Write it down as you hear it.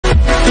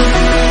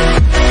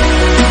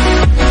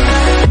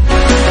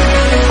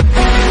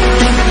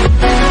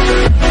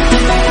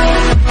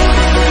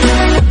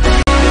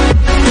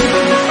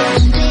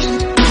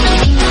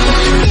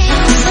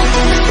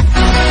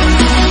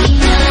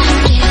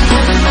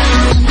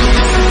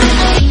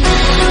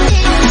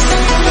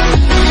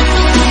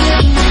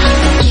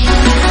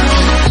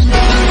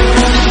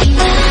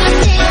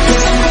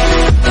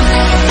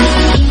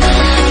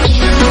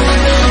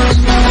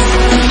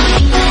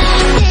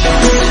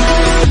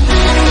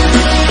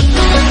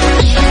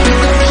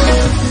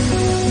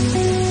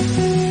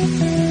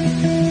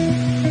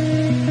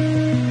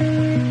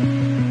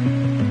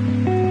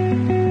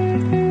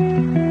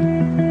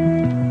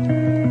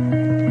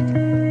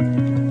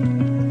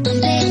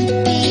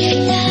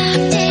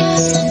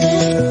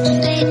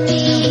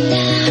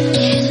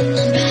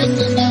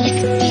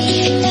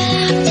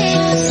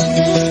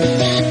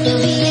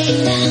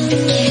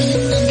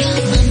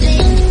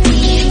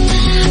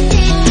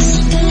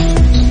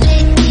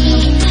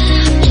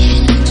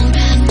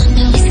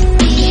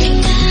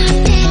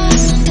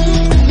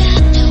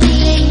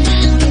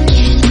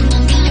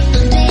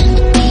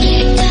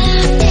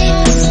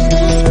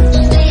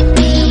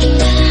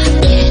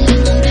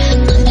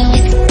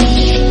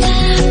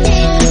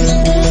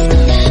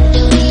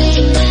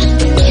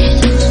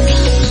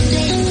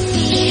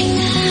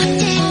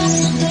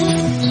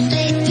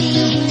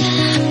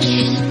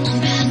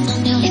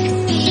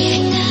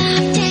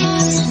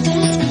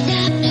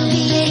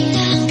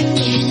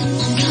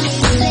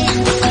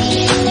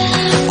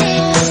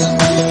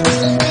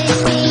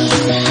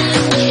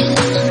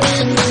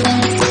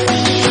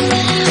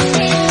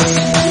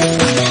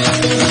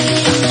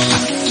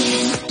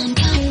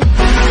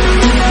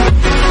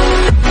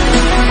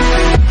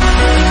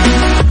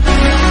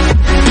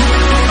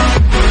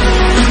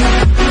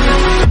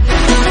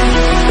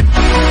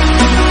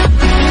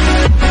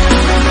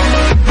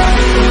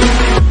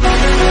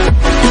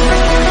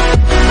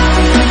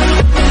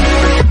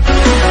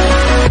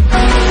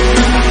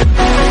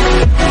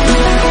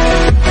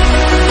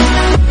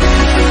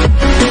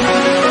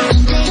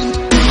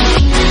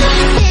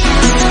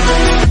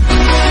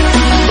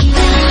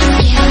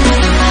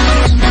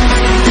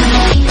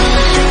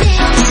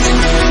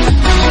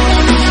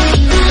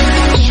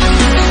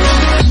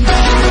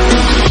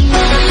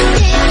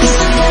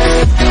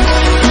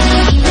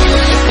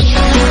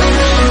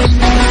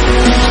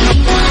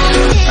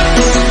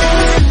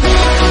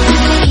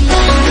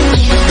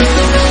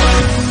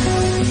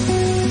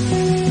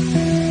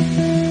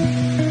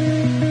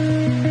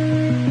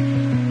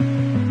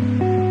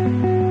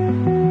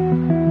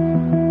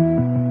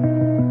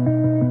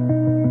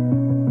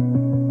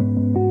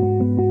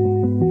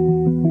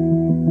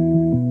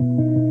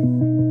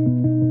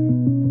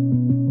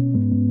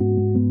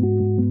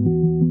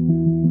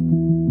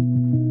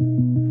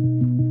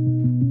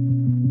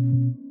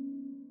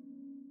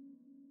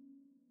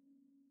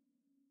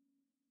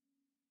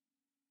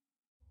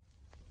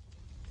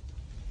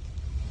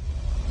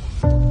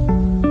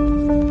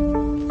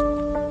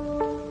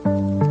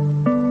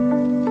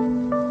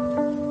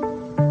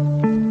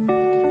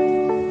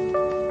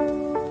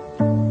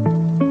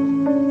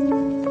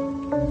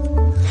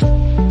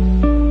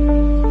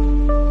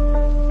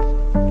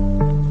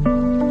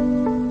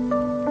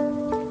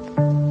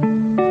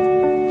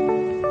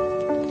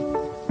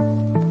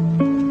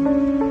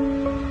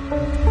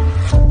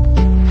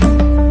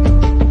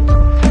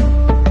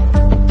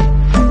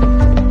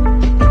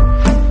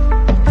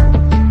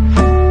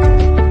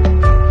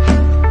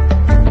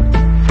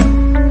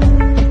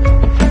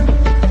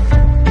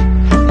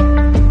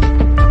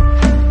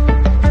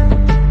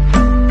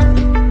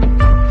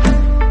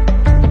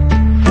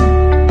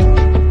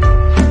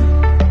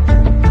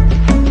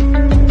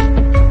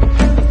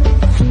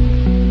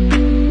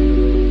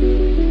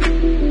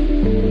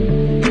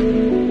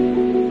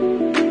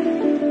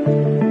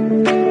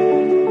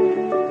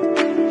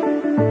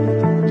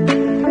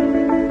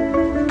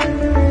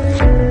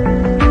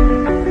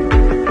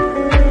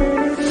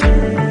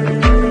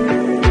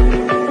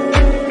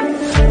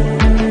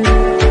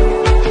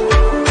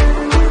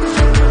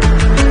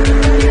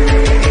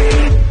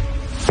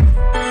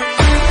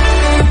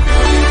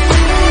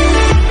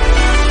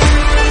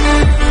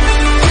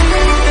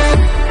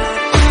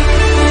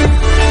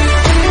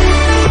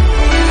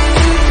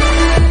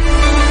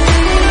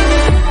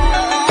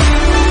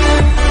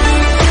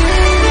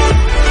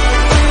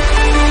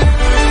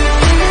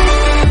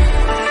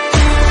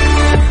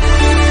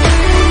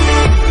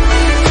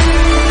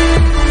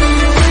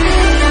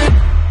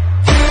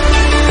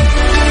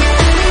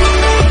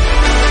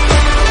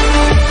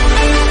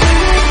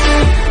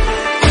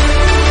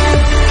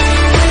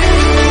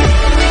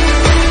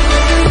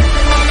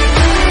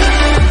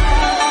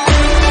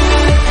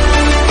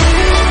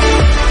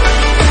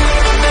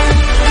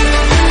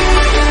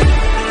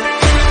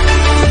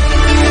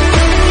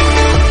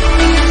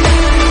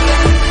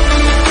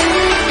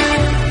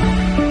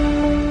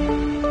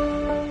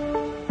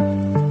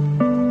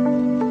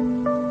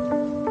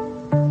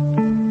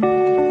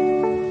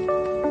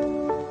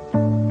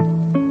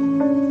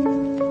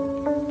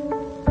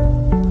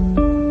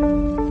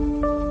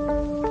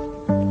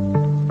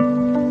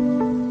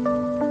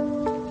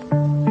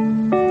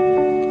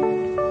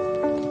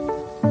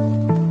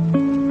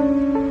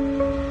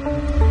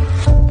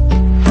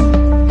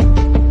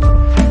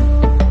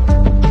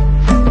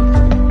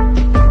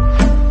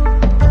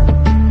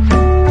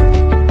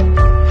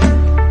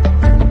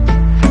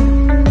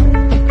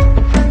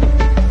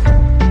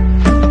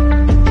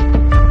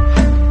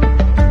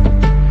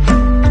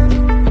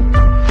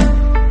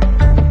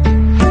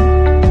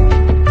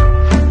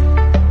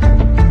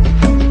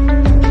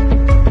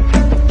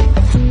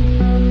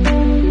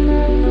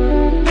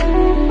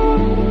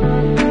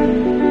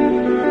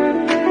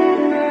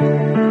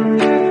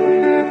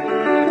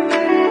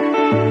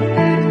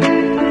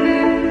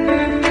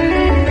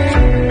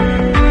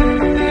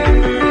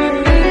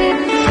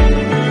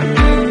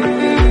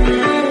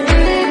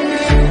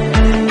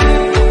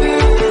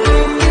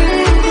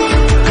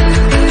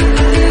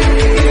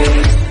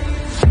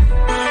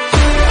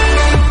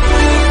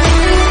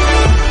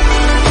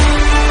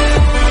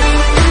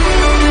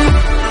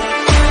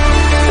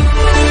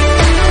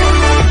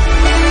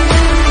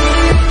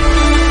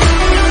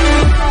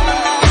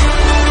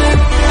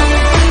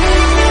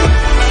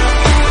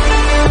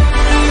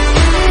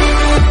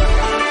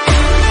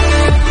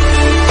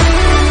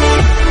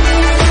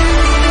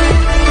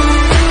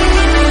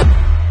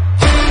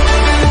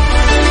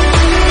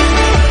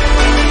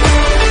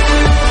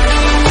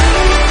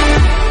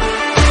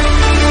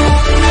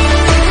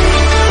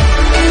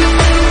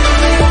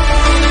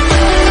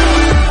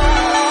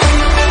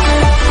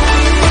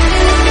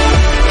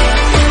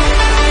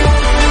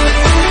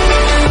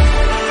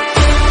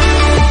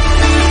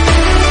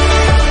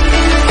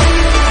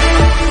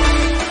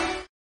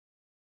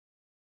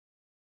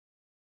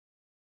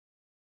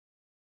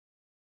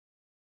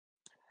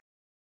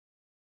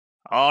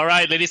All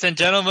right, ladies and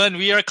gentlemen,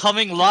 we are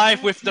coming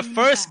live with the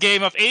first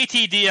game of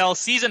ATDL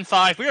Season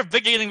 5. We are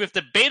beginning with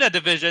the Beta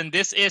Division.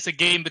 This is a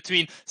game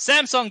between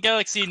Samsung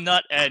Galaxy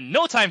NUT and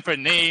No Time for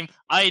Name,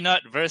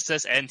 iNUT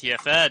versus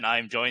NTFN.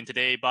 I'm joined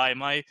today by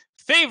my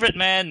favorite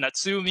man,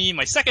 Natsumi,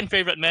 my second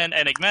favorite man,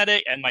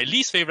 Enigmatic, and my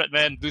least favorite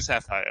man, Blue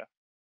Sapphire.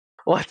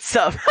 What's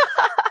up?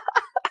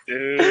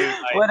 Dude,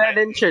 What an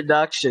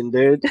introduction,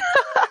 dude.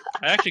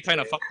 I actually kind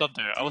of fucked up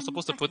there. I was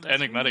supposed to put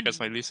Enigmatic as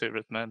my least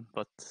favorite man,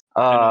 but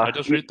I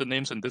just read the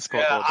names in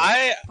Discord. Yeah,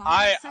 I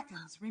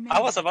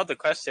was about to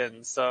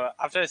question, so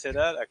after I said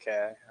that,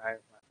 okay, I'm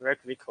very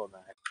cool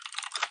now.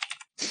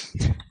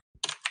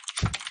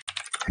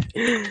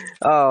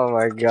 Oh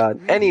my god.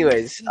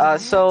 Anyways,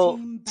 so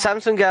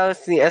Samsung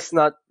Galaxy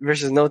SNUT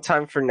versus No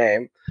Time for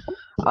Name.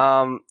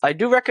 I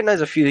do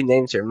recognize a few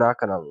names here, I'm not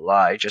gonna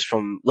lie, just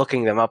from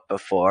looking them up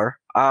before.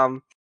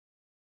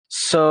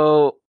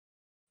 So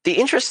the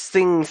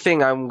interesting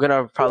thing I'm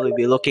gonna probably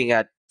be looking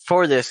at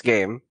for this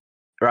game,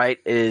 right,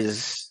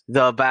 is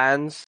the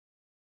bans.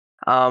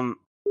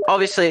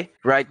 Obviously,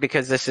 right,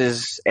 because this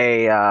is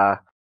a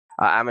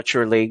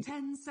amateur league.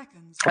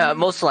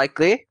 Most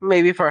likely,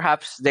 maybe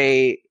perhaps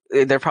they're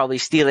probably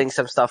stealing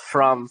some stuff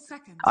from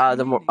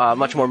the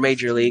much more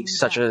major leagues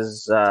such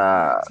as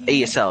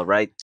ASL,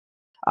 right?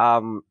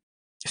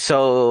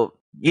 So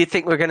you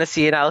think we're gonna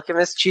see an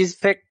Alchemist cheese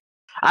pick?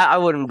 I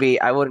wouldn't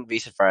be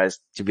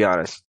surprised, to be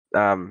honest.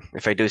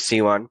 If I do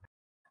see one.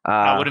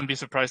 I wouldn't be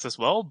surprised as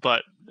well,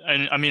 but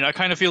I mean, I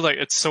kind of feel like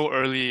it's so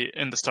early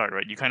in the start,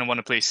 right? You kind of want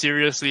to play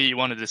seriously. You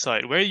want to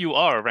decide where you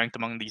are ranked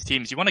among these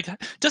teams. You want to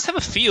just have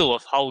a feel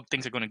of how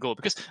things are going to go,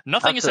 because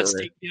nothing is at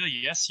stake here.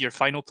 Yes, your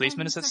final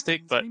placement is at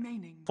stake, but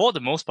for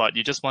the most part,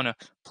 you just want to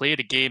play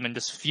the game and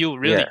just feel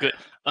really good.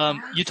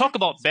 You talk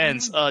about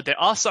bans. There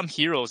are some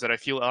heroes that I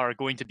feel are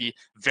going to be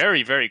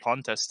very, very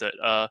contested.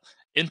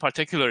 In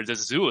particular, the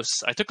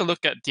Zeus. I took a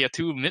look at their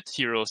two mid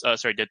heroes.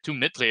 Their two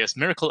mid players,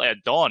 Miracle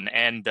at Dawn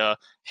and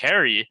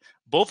Harry.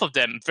 Both of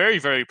them very,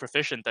 very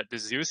proficient at the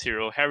Zeus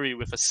hero. Harry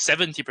with a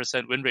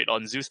 70% win rate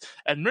on Zeus,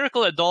 and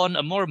Miracle at Dawn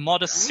a more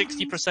modest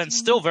 60%.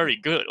 Still very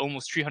good,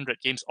 almost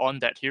 300 games on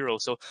that hero.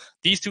 So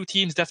these two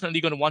teams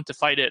definitely going to want to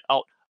fight it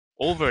out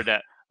over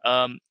that.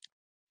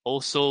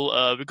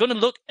 Also, we're going to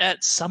look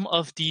at some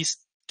of these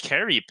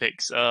carry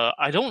picks.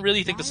 I don't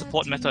really think the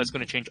support meta is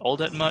going to change all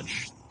that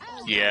much.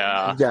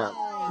 Yeah.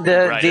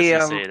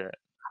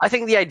 I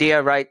think the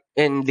idea, right,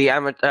 in the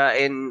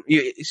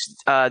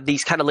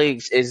these kind of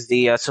leagues is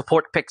the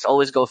support picks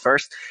always go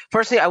first.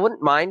 Personally, I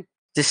wouldn't mind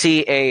to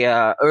see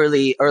a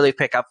early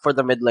pickup for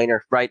the mid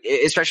laner, right?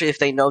 Especially if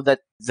they know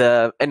that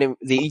your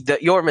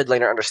mid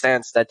laner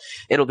understands that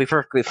it'll be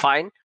perfectly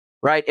fine.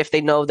 Right, if they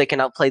know they can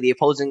outplay the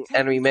opposing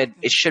enemy mid,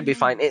 it should be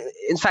fine.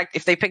 In fact,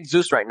 if they pick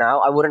Zeus right now,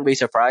 I wouldn't be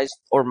surprised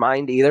or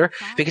mind either.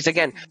 Because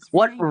again,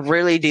 what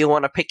really do you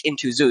want to pick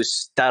into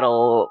Zeus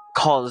that'll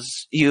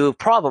cause you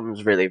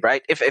problems, really,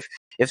 right?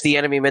 If the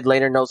enemy mid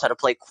laner knows how to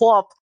play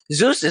Quap,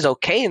 Zeus is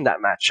okay in that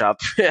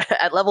matchup.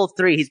 At level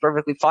 3, he's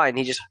perfectly fine.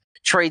 He just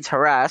trades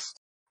harass,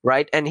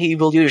 right? And he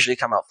will usually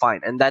come out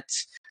fine. And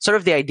that's sort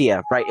of the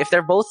idea, right? If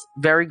they're both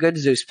very good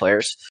Zeus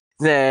players,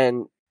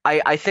 then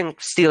I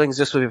think stealing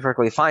Zeus would be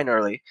perfectly fine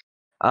early.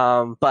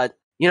 But,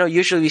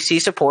 usually we see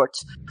support.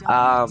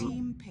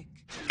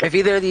 If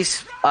either of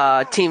these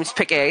teams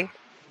pick A,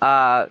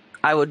 I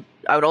would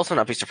also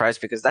not be surprised,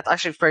 because that's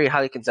actually very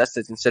highly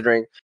contested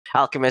considering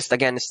Alchemist,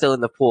 again, is still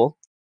in the pool.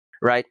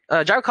 Right?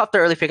 Gyrocopter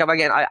early pickup,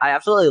 again, I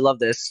absolutely love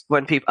this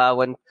when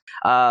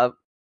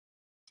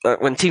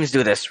teams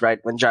do this, right?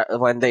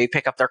 When they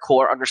pick up their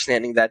core,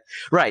 understanding that,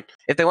 right,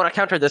 if they want to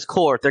counter this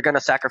core, they're going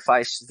to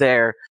sacrifice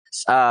their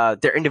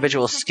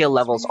individual skill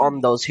levels on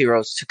those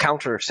heroes to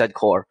counter said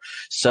core.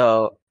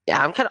 So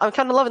yeah, I'm kind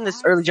of loving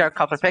this early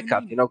Gyrocopter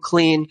pickup.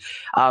 Clean,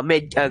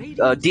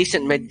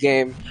 decent mid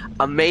game,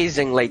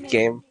 amazing late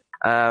game.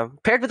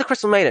 Paired with the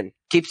Crystal Maiden,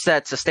 keeps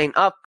that sustain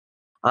up.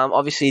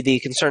 Obviously, the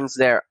concerns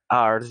there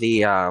are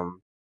the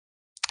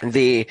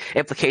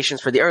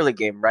implications for the early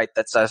game, right?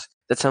 That's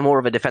a more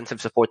of a defensive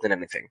support than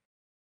anything.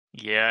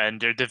 Yeah, and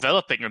they're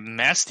developing a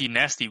nasty,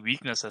 nasty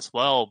weakness as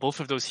well. Both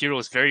of those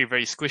heroes very,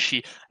 very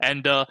squishy.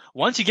 And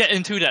once you get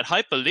into that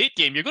hyper late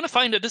game, you're going to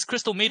find that this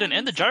Crystal Maiden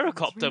and the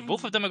Gyrocopter,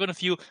 both of them are going to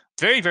feel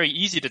very, very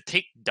easy to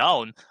take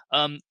down.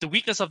 The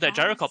weakness of that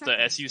Gyrocopter,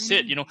 as you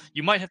said,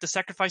 you might have to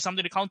sacrifice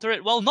something to counter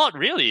it. Well, not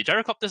really.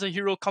 Gyrocopter is a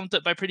hero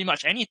countered by pretty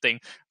much anything.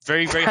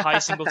 Very, very high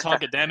single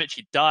target damage.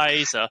 He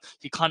dies.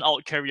 He can't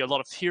outcarry a lot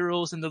of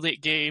heroes in the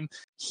late game.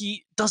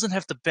 He doesn't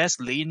have the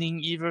best laning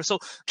either. So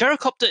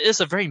Gyrocopter is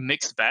a very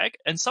mixed bag,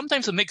 and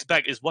sometimes a mixed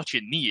bag is what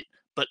you need.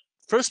 But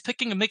first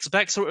picking a mixed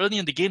bag so early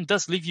in the game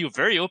does leave you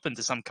very open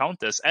to some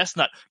counters.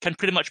 SNUT can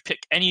pretty much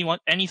pick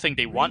anything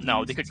they want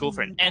now. They could go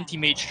for an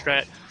anti-mage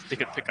strat. They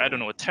could pick, I don't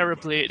know, a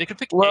Terrorblade. They could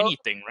pick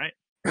anything, right?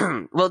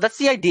 Well, that's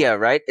the idea,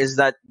 right? Is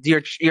that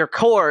your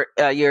core,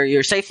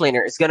 your safe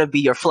laner is gonna be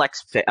your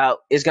flex pick,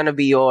 is gonna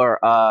be your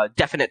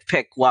definite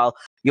pick, while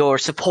your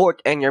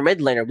support and your mid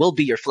laner will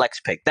be your flex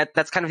pick.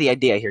 That's kind of the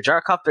idea here.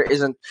 Gyrocopter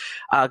isn't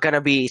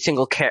gonna be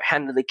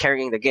handedly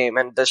carrying the game,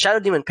 and the Shadow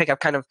Demon pickup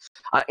kind of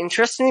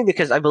interests me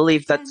because I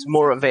believe that's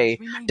more of a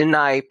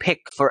deny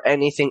pick for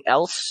anything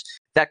else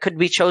that could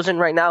be chosen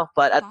right now.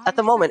 But at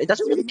the moment, it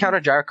doesn't really counter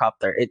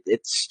Gyrocopter.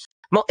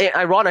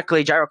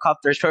 Ironically,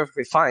 Gyrocopter is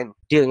perfectly fine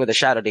dealing with the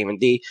Shadow Demon.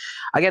 The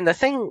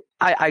thing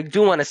I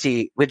do want to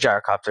see with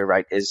Gyrocopter,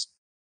 right, is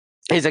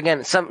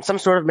again some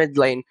sort of mid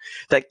lane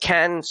that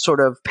can sort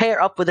of pair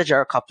up with the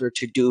Gyrocopter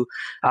to do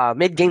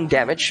mid game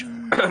damage,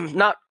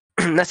 not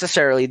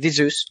necessarily the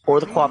Zeus or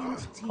the Quap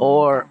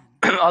or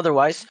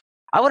otherwise.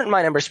 I wouldn't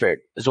mind Ember Spirit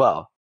as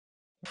well.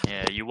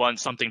 Yeah, you want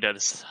something that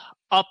is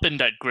up in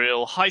that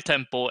grill, high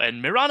tempo,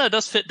 and Mirana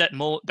does fit that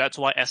mold. That's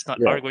why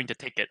SNUT are going to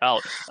take it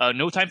out.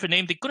 No time for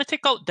name. They're going to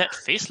take out that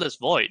Faceless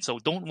Void, so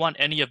don't want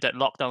any of that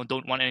lockdown,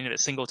 don't want any of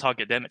that single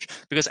target damage.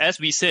 Because as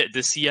we said,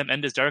 the CM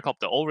and this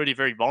Gyrocopter are already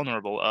very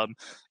vulnerable.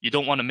 You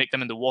don't want to make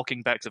them into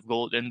walking bags of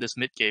gold in this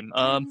mid game.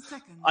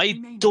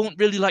 I don't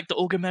really like the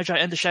Ogre Magi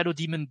and the Shadow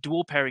Demon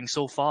duo pairing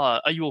so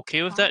far. Are you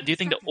okay with that? Do you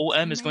think the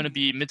OM is going to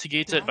be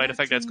mitigated by the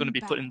fact that it's going to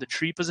be put in the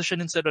 3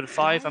 position instead of the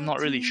 5? I'm not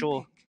really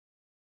sure.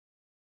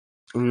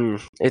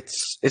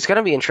 It's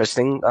gonna be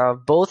interesting.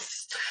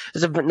 Both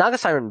there's a Naga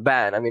Siren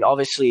ban. I mean,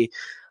 obviously,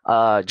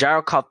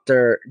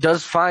 Gyrocopter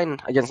does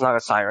fine against Naga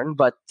Siren,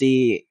 but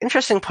the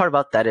interesting part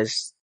about that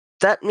is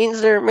that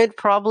means their mid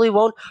probably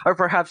won't, or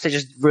perhaps they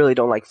just really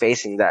don't like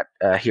facing that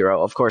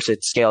hero. Of course,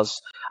 it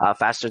scales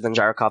faster than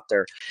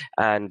Gyrocopter,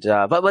 and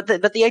but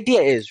the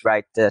idea is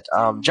right that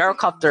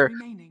Gyrocopter,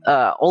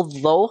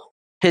 although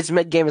his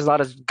mid game is not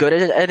as good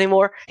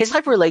anymore, his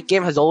hyper late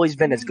game has always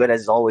been as good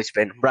as it's always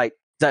been, right?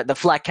 The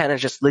flat cannon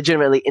just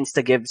legitimately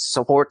insta gives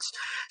supports.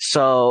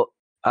 So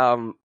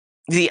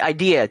the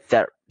idea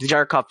that the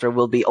Gyrocopter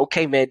will be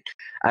okay mid,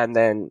 and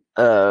then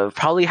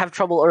probably have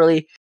trouble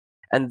early,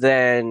 and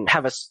then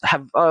have a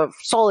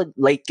solid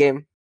late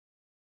game.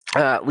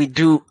 I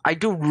do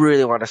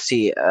really want to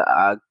see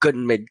a good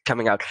mid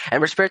coming out.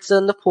 Ember Spirit's still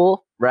in the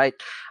pool, right?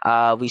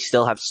 We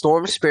still have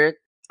Storm Spirit.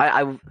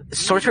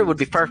 Storm Spirit would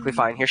be perfectly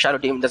fine here. Shadow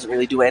Demon doesn't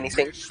really do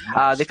anything.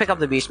 They pick up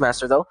the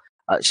Beastmaster though.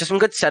 It's just some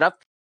good setup.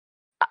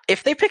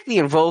 If they pick the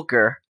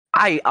Invoker,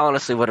 I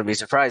honestly wouldn't be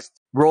surprised.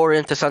 Roar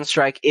into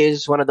Sunstrike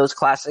is one of those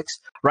classics,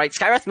 right?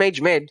 Skywrath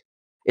Mage mid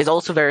is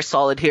also very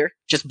solid here.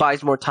 Just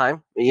buys more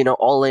time,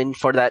 all in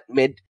for that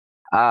mid.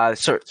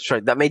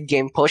 That mid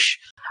game push.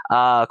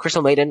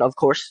 Crystal Maiden, of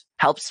course,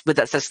 helps with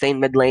that sustained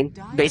mid lane.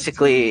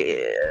 Basically,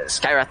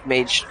 Skywrath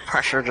Mage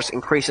pressure just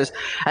increases.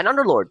 And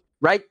Underlord,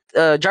 right?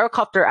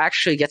 Gyrocopter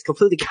actually gets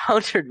completely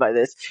countered by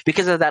this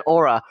because of that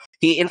aura.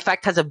 He, in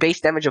fact, has a base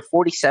damage of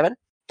 47.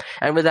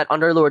 And with that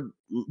Underlord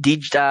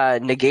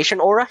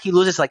negation aura, he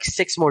loses like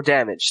 6 more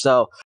damage.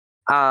 So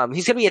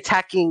he's going to be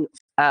attacking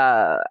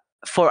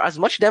for as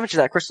much damage as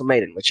that Crystal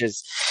Maiden, which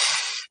is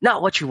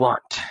not what you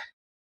want.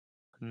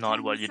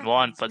 Not what you'd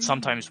want, but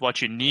sometimes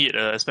what you need,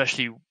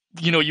 especially,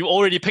 you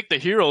already picked the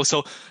hero,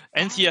 so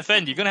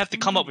NTFN, you're going to have to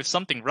come up with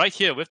something right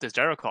here with this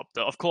Gyrocopter.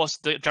 Of course,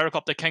 the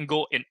Gyrocopter can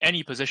go in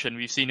any position.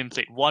 We've seen him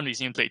play 1, we've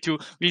seen him play 2,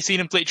 we've seen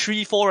him play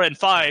 3, 4, and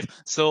 5,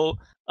 so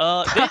they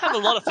have a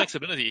lot of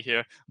flexibility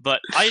here, but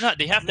iNUT,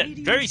 they have that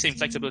very same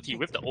flexibility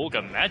with the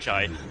Ogre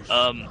Magi.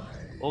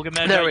 Ogre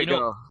Magi, there we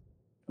go.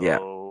 Yeah.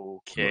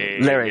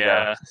 Okay. There we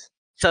go.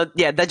 So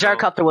yeah, the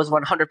Gyrocopter was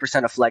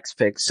 100% a flex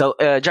pick. So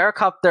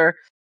Gyrocopter,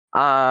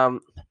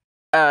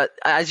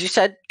 as you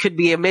said, could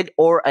be a mid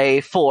or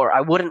a 4.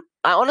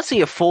 Honestly,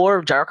 a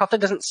 4 Gyrocopter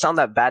doesn't sound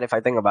that bad if I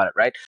think about it,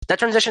 right? That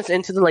transitions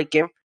into the late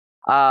game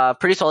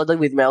pretty solidly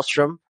with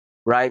Maelstrom,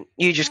 right?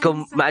 You just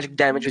go magic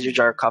damage with your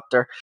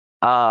Gyrocopter.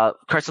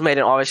 Crystal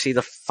Maiden, obviously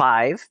the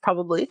 5,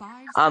 probably.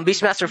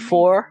 Beastmaster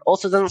 4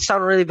 also doesn't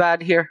sound really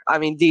bad here. I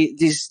mean,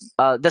 this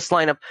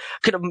lineup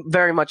could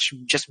very much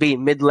just be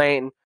mid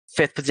lane,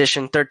 5th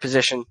position, 3rd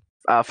position,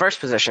 1st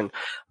position.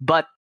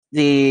 But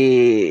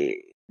the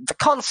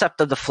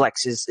concept of the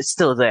flex is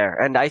still there,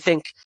 and I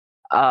think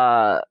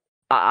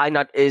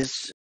iNUT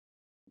is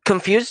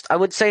confused, I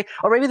would say,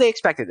 or maybe they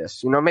expected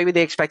this. Maybe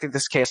they expected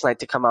this Chaos Knight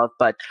to come out,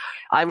 but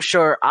I'm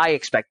sure I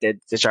expected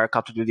the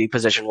Gyrocopter to be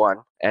position 1,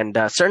 and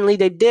certainly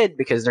they did,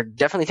 because they're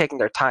definitely taking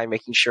their time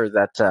making sure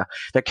that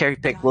their carry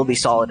pick will be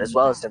solid as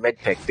well as their mid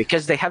pick,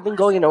 because they have been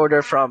going in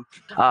order from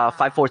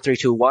 5, 4, 3,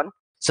 2, 1,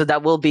 so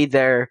that will be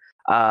their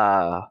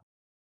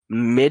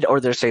mid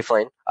or their safe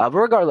lane. But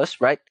regardless,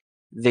 right,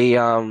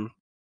 the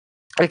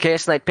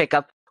Chaos Knight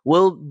pickup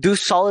will do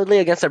solidly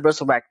against their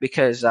Bristleback,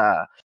 because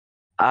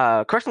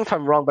correct me if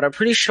I'm wrong, but I'm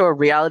pretty sure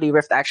Reality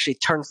Rift actually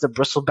turns the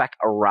Bristleback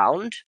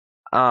around.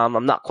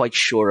 I'm not quite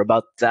sure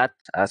about that.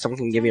 Someone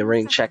can give me a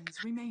rating check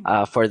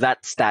for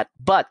that stat,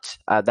 but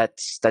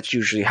that's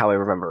usually how I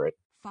remember it.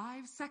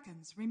 5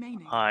 seconds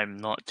remaining. I'm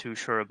not too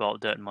sure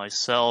about that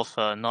myself.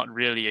 Not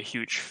really a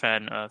huge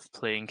fan of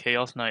playing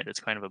Chaos Knight. It's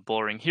kind of a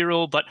boring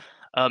hero, but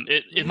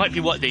it might be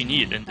what they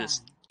need in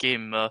this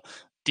game.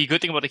 the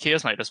good thing about the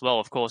Chaos Knight as well,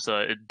 of course,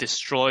 it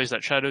destroys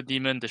that Shadow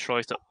Demon,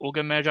 destroys the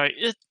Ogre Magi.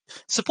 It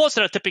supports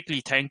that are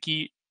typically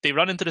tanky. They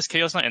run into this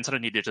Chaos Knight and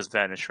suddenly they just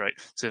vanish, right?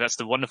 So that's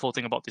the wonderful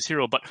thing about this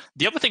hero. But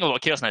the other thing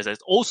about Chaos Knight is that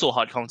it's also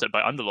hard countered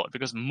by Underlord,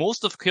 because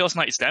most of Chaos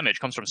Knight's damage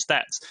comes from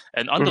stats.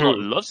 And Underlord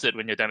loves it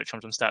when your damage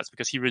comes from stats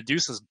because he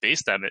reduces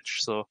base damage.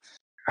 So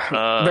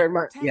very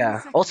much,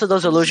 yeah. Also,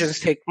 those illusions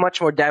take much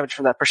more damage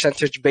from that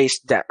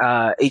percentage-based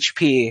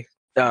HP.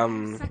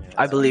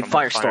 I believe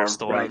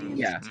Firestorm, right?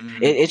 Yeah,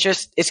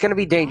 it's going to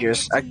be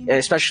dangerous,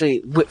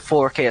 especially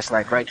for Chaos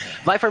Knight, right?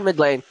 Viper mid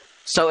lane.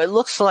 So it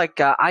looks like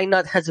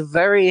iNUT has a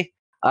very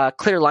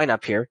clear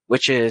lineup here,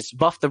 which is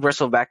buff the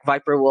Bristleback.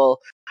 Viper will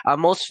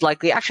most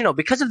likely, actually no,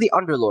 because of the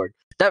Underlord,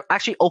 that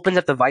actually opens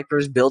up the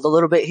Viper's build a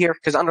little bit here,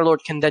 because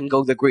Underlord can then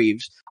go the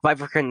Greaves.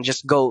 Viper can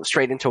just go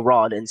straight into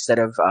Rod instead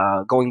of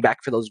going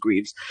back for those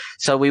Greaves.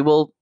 So we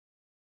will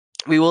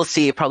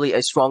see probably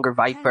a stronger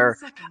Viper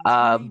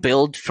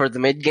build for the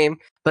mid game.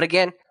 But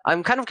again,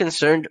 I'm kind of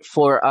concerned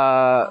for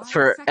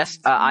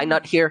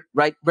iNUT here,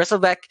 right?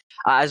 Bristleback,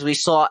 as we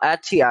saw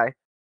at TI,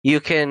 you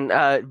can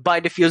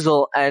buy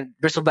Diffusal and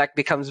Bristleback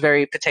becomes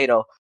very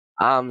potato.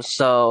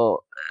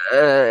 So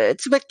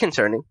it's a bit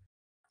concerning.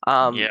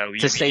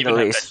 To say the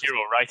least. That hero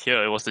right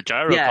here. It was the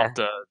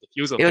Gyrocopter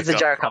Diffusal. It was the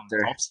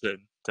Gyrocopter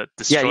that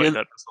destroyed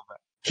that Bristleback.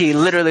 He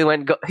literally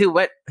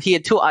he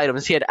had two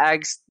items. He had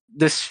Ags,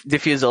 this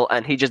Diffusal,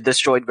 and he just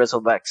destroyed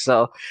Bristleback.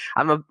 So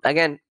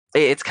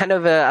it's kind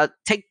of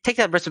take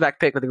that Bristleback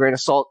pick with a grain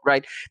of salt,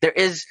 right? There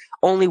is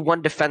only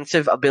one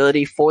defensive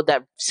ability for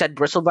that said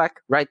Bristleback,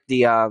 right?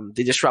 The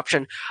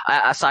disruption,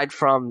 aside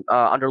from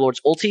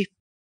Underlord's ulti.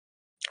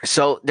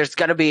 So there's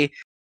gonna be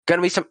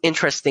some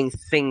interesting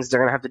things they're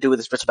gonna have to do with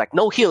this Bristleback.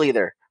 No heal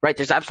either, right?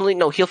 There's absolutely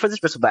no heal for this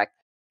Bristleback,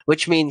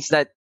 which means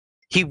that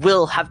he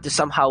will have to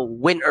somehow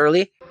win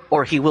early,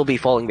 or he will be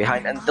falling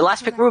behind. And the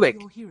last pick,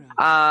 Rubik.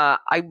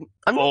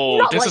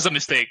 This is a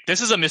mistake.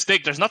 This is a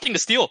mistake. There's nothing to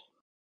steal.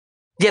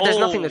 Yeah, there's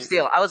nothing to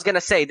steal. I was gonna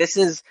say this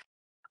is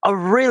a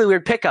really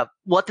weird pickup.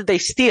 What did they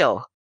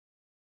steal?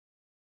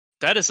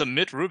 That is a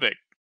mid Rubik.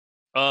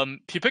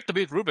 He picked the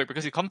mid Rubik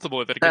because he's comfortable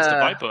with it against the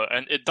Viper,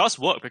 and it does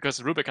work because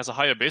Rubik has a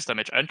higher base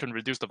damage and can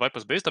reduce the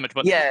Viper's base damage.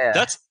 But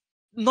that's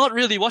not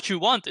really what you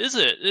want, is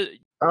it?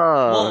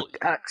 So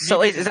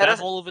is that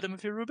all over them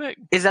with your Rubik?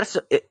 Is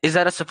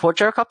that a support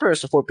Gyrocopter or a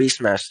support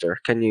Beastmaster?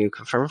 Can you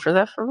confirm for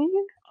that for me?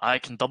 I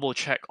can double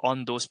check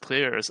on those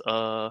players.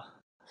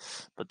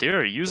 But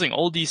they're using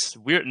all these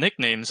weird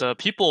nicknames.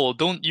 People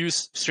don't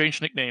use strange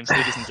nicknames,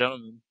 ladies and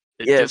gentlemen.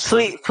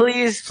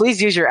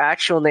 Please use your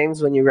actual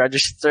names when you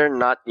register,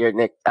 not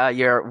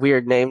your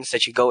weird names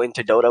that you go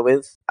into Dota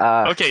with.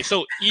 Okay,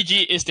 so EG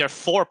is their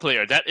 4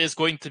 player. That is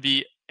going to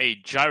be a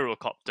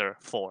Gyrocopter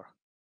 4.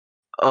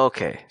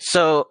 Okay,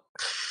 so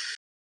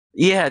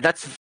yeah,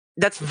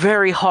 that's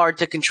very hard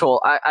to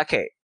control.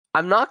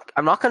 I'm not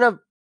gonna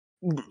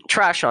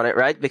trash on it,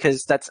 right?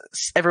 Because that's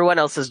everyone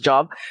else's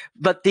job.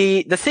 But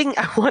the thing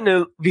I want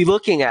to be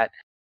looking at,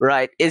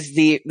 right, is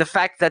the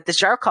fact that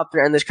this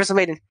Gyrocopter and this Crystal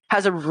Maiden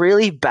has a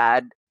really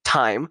bad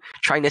time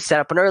trying to set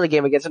up an early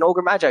game against an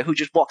Ogre Magi who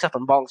just walks up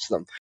and bonks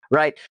them,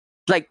 right?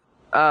 Like,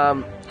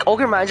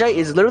 Ogre Magi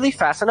is literally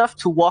fast enough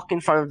to walk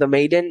in front of the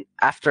Maiden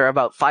after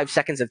about 5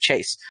 seconds of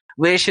chase,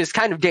 which is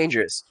kind of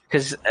dangerous,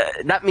 because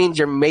that means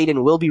your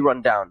Maiden will be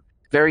run down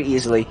very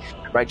easily,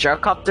 right?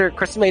 Gyrocopter,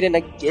 Crystal Maiden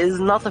is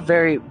not the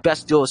very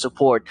best duo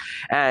support,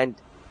 and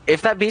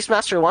if that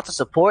Beastmaster wants to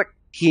support,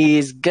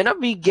 he's gonna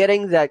be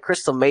getting that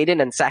Crystal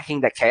Maiden and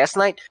sacking that Chaos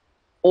Knight,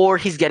 or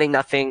he's getting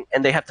nothing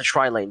and they have to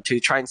tri-lane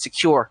to try and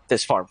secure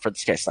this farm for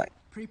this Chaos Knight.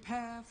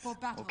 Prepare for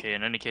battle. Okay,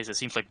 in any case, it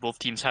seems like both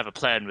teams have a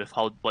plan with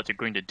what they're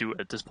going to do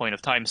at this point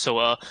of time.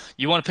 So,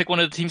 you want to pick one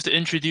of the teams to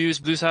introduce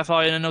Blue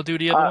Sapphire, and then I'll do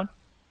the other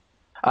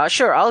one?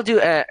 Sure, I'll do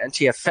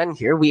NTFN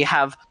here. We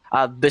have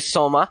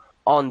Bisoma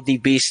on the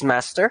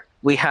Beastmaster.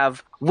 We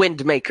have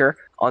Windmaker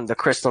on the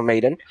Crystal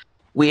Maiden.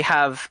 We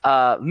have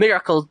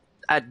Miracle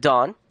at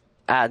Dawn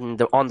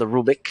and on the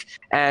Rubik.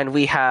 And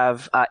we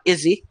have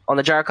Izzy on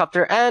the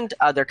Gyrocopter. And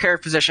their carry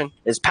position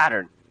is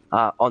Pattern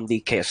on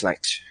the Chaos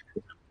Knight.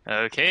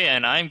 Okay,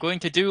 and I'm going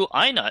to do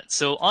iNUT.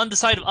 So on the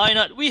side of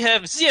iNUT, we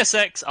have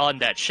ZSX on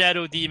that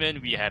Shadow Demon.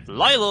 We have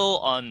Lilo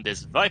on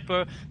this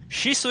Viper.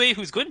 Shisui,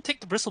 who's going to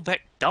take the Bristleback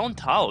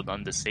downtown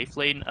on the safe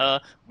lane.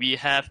 We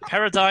have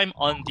Paradigm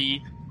on the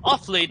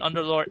off-lane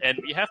Underlord, and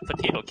we have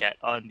Potato Cat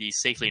on the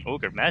safe lane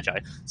Ogre Magi.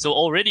 So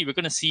already we're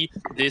going to see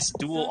this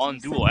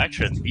duo-on-duo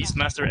action.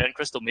 Beastmaster and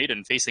Crystal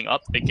Maiden facing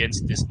up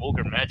against this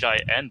Ogre Magi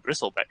and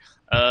Bristleback.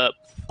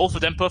 Both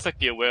of them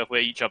perfectly aware of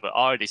where each other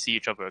are. They see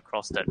each other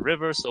across that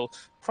river, so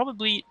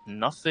probably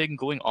nothing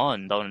going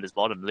on down in this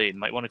bottom lane.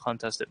 Might want to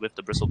contest it with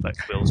the Bristleback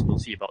Wills. We'll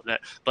see about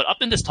that. But up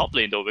in this top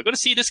lane, though, we're going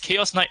to see this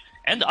Chaos Knight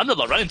and the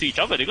Underlord run into each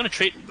other. They're going to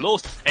trade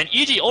blows, and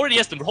EG already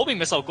has the homing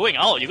missile going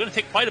out. You're going to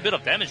take quite a bit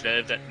of damage there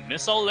if that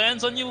missile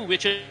lands on you,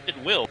 which it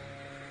will.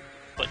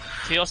 But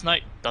Chaos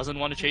Knight doesn't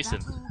want to chase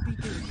him.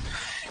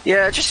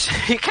 Yeah,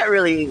 you can't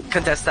really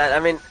contest that. I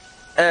mean,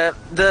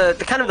 the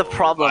kind of the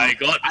problem. My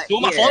god,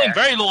 Suma falling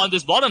very low on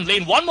this bottom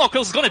lane. One more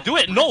kill is gonna do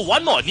it. No,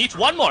 one more. Needs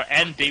one more.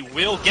 And they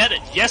will get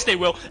it. Yes, they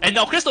will. And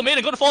now Crystal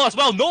Maiden gonna fall as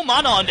well. No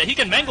mana on that. He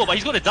can mangle, but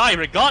he's gonna die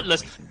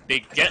regardless. They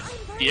get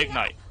the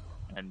ignite.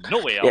 And no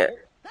way out. Yeah.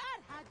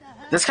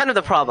 That's kind of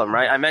the problem,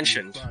 right? I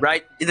mentioned,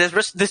 right? This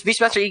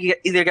Beastmaster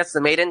either gets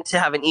the Maiden to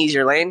have an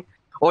easier lane,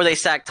 or they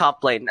sack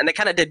top lane. And they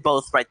kind of did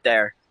both right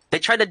there. They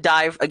tried to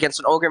dive against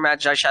an Ogre,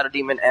 Magi, Shadow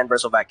Demon, and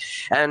Bristleback.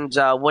 And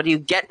what do you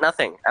get?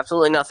 Nothing.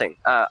 Absolutely nothing.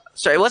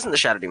 So it wasn't the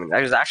Shadow Demon.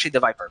 It was actually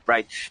the Viper,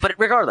 right? But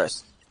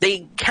regardless,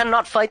 they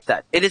cannot fight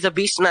that. It is a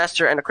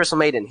Beastmaster and a Crystal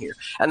Maiden here.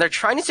 And they're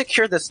trying to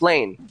secure this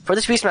lane for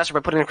this Beastmaster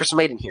by putting a Crystal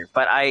Maiden here.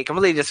 But I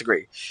completely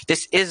disagree.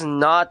 This is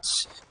not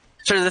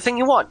sort of the thing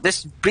you want.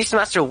 This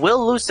Beastmaster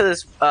will lose to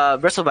this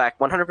Bristleback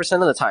 100%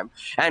 of the time.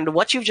 And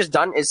what you've just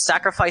done is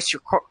sacrifice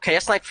your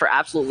Chaos Knight for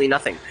absolutely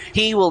nothing.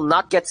 He will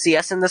not get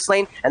CS in this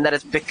lane, and that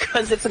is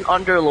because it's an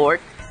Underlord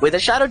with a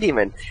Shadow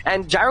Demon.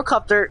 And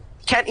Gyrocopter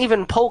can't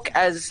even poke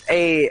as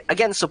a,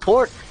 again,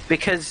 support,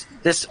 because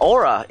this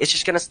aura is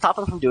just going to stop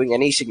him from doing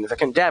any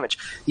significant damage.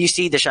 You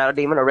see the Shadow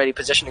Demon already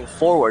positioning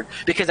forward,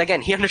 because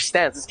again, he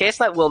understands this Chaos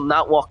Knight will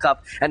not walk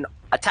up and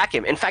attack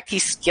him. In fact, he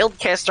skilled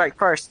Chaos Strike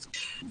first,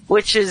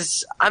 which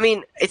is, I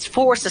mean, it's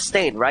 4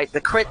 sustain, right?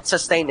 The crit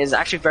sustain is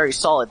actually very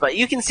solid, but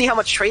you can see how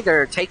much trade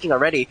they're taking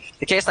already.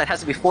 The Chaos Knight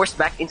has to be forced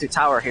back into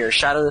tower here.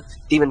 Shadow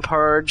Demon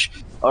Purge,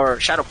 or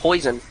Shadow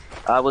Poison,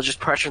 will just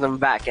pressure them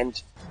back,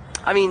 and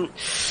I mean,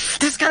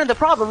 this is kind of the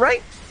problem,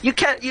 right? The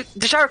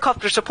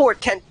Gyrocopter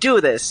support can't do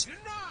this.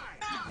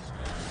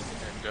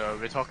 And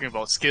we're talking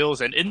about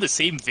skills, and in the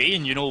same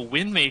vein, you know,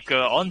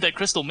 Windmaker on that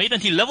Crystal Maiden,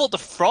 he leveled the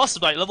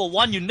Frostbite level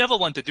 1. You never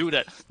want to do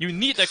that. You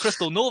need that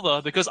Crystal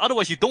Nova, because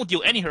otherwise you don't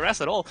deal any harass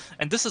at all.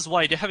 And this is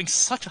why they're having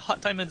such a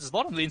hard time in this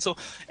bottom lane. So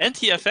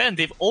NTFN,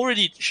 they've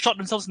already shot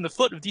themselves in the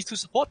foot with these 2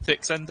 support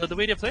picks and the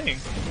way they're playing.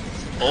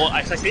 Oh,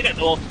 as I stated,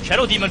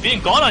 Shadow Demon being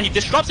gone on, he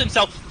disrupts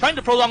himself, trying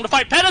to prolong the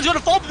fight. Pana's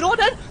gonna fall below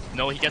that!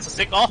 No, he gets a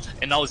stick off,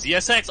 and now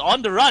ZSX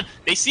on the run.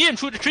 They see him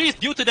through the trees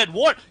due to that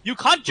ward. You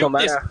can't juke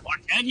this. Or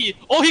can he?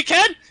 Oh, he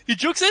can! He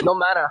jukes it! No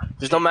mana.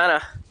 There's no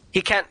mana.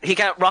 He can't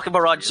Rocket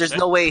Barrage. There's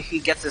no way he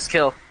gets this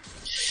kill.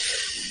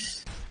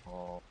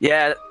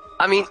 Yeah,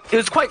 I mean, it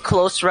was quite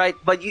close, right?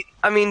 But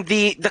I mean,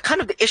 the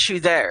kind of the issue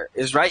there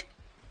is, right,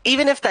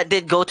 even if that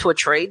did go to a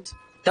trade,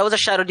 that was a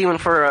Shadow Demon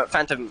for a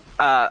Phantom,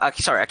 a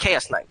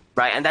Chaos Knight,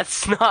 right? And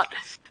that's not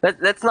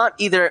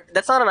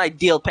an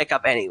ideal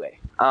pickup anyway.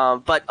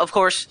 But of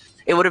course,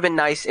 it would have been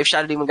nice if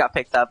Shadow Demon got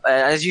picked up.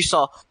 As you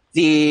saw,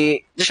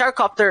 the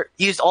Gyrocopter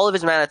used all of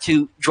his mana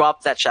to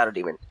drop that Shadow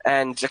Demon,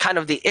 and kind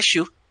of the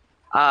issue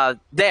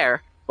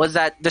there was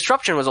that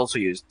Disruption was also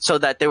used, so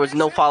that there was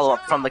no follow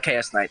up from the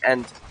Chaos Knight.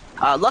 And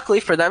luckily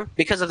for them,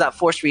 because of that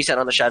forced reset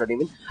on the Shadow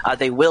Demon,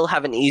 they will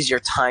have an easier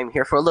time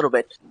here for a little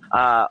bit.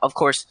 Of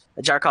course,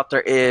 the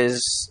Gyrocopter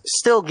is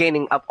still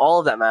gaining up all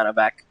of that mana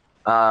back.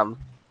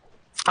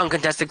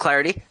 Uncontested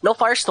Clarity. No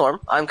Firestorm.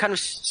 I'm kind of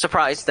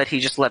surprised that he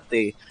just let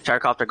the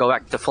Gyrocopter go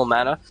back to full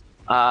mana.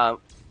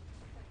 But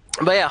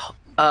yeah,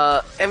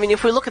 I mean,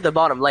 if we look at the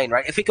bottom lane,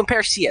 right? If we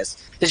compare CS,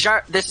 this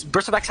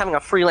Bristleback's having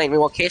a free lane,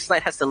 meanwhile Chaos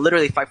Knight has to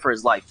literally fight for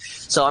his life.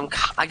 So I'm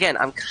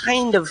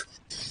kind of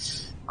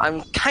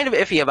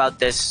iffy about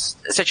this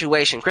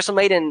situation. Crystal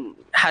Maiden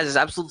has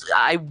absolutely...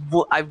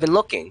 I've been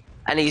looking,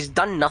 and he's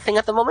done nothing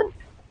at the moment,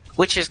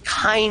 which is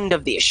kind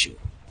of the issue,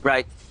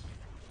 right?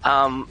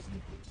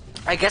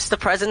 I guess the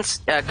presence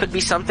could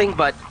be something,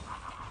 but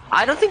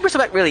I don't think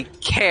Bristleback really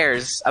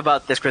cares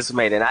about this Crystal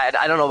Maiden.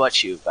 I don't know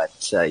about you,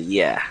 but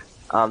yeah.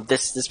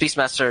 This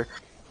Beastmaster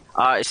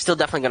is still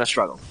definitely going to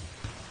struggle.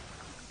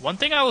 One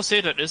thing I will say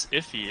that is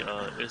iffy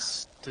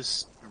is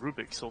this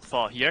Rubik so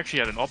far. He actually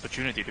had an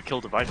opportunity to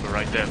kill the Viper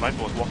right there.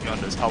 Viper was walking on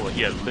this tower.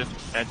 He had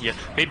lift and he had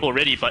Paintball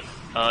ready, but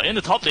in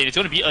the top lane, it's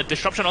going to be a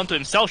disruption onto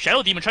himself.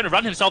 Shadow Demon trying to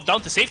run himself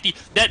down to safety.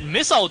 That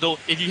missile, though,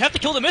 if you have to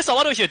kill the missile,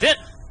 otherwise you're dead.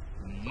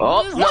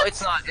 Oh, what? No,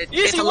 it's not.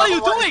 Easy, what are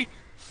you doing?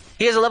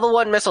 He has a level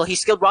 1 missile. He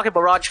skilled Rocket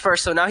Barrage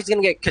first, so now he's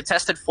going to get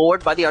contested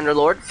forward by the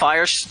Underlord.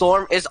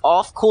 Firestorm is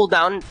off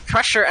cooldown.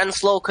 Pressure and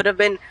slow could have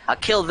been a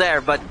kill there,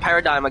 but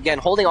Paradigm, again,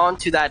 holding on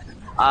to that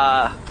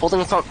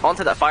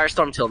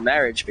Firestorm till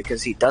marriage,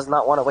 because he does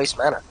not want to waste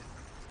mana.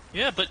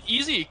 Yeah, but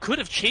Easy could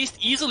have chased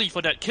easily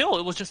for that kill.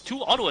 It was just 2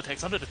 auto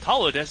attacks under the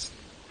tower. There's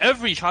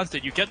every chance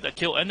that you get that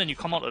kill and then you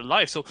come out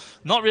alive, so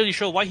not really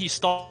sure why he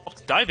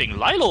stopped diving.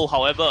 Lilo,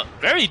 however,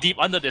 very deep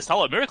under this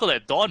tower. Miracle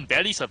at Dawn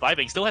barely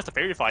surviving, still has the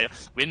Fairy Fire.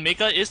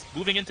 Windmaker is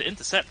moving into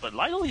intercept, but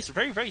Lilo is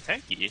very, very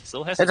tanky.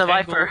 Still has it's a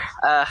Viper.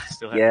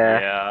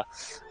 Yeah.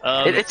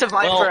 It's a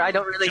Viper, well, I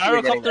don't really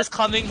Gyrocopter's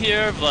coming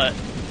here, but...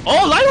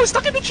 Oh, Lilo is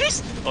stuck in the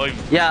trees! Oh,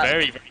 yeah.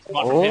 Very, very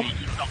smart from him.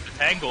 He stopped the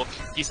tangle.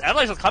 These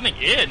allies are coming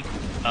in.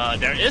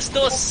 There is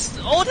still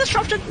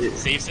Disruption!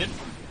 Saves it.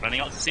 Running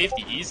out to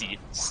safety, Easy.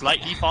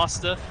 Slightly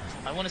faster.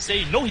 I want to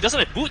say, no, he doesn't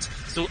have boots.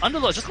 So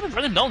Underlord just going to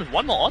run him down with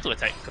 1 more auto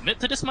attack.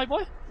 Commit to this, my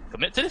boy?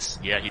 Commit to this?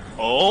 Yeah, he...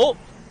 Oh!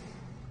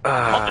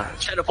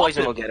 Shadow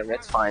Poison will get him,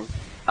 it's fine.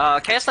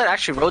 Chaos Knight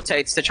actually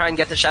rotates to try and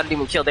get the Shadow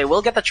Demon kill. They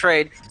will get the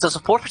trade, so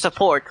support for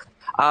support.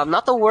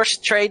 Not the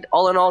worst trade,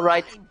 all in all,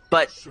 right?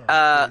 But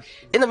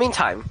in the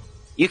meantime,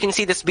 you can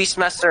see this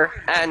Beastmaster,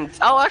 and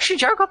actually,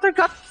 Gyrocopter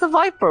got the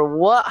Viper.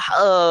 What?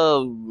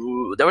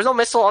 There was no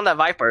missile on that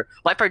Viper.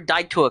 Viper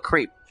died to a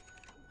creep.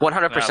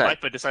 100%.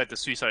 Viper decided to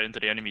suicide into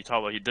the enemy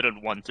tower. He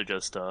didn't want to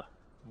just run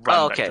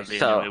back to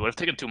the enemy. It would have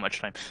taken too much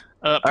time.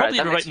 Probably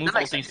the right move,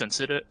 all things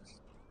considered.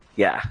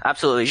 Yeah,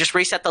 absolutely. Just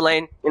reset the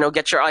lane,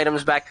 get your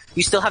items back.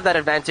 You still have that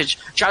advantage.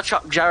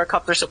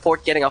 Gyrocopter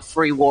support getting a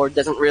free ward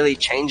doesn't really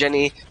change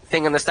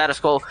anything in the status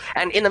quo.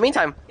 And in the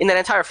meantime, in that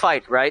entire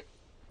fight, right,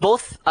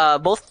 both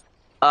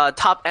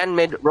top and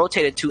mid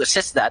rotated to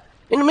assist that.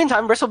 In the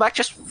meantime, Bristleback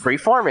just free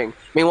farming.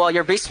 Meanwhile,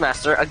 your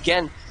Beastmaster,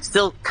 again,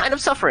 still kind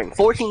of suffering.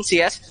 14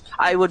 CS.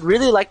 I would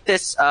really like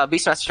this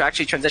Beastmaster to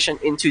actually transition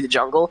into the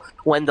jungle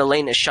when the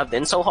lane is shoved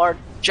in so hard,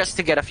 just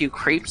to get a few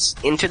creeps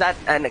into that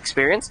and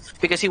experience,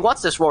 because he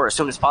wants this roar as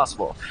soon as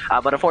possible.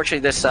 But unfortunately,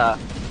 this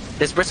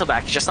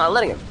Bristleback is just not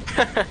letting him.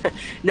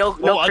 no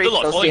creeps,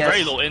 Underlord no falling CS.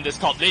 very low in this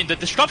top lane. The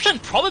disruption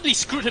probably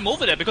screwed him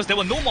over there because there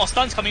were no more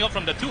stuns coming up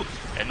from the two.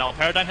 And now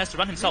Paradigm has to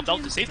run himself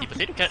out to safety.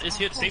 Potato Cat is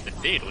here to save the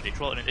day, though. They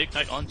throw out an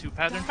Ignite onto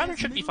Pattern. Pattern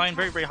should be fine,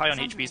 very, very high on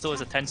HP, still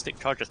has a 10-stick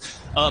charges.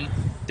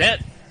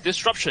 That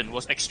disruption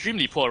was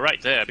extremely poor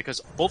right there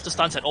because both the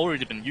stuns had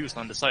already been used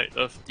on the side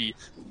of the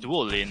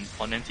dual lane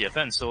on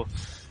NTFN, so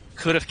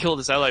could have killed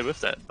his ally with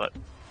that, but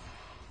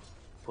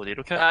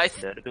Potato Cat,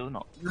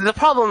 not. The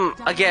problem,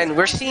 again,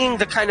 we're seeing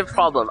the kind of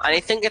problem, and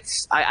I think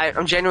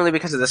I'm genuinely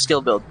because of the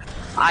skill build.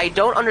 I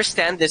don't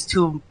understand this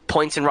 2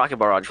 points in Rocket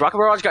Barrage. Rocket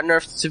Barrage got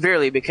nerfed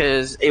severely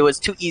because it was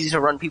too easy to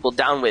run people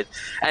down with,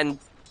 and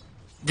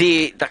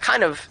the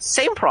kind of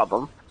same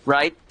problem,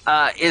 right,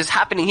 is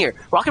happening here.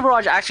 Rocket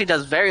Barrage actually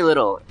does very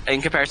little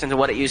in comparison to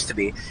what it used to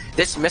be.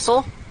 This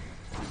missile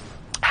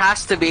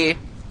has to be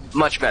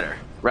much better,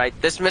 right?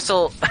 This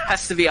missile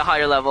has to be a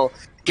higher level,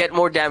 get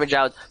more damage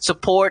out,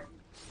 support.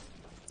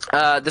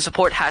 The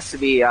support has to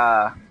be,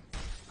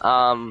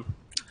 proactive,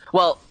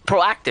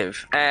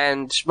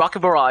 and Rocket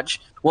Barrage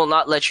will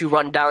not let you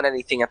run down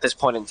anything at this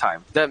point in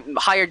time. The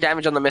higher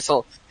damage on the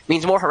missile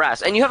means more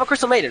harass, and you have a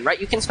Crystal Maiden, right?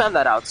 You can spam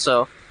that out,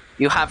 so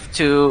you have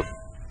to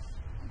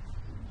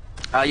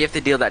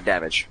deal that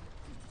damage.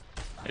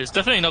 It's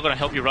definitely not going to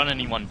help you run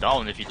anyone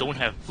down if you don't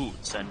have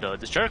boots, and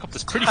this Gyrocopter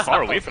is pretty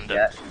far away from them.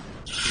 Yeah.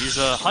 He's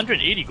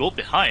 180 gold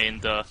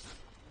behind.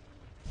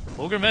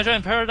 Ogre Magi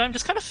and Paradigm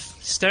just kind of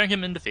staring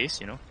him in the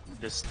face,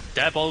 just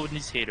dab all with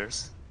these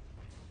haters.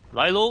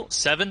 Lilo,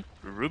 7.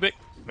 Rubik,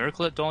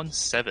 Miracle at Dawn,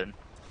 7.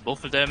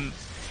 Both of them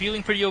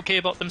feeling pretty okay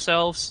about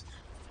themselves.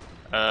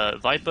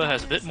 Viper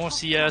has a bit more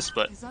CS,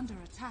 but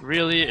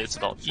really it's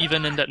about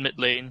even in that mid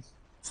lane.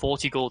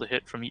 40 gold a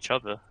hit from each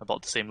other,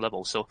 about the same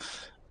level. So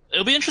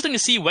it'll be interesting to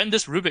see when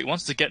this Rubik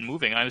wants to get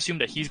moving. I assume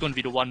that he's going to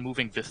be the one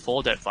moving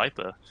before that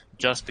Viper,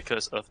 just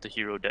because of the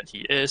hero that he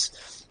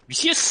is. We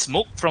see a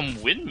smoke from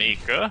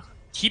Windmaker,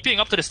 keeping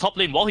up to this top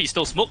lane while he's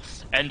still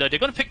smoked, and they're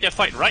going to pick their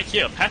fight right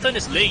here. Pattern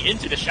is laying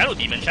into the Shadow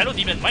Demon. Shadow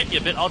Demon might be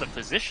a bit out of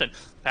position.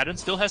 Pattern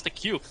still has the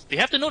Q. They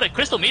have to know that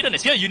Crystal Maiden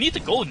is here. You need to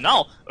go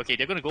now. Okay,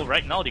 they're going to go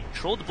right now. They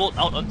throw the bolt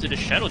out onto the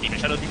Shadow Demon.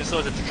 Shadow Demon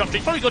still has a disruption.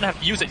 He's probably going to have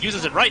to use it.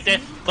 Uses it right there,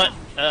 but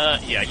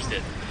yeah, he's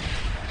dead.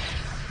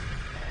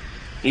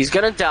 He's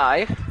gonna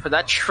die for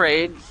that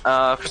trade.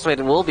 Crystal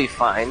Maiden will be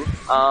fine.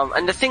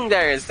 And the thing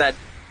there is that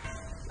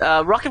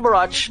Rocket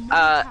Barrage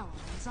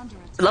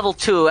level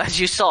 2, as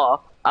you saw,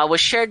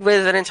 was shared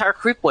with an entire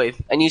creep wave,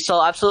 and you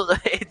saw absolutely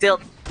it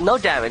dealt no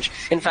damage.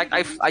 In fact,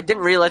 I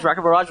didn't realize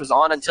Rocket Barrage was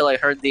on until I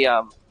heard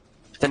the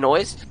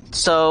noise.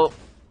 So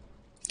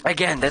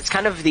again, that's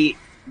kind of the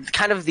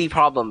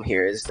problem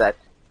here is that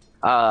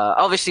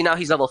obviously now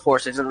he's level 4,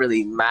 so it doesn't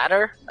really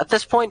matter at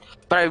this point.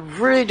 But I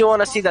really do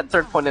want to see that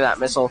third point of that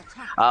missile.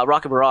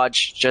 Rocket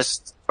Barrage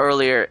just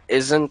earlier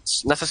isn't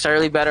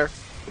necessarily better.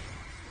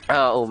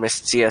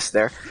 Missed CS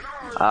there.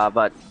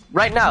 But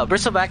right now,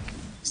 Bristleback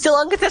still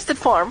uncontested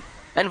farm,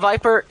 and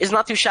Viper is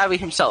not too shabby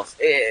himself.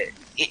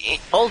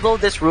 Although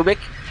this Rubik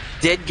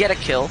did get a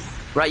kill,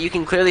 right? You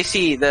can clearly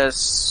see the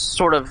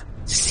sort of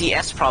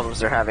CS problems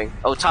they're having.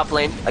 Oh, top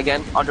lane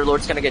again.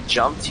 Underlord's gonna get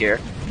jumped here.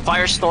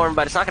 Firestorm,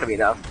 but it's not gonna be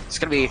enough. It's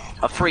gonna be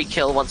a free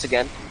kill once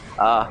again.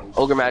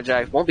 Ogre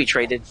Magi won't be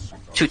traded.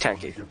 Too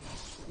tanky.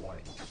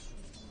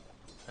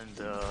 And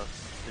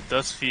it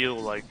does feel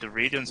like the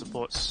Radiant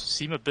supports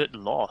seem a bit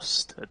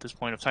lost at this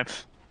point of time.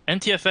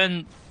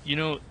 NTFN,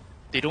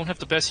 they don't have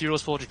the best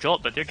heroes for the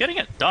job, but they're getting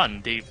it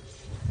done. They've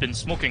been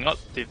smoking up,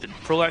 they've been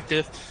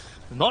proactive.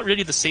 Not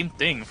really the same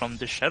thing from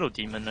the Shadow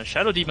Demon.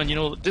 Shadow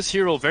Demon, this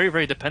hero very,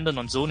 very dependent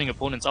on zoning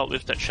opponents out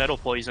with that Shadow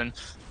Poison.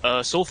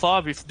 So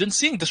far, we've been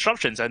seeing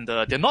disruptions, and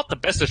they're not the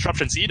best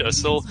disruptions either,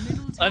 so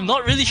I'm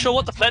not really sure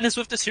what the plan is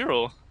with this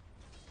hero.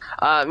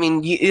 I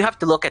mean, you have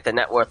to look at the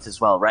net worth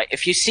as well, right?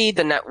 If you see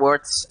the net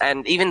worths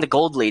and even the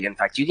gold lead, in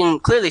fact, you can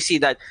clearly see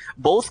that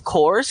both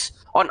cores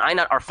on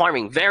iNUT are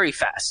farming very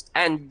fast.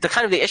 And the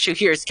kind of the issue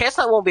here is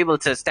KSNUT won't be able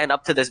to stand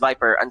up to this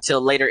Viper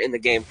until later in the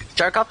game.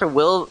 Gyrocopter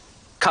will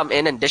come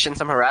in and dish in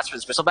some harass for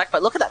his Bristleback,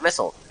 but look at that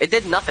missile. It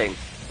did nothing.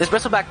 this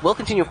Bristleback will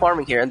continue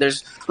farming here, and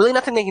there's really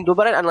nothing they can do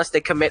about it unless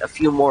they commit a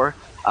few more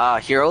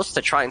heroes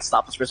to try and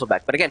stop this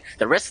Bristleback. But again,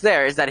 the risk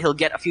there is that he'll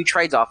get a few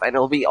trades off, and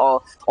it'll be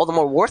all the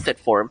more worth it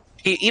for him.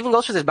 He even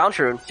goes for this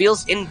Bounty Rune,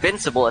 feels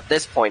invincible at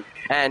this point,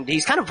 and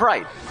he's kind of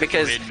right,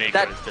 because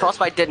that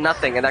Frostbite did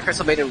nothing, and that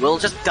Crystal Maiden will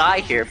just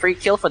die here. Free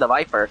kill for the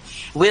Viper,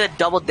 with a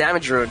double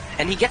damage rune,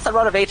 and he gets a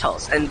run of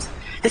ATDLs, and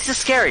this is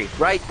scary,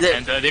 right?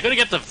 And they're gonna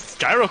get the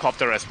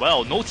Gyrocopter as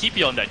well. No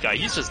TP on that guy,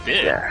 he's just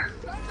dead. Yeah.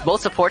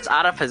 Both supports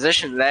out of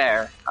position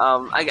there.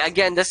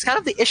 Again, this is kind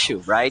of the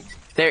issue, right?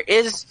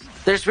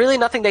 There's really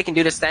nothing they can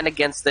do to stand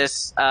against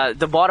this.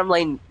 The bottom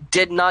lane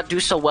did not do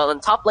so well,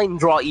 and top lane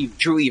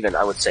drew even,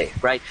 I would say,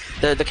 right?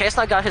 The Chaos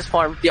Knight got his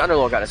farm, the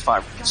Underlord got his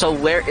farm. So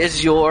where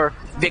is your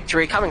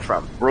victory coming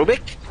from?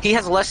 Rubik? He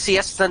has less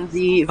CS than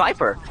the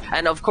Viper,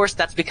 and of course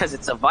that's because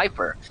it's a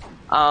Viper.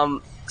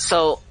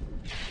 So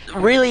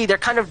really, they're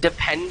kind of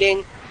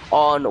depending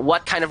on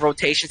what kind of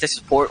rotations the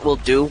support will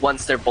do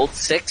once they're both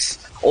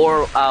 6.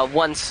 Or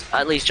once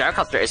at least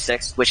Gyrocopter is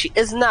 6, which he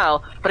is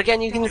now. But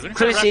again, you can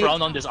clearly see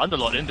around on this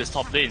Underlord in this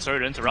top lane. Sorry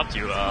to interrupt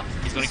you.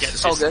 He's going to get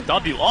this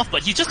W off,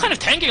 but he's just kind of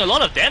tanking a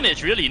lot of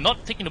damage, really,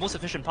 not taking the most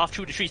efficient path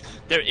through the trees.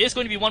 There is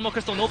going to be one more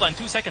Crystal Nova in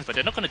 2 seconds, but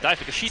they're not going to die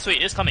because Shisui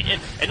is coming in.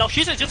 And now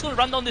Shisui is just going to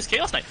run down this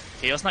Chaos Knight.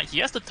 Chaos Knight, he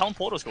has the Town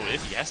Portal Scroll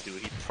if he has to.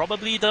 He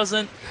probably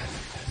doesn't.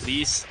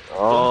 Please.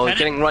 Oh,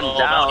 getting run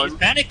down. He's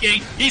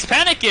panicking. He's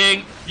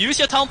panicking. Use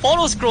your Town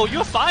Portal Scroll.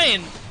 You're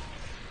fine.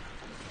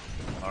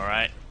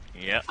 Alright.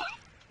 Yep.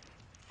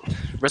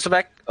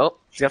 Bristleback, oh,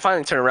 he's gonna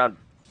finally turn around.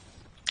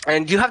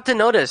 And you have to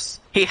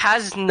notice, he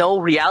has no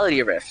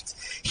Reality Rift.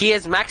 He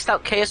has maxed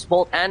out Chaos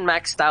Bolt and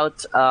maxed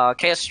out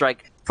Chaos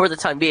Strike for the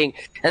time being,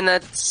 and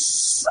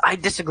I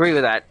disagree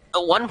with that.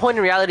 At one point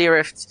in Reality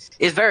Rift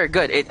is very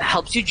good. It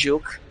helps you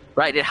juke,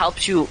 right? It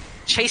helps you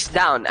chase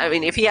down. I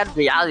mean, if he had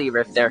Reality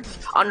Rift there,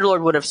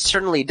 Underlord would have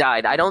certainly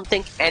died. I don't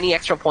think any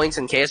extra points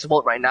in Chaos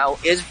Bolt right now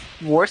is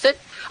worth it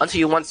until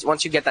you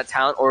once you get that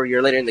talent, or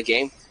you're later in the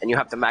game and you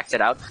have to max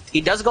it out. He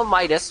does go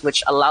Midas,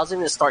 which allows him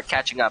to start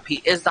catching up.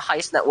 He is the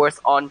highest net worth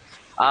on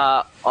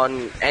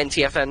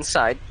NTFN's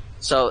side,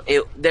 so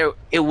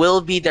it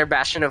will be their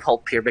bastion of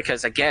hope here,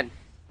 because again,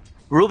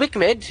 Rubik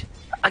mid,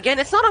 again,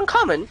 it's not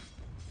uncommon,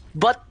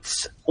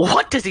 but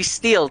what does he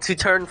steal to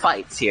turn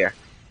fights here?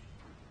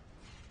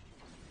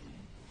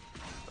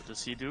 What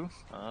does he do?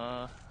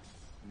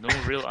 No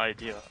real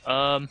idea.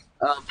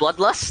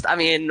 Bloodlust? I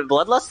mean,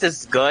 Bloodlust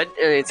is good.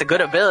 It's a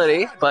good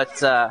ability, but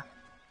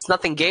it's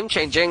nothing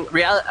game-changing.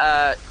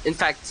 In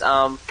fact,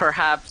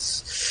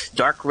 perhaps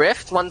Dark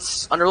Rift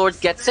once Underlord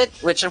gets it,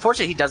 which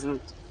unfortunately he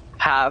doesn't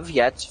have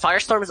yet.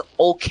 Firestorm is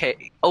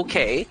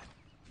okay.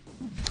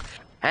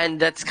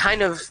 And that's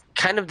kind of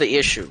the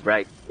issue,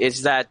 right?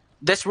 Is that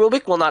this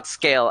Rubik will not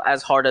scale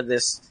as hard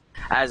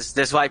as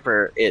this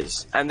Viper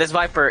is. And this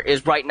Viper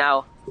is right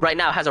now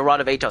has a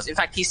Rod of Atos. In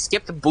fact, he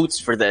skipped boots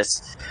for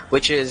this,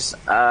 which is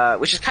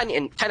kind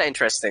of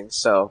interesting.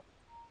 So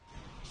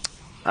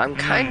I'm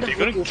kind of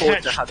looking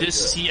forward to how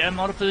this CM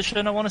out of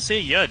position. I want to say,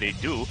 yeah, they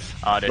do.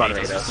 That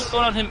Atos is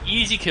going on him,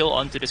 easy kill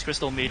onto this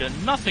Crystal Maiden.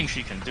 Nothing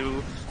she can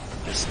do.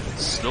 Just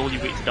slowly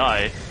wait to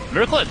die.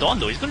 Miracle at Dawn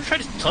though, he's going to try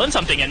to turn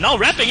something, and now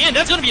wrapping in,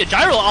 that's going to be a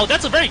gyro out.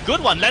 That's a very good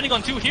one, landing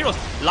on 2 heroes.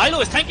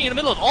 Lilo is tanking in the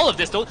middle of all of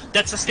this though.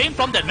 That's sustained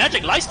from that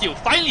magic lifesteal.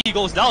 Finally he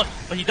goes down,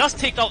 but he does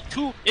take out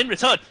 2 in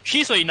return.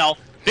 Shisui now,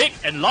 big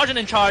and large and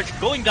in charge,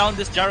 going down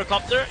this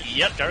Gyrocopter.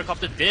 Yep,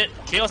 Gyrocopter did.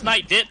 Chaos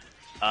Knight did.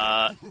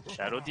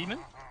 Shadow Demon?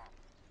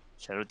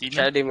 Shadow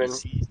Demon,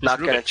 not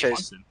going to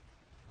chase.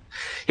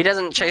 He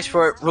doesn't chase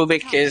for it.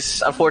 Rubik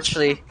is,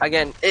 unfortunately,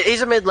 again,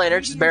 he's a mid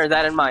laner, just bear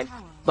that in mind.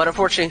 But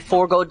unfortunately,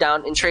 4 go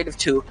down in trade of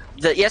 2.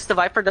 Yes, the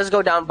Viper does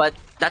go down, but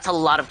that's a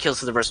lot of kills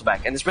to the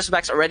Bristleback. And this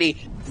Bristleback's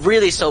already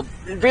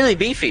really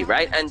beefy,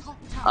 right? And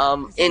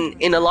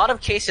in a lot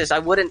of cases, I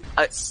wouldn't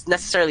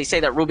necessarily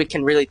say that Rubik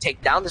can really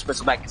take down this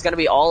Bristleback. It's going to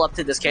be all up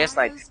to this Chaos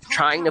Knight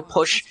trying to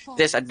push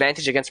this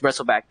advantage against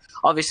Bristleback.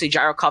 Obviously,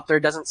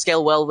 Gyrocopter doesn't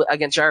scale well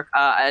against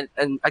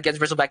and against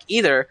Bristleback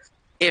either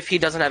if he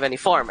doesn't have any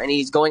farm. And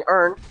he's going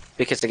Earn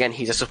because, again,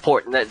 he's a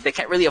support. And they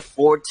can't really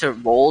afford to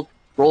roll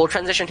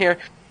transition here,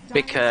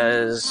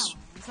 because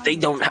they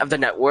don't have the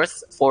net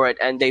worth for it,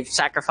 and they've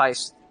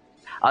sacrificed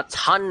a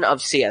ton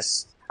of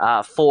CS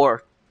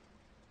for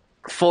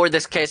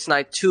this Chaos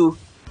Knight to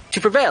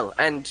prevail.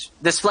 And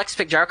this flex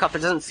pick Gyrocopter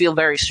doesn't feel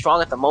very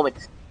strong at the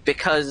moment,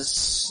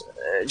 because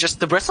just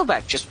the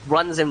Bristleback just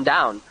runs him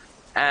down,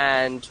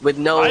 and with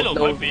Milo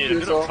might be in a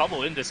bit of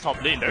trouble in this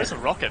top lane. There's a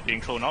rocket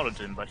being thrown out at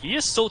him, but he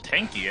is so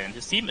tanky, and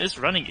his team is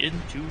running in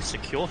to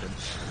secure him.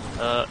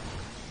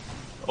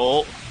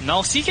 Oh,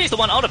 now CK is the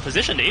one out of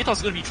position. The Atos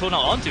is going to be thrown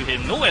out onto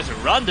him. Nowhere to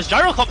run. This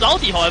Gyrocopter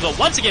ulti, however,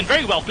 once again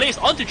very well placed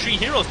onto 3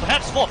 heroes,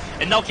 perhaps 4.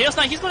 And now Chaos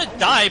Knight, he's going to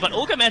die, but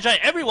Ogre Magi,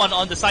 everyone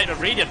on the side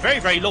of Radiant, very,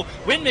 very low.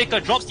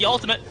 Windmaker drops the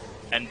ultimate,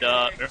 and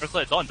Miracle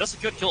at Dawn does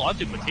secure kill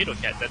onto Potato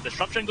Cat. That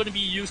disruption going to be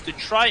used to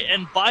try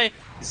and buy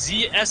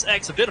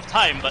ZSX a bit of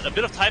time, but a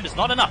bit of time is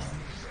not enough.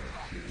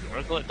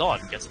 Miracle at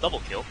Dawn gets a double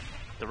kill.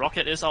 The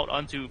rocket is out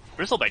onto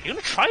Bristleback. They're going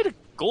to try to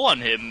go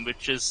on him,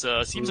 which is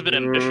seems a bit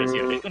ambitious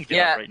here. They're going to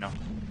get up right now.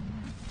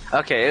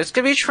 Okay, it's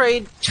gonna be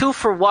trade 2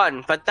 for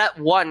 1, but that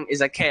 1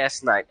 is a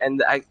KS Knight,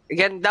 and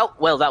again,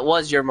 that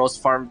was your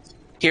most farmed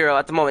hero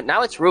at the moment.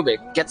 Now it's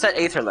Rubik, gets that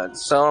Aether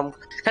Lens, so I'm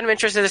kind of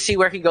interested to see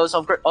where he goes.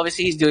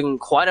 Obviously, he's doing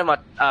quite a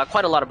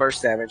lot of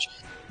burst damage,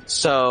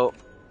 so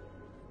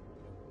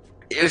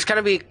it's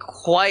gonna be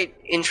quite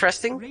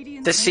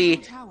interesting to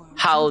see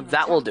how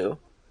that will do.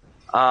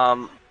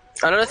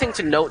 Another thing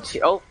to note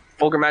here. Oh,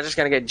 Ogre Magic's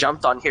gonna get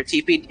jumped on here,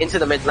 TP'd into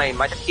the mid lane,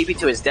 might have TP'd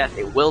to his death,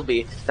 it will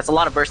be. That's a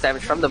lot of burst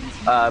damage from the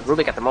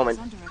Rubik at the moment.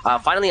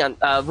 Finally,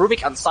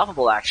 Rubik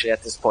unstoppable actually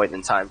at this point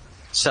in time.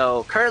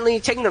 So, currently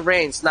taking the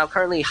reins, now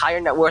currently higher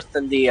net worth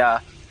than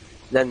the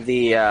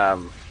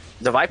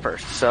Viper.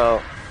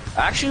 So,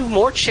 actually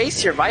more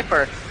chase here,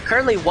 Viper.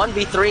 Currently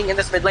 1v3 in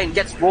this mid lane,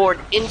 gets roared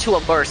into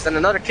a burst, and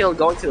another kill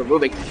going to the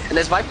Rubik. And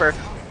this Viper,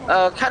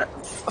 kind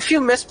of a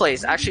few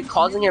misplays, actually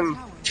causing him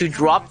to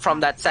drop from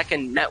that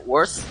second net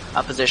worth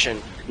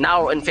position,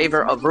 now in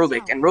favor of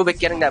Rubik. And Rubik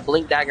getting that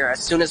Blink Dagger as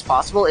soon as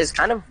possible is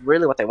kind of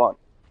really what they want.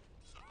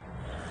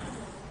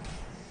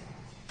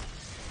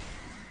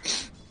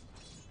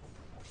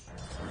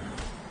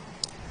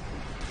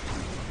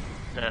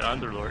 That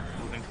Underlord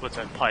moving towards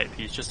that pipe,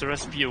 he's just a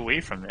recipe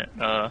away from it.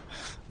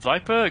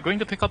 Viper going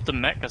to pick up the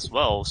mech as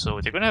well,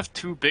 so they're going to have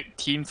 2 big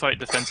team fight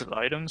defensive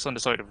items on the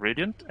side of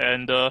Radiant,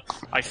 and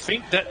I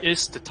think that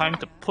is the time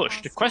to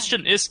push. The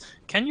question is,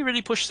 can you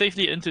really push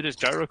safely into this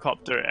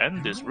Gyrocopter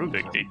and this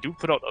Rubik? They do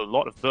put out a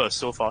lot of burst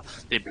so far,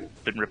 they've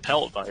been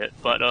repelled by it,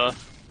 but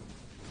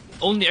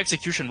only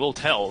execution will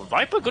tell.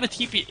 Viper going to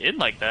TP in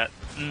like that,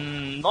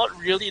 not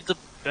really the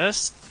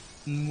best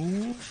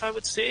move, I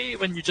would say,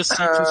 when you just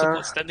see 2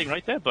 supports standing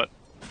right there, but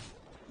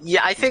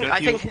yeah, I think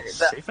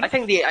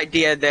the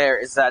idea there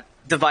is that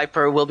the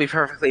Viper will be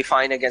perfectly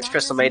fine against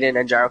Crystal Maiden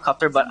and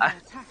Gyrocopter,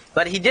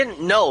 but he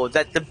didn't know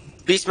that the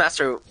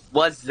Beastmaster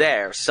was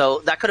there,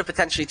 so that could have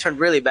potentially turned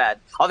really bad.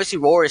 Obviously,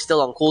 Roar is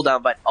still on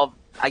cooldown, but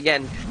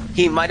again,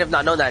 he might have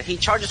not known that. He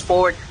charges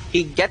forward,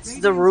 he gets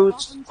the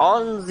root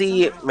on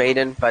the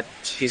Maiden, but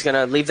he's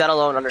gonna leave that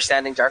alone,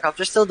 understanding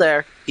Gyrocopter's still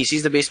there. He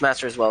sees the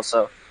Beastmaster as well,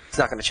 so he's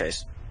not gonna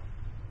chase.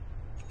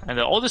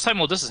 And all this time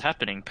while this is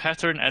happening,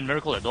 Pattern and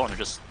Miracle at Dawn are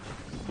just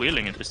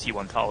wheeling into this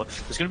T1 tower.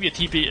 There's going to be a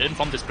TP in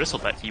from this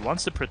Bristleback. He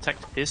wants to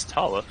protect his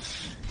tower.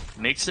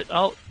 Makes it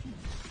out.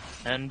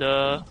 And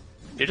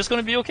they're just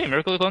going to be okay.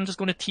 Miracle at Dawn just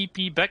going to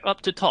TP back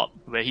up to top,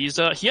 where he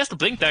has the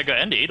Blink Dagger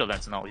and the Aether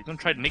Lens now. He's going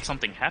to try to make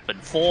something happen.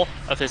 4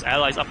 of his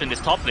allies up in this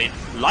top lane.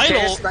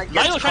 Lilo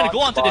trying to go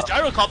onto this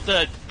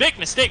Gyrocopter. Big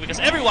mistake, because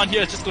everyone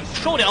here is just going to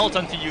throw their ult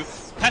onto you.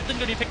 Pattern going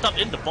to be picked up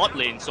in the bot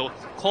lane, so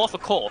core for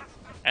core.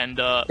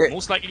 And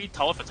most likely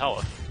tower for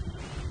tower.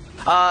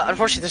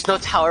 Unfortunately, there's no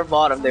tower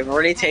bottom. They've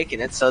already taken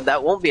it, so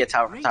that won't be a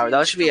tower for tower.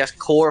 That should be a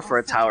core for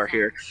a tower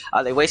here.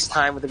 They waste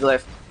time with the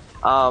glyph.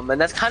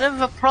 And that's kind of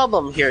a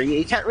problem here.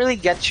 You can't really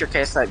get your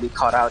KS Knight be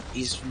caught out.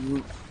 He's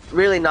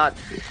really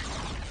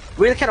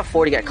can't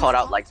afford to get caught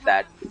out like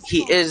that.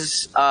 He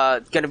is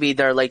going to be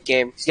their late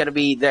game. He's going to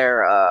be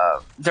their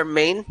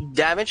main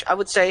damage, I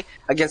would say,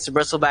 against the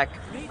Bristleback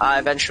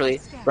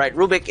eventually. Right,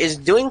 Rubik is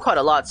doing quite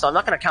a lot, so I'm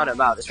not going to count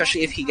him out,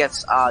 especially if he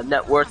gets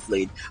net worth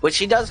lead, which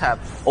he does have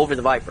over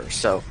the Viper.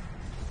 So,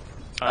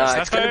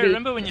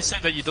 remember when you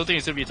said that you don't think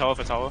it's going to be tower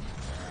for tower?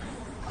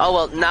 Oh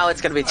well, now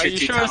it's going to be 2-2 Are you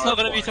sure it's not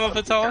going to be tower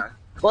for tower?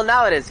 Well,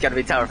 now it is going to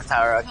be tower for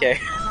tower. Okay,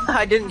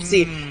 I didn't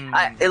see.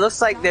 It looks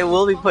like they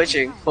will be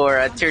pushing for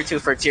a tier 2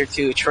 for tier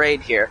 2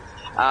 trade here.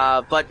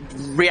 But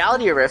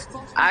Reality Rift,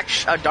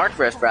 Dark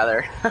Rift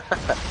rather,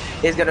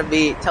 is going to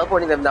be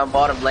teleporting them down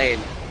bottom lane,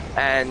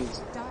 and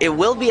it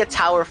will be a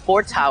tower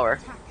for tower.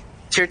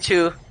 Tier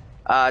 2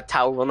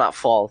 tower will not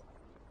fall.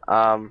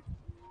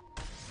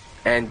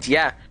 And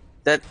yeah,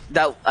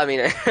 I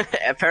mean,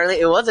 apparently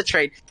it was a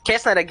trade.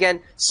 KS Knight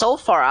again, so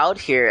far out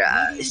here,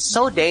 is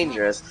so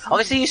dangerous.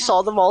 Obviously, you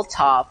saw them all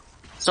top,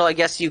 so I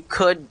guess you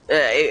could.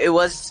 It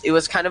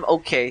was kind of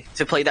okay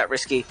to play that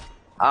risky,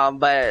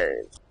 but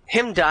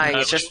him dying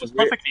is just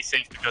perfectly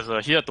safe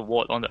because he had the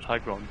ward on that high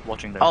ground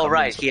watching them. Oh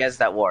right, he has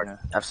that ward. Yeah.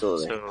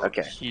 Absolutely. So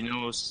okay. He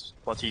knows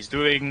what he's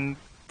doing.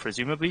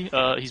 Presumably,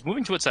 he's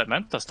moving towards that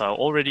Manta style.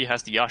 Already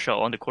has the Yasha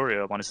on the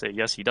courier. I want to say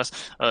yes, he does.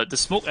 The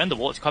smoke and the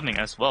ward's coming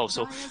as well.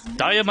 So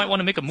Daya might want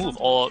to make a move,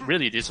 or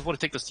really they just want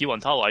to take this T1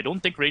 tower. I don't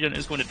think Radiant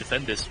is going to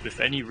defend this with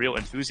any real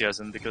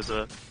enthusiasm because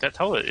that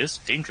tower is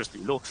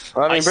dangerously low.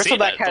 Well, I mean,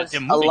 Bristleback has a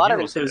lot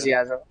of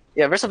enthusiasm.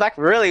 Yeah, Bristleback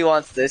really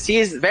wants this. He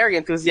is very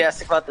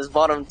enthusiastic about this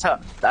bottom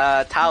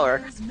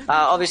tower.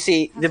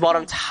 Obviously,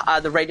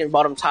 the Radiant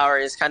bottom tower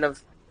is kind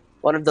of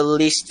one of the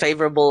least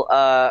favorable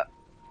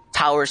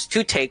towers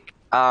to take.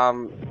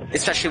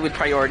 Especially with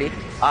priority.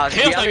 Chaos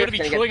is going to be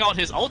throwing out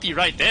his ulti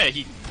right there.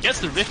 He gets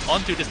the rift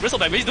onto this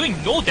Bristleback, but he's doing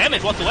no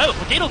damage whatsoever.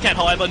 Potato Cat,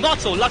 however, not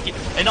so lucky.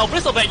 And now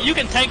Bristleback, you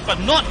can tank, but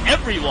not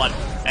everyone.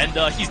 And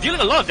he's dealing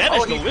a lot of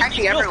damage. He's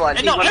tanking everyone.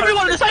 And now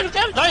everyone on the side of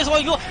damage. Dias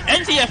want to go.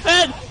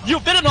 NTFN,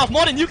 you've bitten off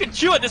more than you can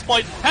chew at this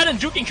point. Pattern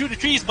juking through the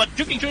trees, but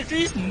juking through the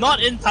trees,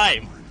 not in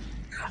time.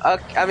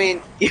 I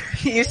mean,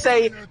 you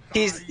say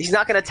he's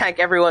not gonna tank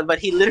everyone, but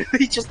he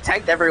literally just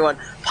tanked everyone.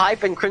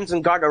 Pipe and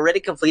Crimson Guard already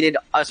completed.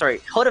 Sorry,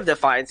 Hood of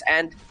Defiance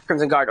and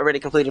Crimson Guard already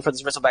completed for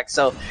this Bristleback.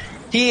 So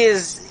he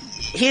is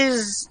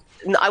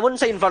I wouldn't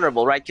say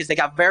invulnerable, right? Because they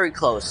got very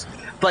close.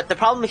 But the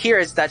problem here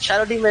is that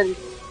Shadow Demon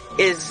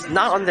is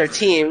not on their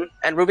team,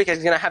 and Rubik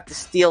is gonna have to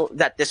steal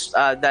that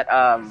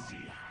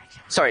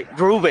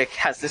Rubik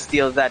has to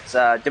steal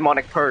that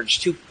Demonic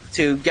Purge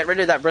to get rid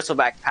of that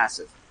Bristleback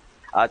passive,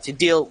 to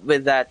deal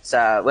with that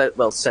said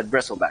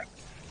Bristleback.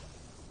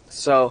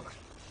 So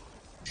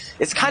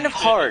it's kind of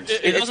hard.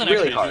 It's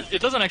really hard.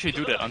 It doesn't actually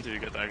do that until you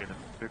get Aghanim,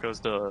 because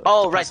the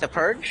the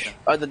Purge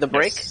or the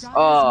break. Yes.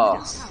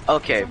 Oh,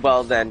 okay.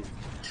 Well then,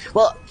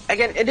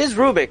 again, it is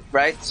Rubik,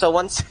 right? So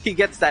once he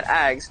gets that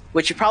Ags,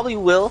 which he probably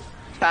will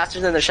faster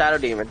than the Shadow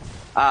Demon,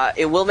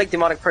 it will make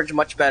Demonic Purge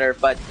much better.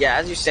 But yeah,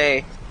 as you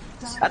say,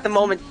 at the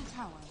moment,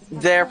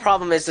 their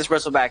problem is this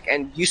Bristleback,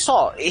 and you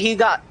saw he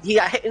got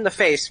hit in the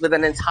face with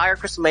an entire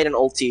Crystal Maiden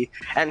ulti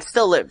and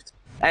still lived.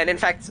 And in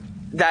fact,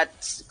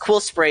 that Quill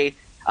Spray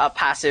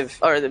passive,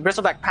 or the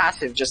Bristleback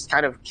passive, just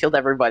kind of killed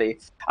everybody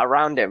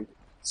around him.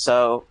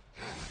 So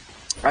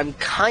I'm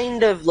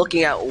kind of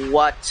looking at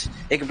what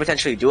they could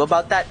potentially do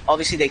about that.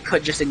 Obviously, they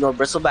could just ignore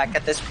Bristleback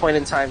at this point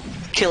in time,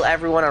 kill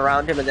everyone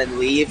around him, and then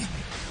leave.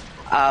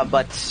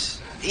 But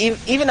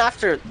even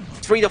after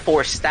 3 to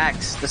 4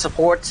 stacks, the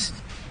supports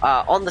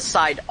on the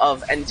side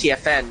of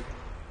NTFN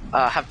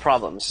have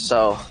problems.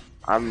 So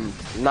I'm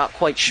not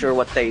quite sure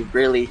what they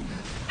really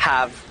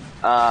have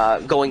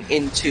going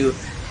into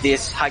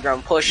this high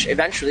ground push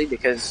eventually,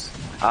 because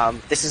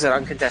this is an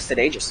uncontested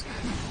Aegis.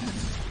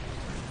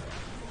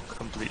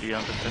 Completely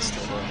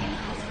uncontested.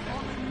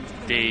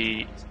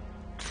 They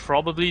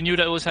probably knew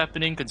that was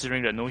happening,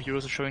 considering that no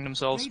heroes are showing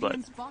themselves, but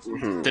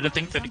didn't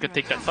think that they could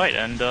take that fight.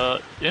 And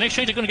in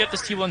exchange, they're going to get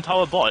this T1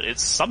 tower bot.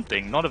 It's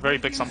something, not a very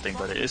big something,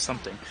 but it is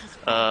something.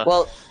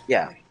 Well,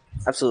 yeah,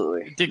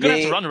 absolutely. They're going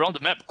to have to run around the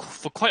map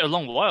for quite a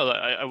long while,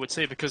 I would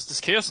say, because this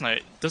Chaos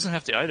Knight doesn't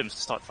have the items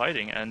to start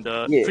fighting, and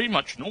pretty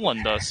much no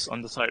one does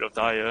on the side of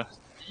Dire.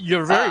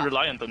 You're very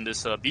reliant on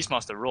this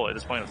Beastmaster role at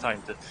this point of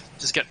time to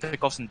just get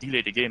pickoffs and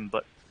delay the game,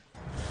 but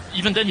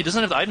even then, he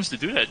doesn't have the items to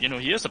do that. You know,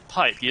 he has a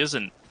pipe, he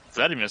isn't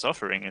Vladimir's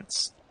offering.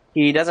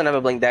 He doesn't have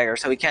a Blink Dagger,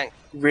 so he can't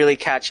really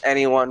catch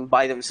anyone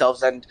by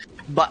themselves, and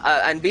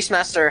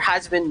Beastmaster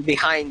has been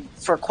behind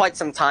for quite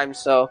some time,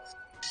 so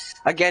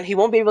again, he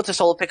won't be able to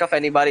solo pick off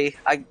anybody.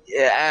 I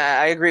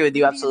agree with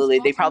you, absolutely.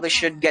 They probably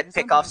should get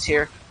pickoffs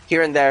here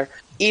and there.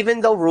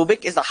 Even though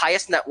Rubik is the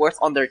highest net worth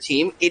on their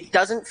team, it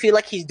doesn't feel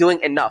like he's doing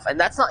enough. And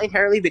that's not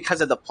inherently because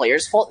of the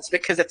player's fault, it's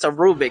because it's a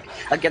Rubik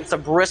against a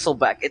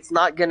Bristleback. It's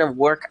not gonna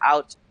work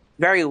out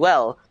very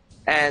well.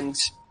 And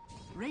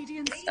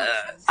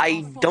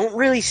I don't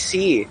really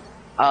see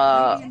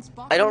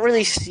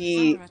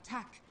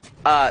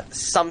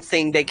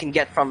something they can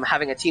get from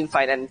having a team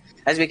fight. And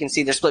as we can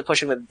see, they're split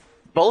pushing with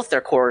both their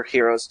core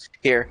heroes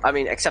here. I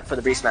mean, except for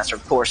the Beastmaster,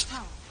 of course,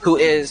 who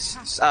is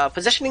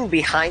positioning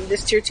behind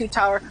this tier 2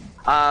 tower.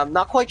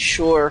 Not quite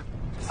sure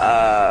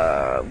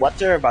what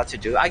they're about to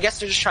do. I guess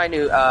they're just trying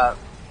to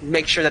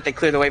make sure that they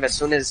clear the wave as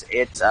soon as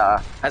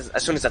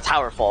as soon as the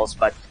tower falls.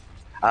 But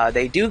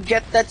they do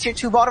get that tier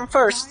 2 bottom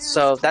first,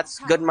 so that's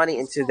good money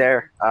into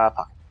their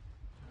pocket.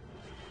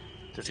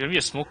 There's going to be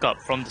a smoke up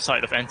from the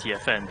side of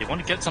NTFN. They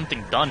want to get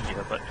something done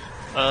here, but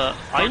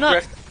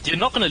iNUT, they're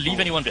not going to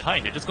leave anyone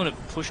behind. They're just going to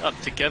push up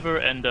together,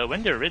 and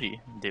when they're ready,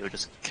 they will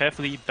just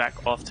carefully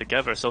back off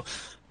together. So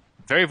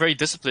very, very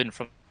disciplined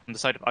from the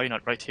side of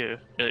iNUT right here.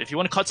 If you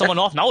want to cut someone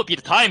off, now would be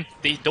the time.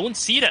 They don't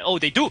see that. Oh,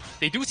 they do.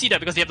 They do see that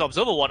because they have the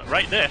Observer Ward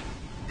right there.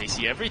 They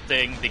see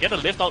everything. They get a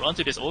lift out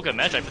onto this Ogre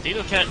Magi.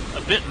 Potato Cat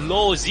a bit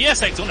low.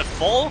 ZSX gonna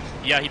fall.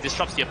 Yeah, he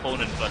disrupts the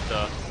opponent, but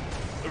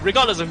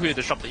regardless of who he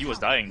disrupted, he was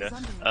dying there.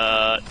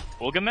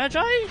 Ogre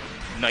Magi?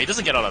 No, he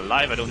doesn't get out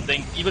alive, I don't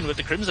think, even with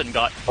the Crimson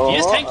Guard. He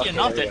is tanky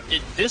enough that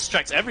it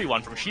distracts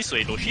everyone from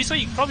Shisui, though.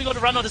 Shisui probably got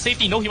to run out of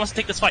safety. No, he wants to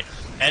take this fight.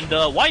 And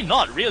why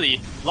not, really?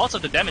 Lots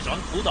of the damage on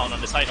cooldown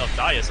on the side of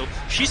Dire, so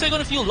Shisui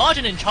gonna feel large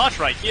and in charge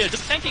right here,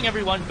 just tanking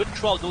everyone, good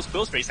throughout those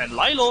Quill Sprays. And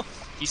Lilo,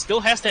 he still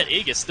has that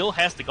Aegis, still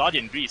has the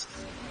Guardian Grease.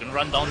 Gonna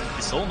run down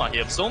the Soma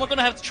here. Soma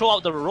gonna have to throw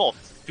out the Roar.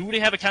 Do they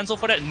have a cancel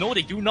for that? No,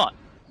 they do not.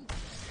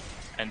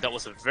 And that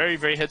was a very,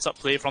 very heads-up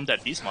play from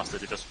that Beastmaster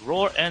to just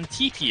roar and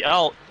TP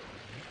out.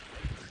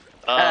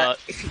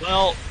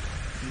 Well,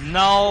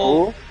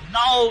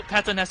 now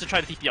Patton has to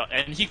try to TP out,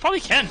 and he probably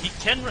can. He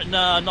can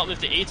not with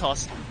the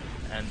Atos,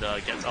 and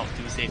gets out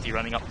to safety,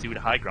 running up to the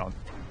high ground.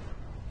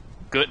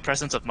 Good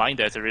presence of mind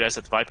there to realize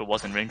that the Viper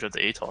was in range of the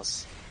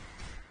Atos.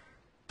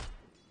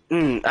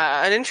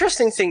 An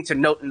interesting thing to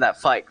note in that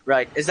fight,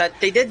 right, is that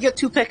they did get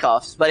 2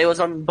 pickoffs, but it was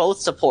on both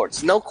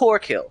supports. No core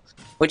kill,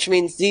 which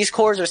means these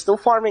cores are still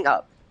farming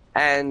up.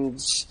 And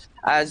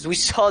as we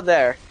saw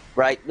there,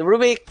 right, the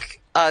Rubik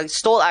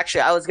stole,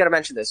 actually, I was going to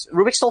mention this.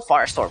 Rubik stole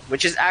Firestorm,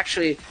 which is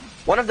actually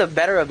one of the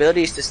better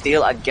abilities to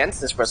steal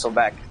against this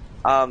Bristleback.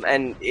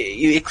 And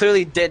it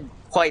clearly did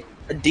quite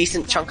a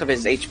decent chunk of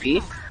his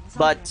HP.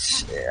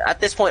 But at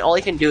this point, all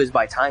he can do is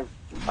buy time.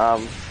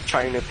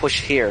 trying to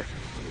push here.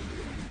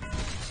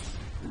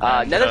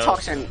 Nether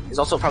Toxin is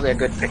also probably a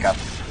good pickup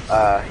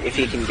if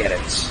he can get it.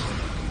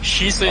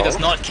 Shisui does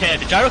not care.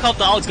 The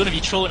Gyrocopter out is going to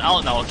be thrown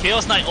out now.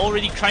 Chaos Knight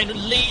already trying to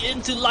lay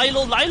into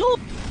Lilo. Lilo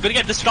going to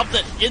get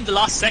disrupted in the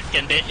last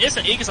second. There is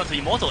an Aegis onto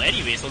Immortal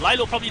anyway, so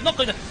Lilo probably not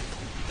going to...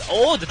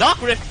 Oh, the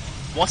Dark Rift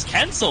was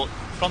cancelled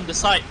from the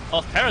side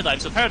of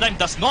Paradigm, so Paradigm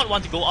does not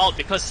want to go out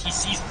because he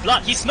sees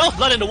blood. He smells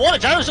blood in the water.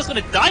 Gyro's just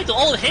going to die to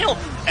all hail,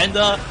 and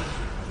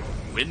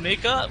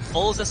Windmaker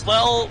falls as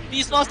well.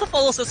 Beastmaster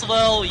falls as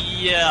well.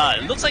 Yeah,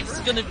 it looks like it's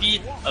going to be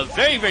a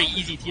very, very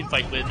easy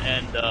teamfight win,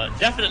 and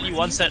definitely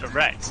one set of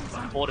racks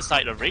for the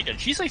side of Radiant.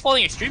 Shisui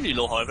falling extremely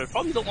low, however.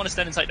 Probably don't want to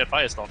stand inside that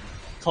Firestorm.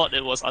 Thought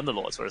it was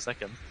Underlords for a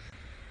second.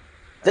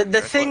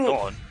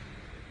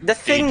 The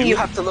thing you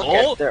have to look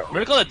at there.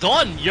 Miracle at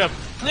Dawn, you're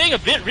playing a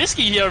bit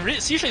risky here.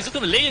 Shisui is just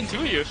going to lay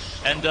into you.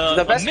 And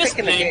the best pick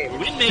in the game.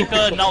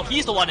 Windmaker, now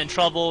he's the one in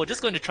trouble.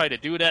 Just going to try to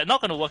do that.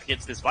 Not going to work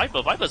against this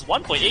Viper. Viper's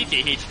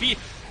 1.8k HP.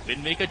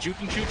 Windmaker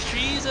juking through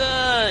trees.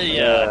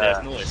 Yeah,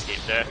 there's no escape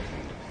there.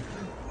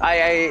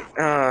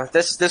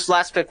 This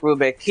last pick,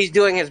 Rubik, he's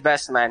doing his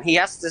best, man. He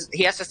has to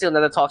steal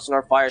another Toxin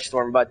or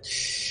Firestorm, but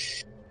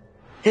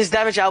his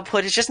damage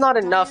output is just not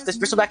enough. This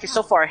Bristleback is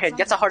so far ahead,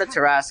 gets a harder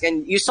Tarask,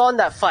 and you saw in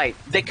that fight,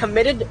 they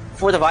committed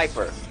for the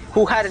Viper,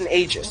 who had an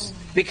Aegis,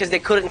 because they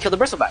couldn't kill the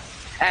Bristleback.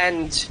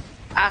 And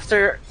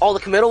after all the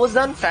committal was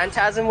done,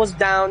 Phantasm was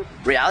down,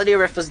 Reality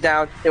Rift was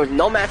down, there was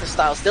no Mantis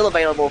Style still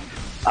available.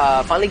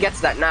 Finally gets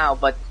that now,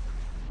 but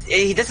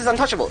this is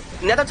untouchable.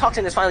 Nether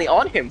Toxin is finally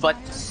on him, but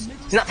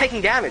he's not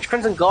taking damage.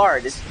 Crimson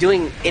Guard is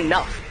doing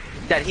enough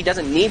that he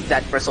doesn't need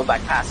that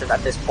Bristleback passive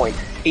at this point.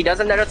 He does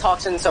have Nether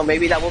Toxin, so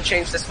maybe that will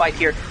change this fight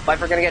here.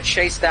 Viper gonna get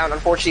chased down.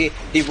 Unfortunately,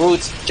 the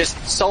roots just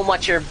so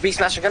much here.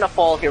 Beastmaster gonna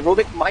fall here.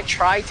 Rubik might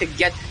try to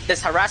get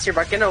this harass here,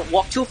 but gonna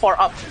walk too far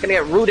up. Gonna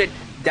get rooted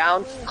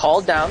down,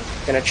 called down.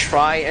 Gonna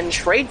try and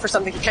trade for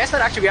something. He casts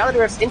that actually Reality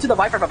Rifts into the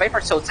Viper, but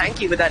Viper's so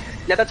tanky with that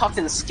Nether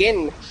Toxin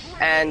skin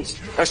and,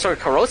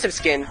 corrosive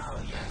skin.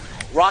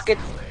 Rocket,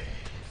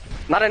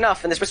 not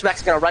enough, and this Bristleback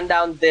is going to run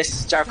down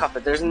this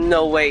Gyrocopter. There's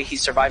no way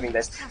he's surviving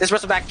this. This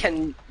Bristleback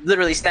can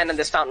literally stand in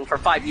this fountain for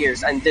 5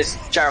 years, and this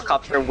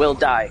Gyrocopter will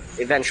die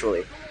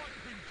eventually.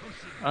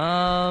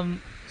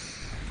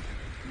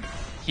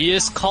 He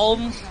is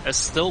calm as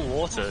still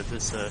water,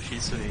 this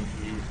Shisui.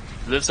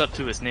 He lives up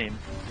to his name.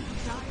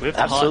 With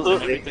the heart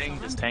and everything,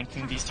 just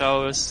tanking these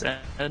towers,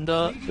 and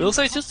it looks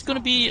like it's just going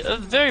to be a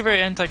very,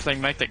 very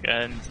anticlimactic,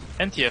 and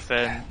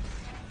NTFN,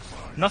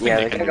 nothing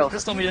they can do.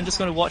 Crystal Maiden just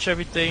going to watch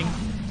everything,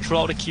 throw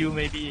out the Q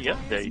maybe, yep,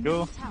 there you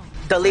go.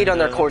 The lead on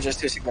their core is just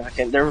too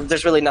significant.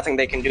 There's really nothing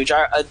they can do.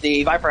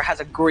 The Viper has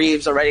a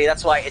Greaves already,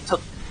 that's why it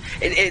took...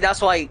 that's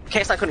why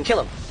KSI couldn't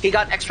kill him. He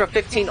got extra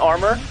 15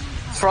 armor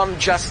from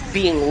just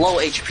being low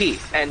HP,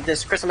 and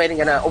this Crystal Maiden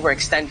gonna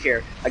overextend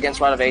here against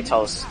Rod of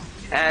Atos.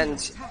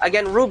 And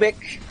again,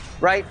 Rubik,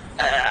 right?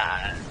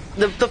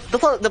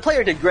 The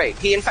player did great.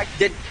 He in fact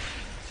did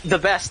the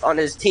best on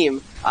his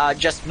team,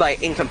 just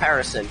in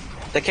comparison.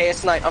 The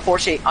KS Knight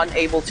unfortunately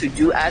unable to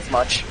do as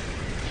much.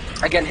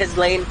 Again, his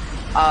lane,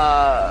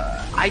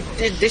 I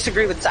did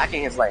disagree with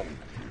sacking his lane.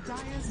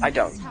 I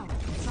don't.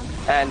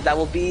 And that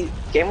will be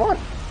game 1.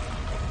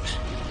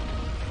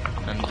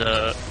 And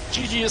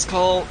GG is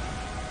called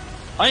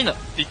iNUT.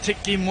 They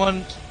take game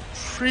 1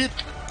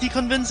 pretty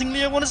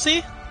convincingly, I want to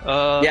say.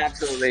 Yeah,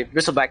 absolutely.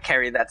 Bristleback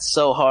carry, that's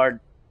so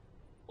hard.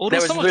 Although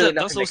some of that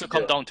does also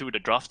come down to the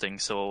drafting,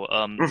 so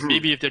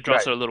maybe if their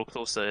drafts are a little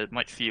closer, it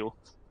might feel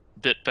a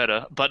bit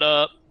better. But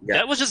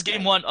that was just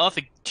game 1 of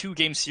a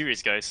 2-game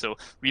series, guys, so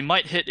we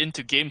might hit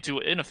into game 2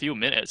 in a few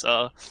minutes.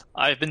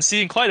 I've been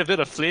seeing quite a bit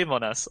of flame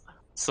on us,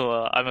 so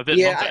I'm a bit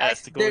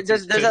monkey-ass to go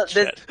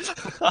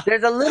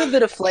there's a little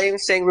bit of flame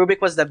saying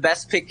Rubik was the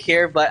best pick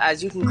here, but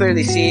as you can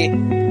clearly see,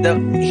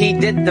 he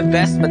did the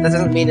best, but that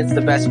doesn't mean it's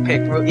the best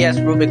pick. Yes,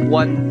 Rubik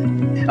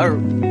won, or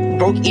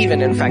broke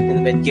even, in fact, in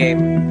the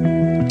mid-game,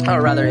 or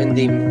rather in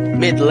the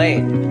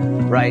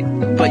mid-lane, right?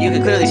 But you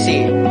can clearly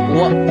see,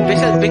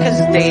 because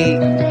they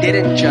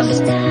didn't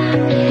just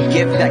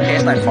give that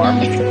KS9 farm,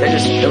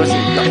 there was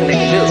nothing they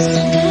could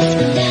do.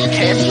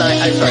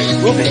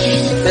 Rubik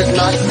does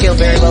not scale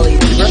very well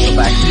into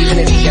Bristleback, even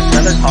if he gets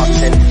another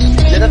Toxin.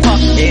 Another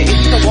Toxin, if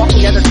he's a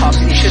walking Nether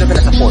Toxin, he should have been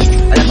a support,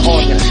 and that's all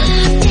I'm gonna say.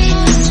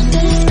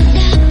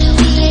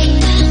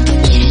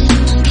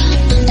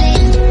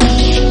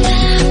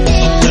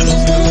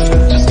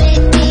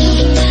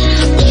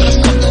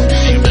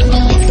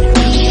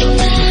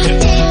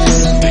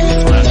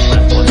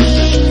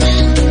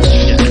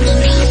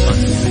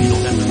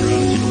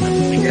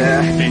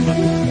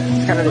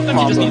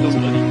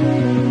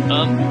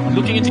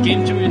 Looking into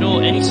game 2,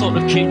 any sort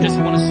of changes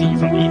you want to see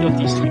from either of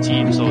these two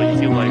teams, or you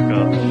feel like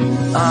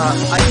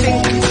I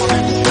think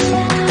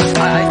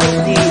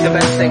the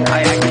best thing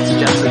I can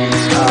suggest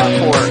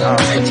for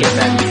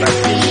NTFN is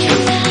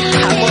to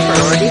have more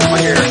priority on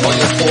your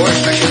core,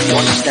 especially if you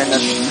understand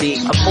that the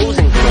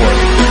opposing core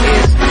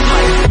is a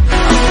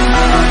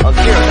type of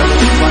hero that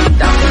will run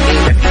down the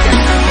game if you get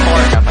far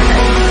enough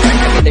ahead.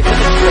 Right? I mean, they put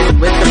the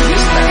with the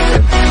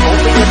Beastmaster,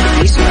 hoping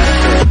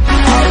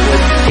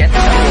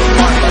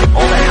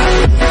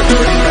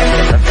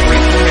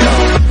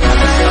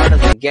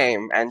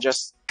and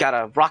just got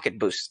a rocket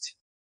boost,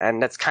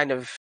 and that's kind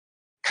of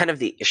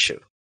the issue.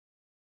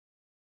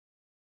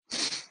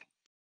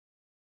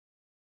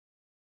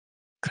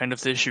 Kind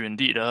of the issue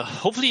indeed.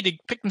 Hopefully they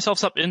pick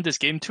themselves up in this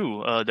game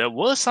too. There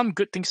were some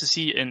good things to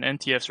see in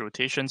NTF's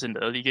rotations in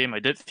the early game. I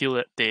did feel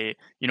that they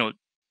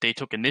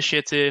took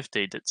initiative,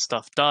 they got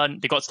stuff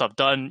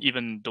done,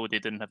 even though they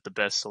didn't have the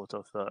best sort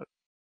of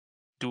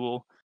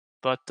duo.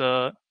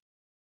 But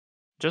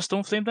just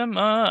don't flame them.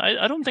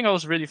 I don't think I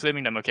was really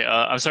flaming them. Okay,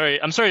 I'm sorry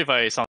if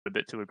I sound a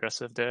bit too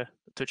aggressive there,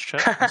 Twitch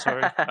chat. I'm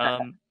sorry.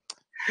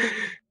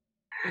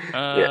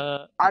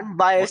 Yeah.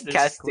 Unbiased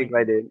casting,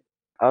 my dude.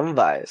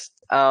 Unbiased.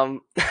 So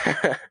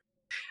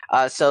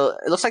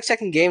it looks like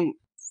second game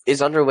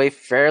is underway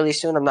fairly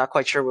soon. I'm not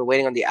quite sure. We're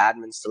waiting on the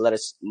admins to let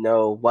us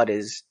know what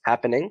is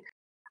happening.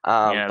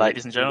 Yeah, but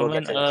ladies and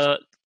gentlemen. The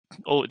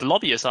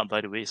lobby is up,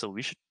 by the way, so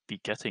we should be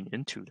getting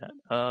into that.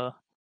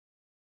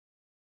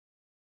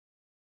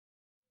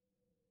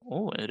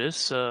 It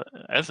is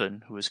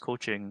Evan who is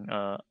coaching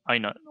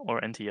iNUT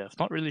or NTF.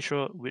 Not really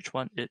sure which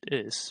one it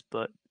is,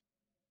 but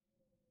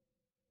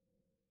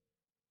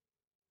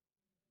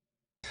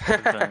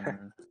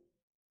Evan.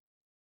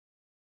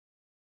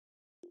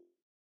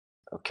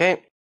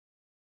 Okay.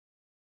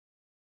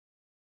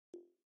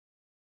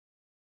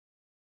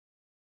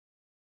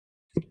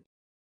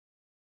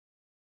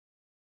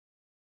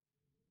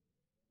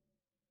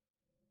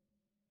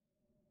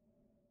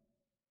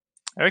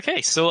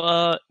 Okay,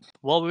 so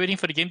while we're waiting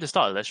for the game to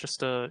start, let's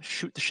just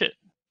shoot the shit.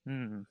 I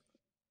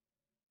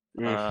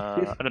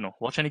don't know.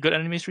 Watch any good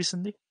animes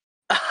recently?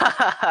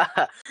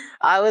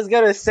 I was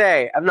gonna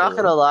say, I'm not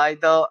gonna lie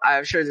though.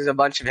 I'm sure there's a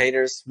bunch of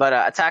haters, but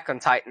Attack on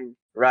Titan,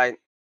 right?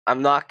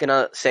 I'm not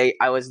gonna say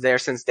I was there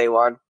since day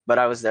one, but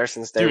I was there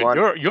since day one.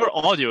 Your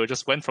audio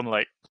just went from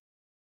like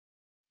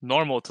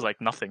normal to like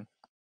nothing.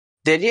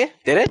 Did you?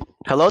 Did it?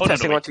 Hello,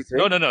 testing no, 1 2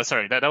 3. No.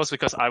 Sorry, that was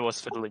because I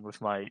was fiddling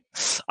with my.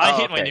 I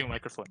hate my new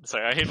microphone.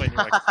 Sorry, I hate my new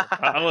microphone.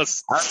 I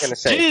was gonna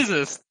say,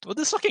 Jesus, what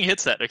this fucking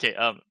headset? Okay,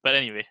 but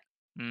anyway.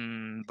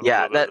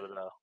 Yeah,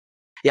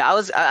 I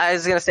was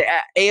gonna say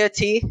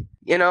AOT.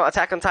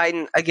 Attack on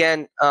Titan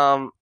again.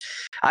 I'm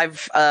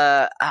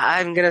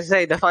gonna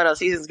say the final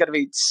season is gonna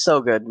be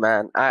so good,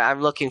 man. I'm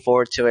looking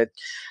forward to it.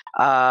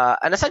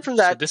 And aside from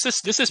that, so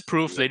this is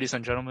proof, ladies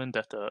and gentlemen,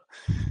 that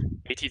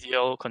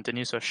ATDL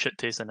continues to have shit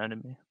taste in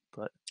anime.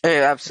 But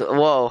hey, absolutely.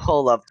 Whoa,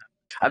 hold up.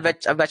 I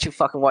bet you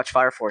fucking watch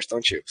Fire Force,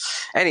 don't you?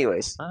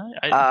 Anyways,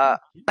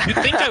 you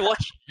think I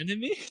watch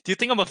anime? Do you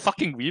think I'm a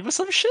fucking weeb or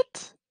some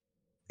shit?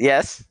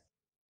 Yes.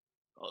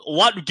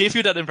 What gave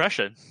you that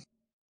impression?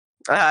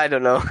 I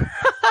don't know.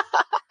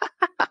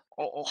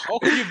 How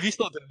can you be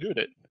so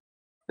deluded?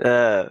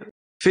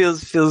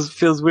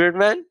 Feels weird,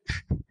 man.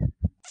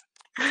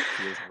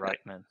 Feels right,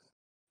 man.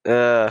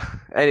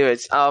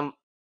 Anyways,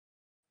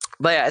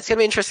 but yeah, it's gonna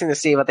be interesting to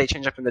see what they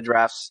change up in the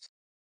drafts.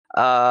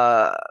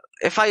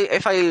 If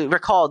I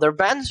recall, their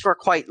bans were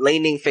quite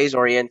laning phase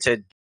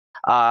oriented.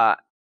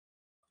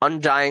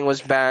 Undying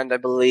was banned, I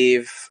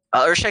believe.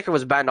 Earthshaker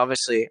was banned,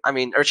 obviously. I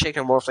mean, Earthshaker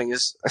and Morphling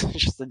is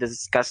just a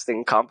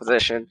disgusting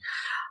composition.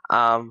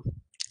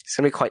 It's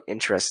gonna be quite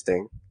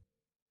interesting.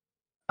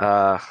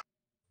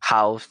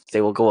 How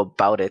they will go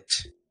about it.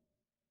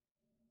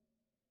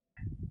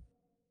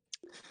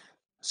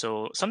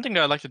 So something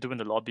that I like to do in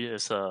the lobby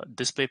is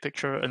display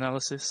picture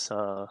analysis.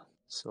 So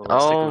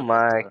let's oh take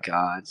my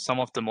god! Some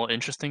of the more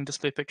interesting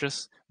display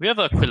pictures. We have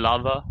a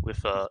Quilava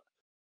with a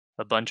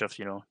bunch of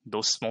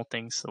those small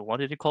things. So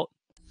what did you call it?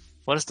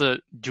 What is the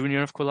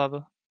junior of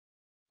Quilava?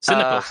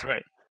 Cyndaquils,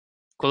 right?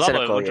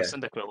 Quilava, a bunch of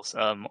Cyndaquils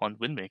on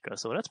Windmaker,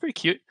 so that's pretty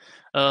cute.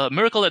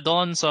 Miracle at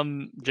Dawn,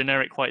 some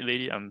generic white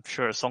lady, I'm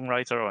sure a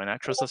songwriter or an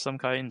actress of some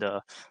kind.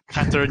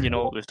 Pattern,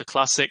 with the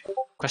classic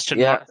question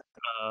mark.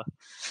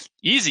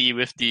 Easy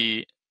with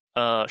the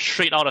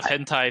straight out of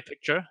hentai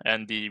picture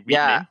and the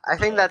name. I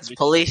think that's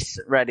police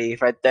ready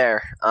right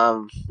there.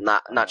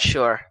 Not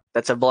sure.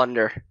 That's a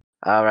blunder.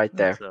 Right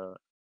there.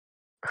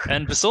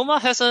 And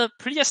Basoma has a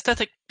pretty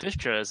aesthetic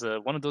picture as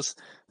one of those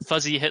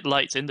fuzzy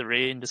headlights in the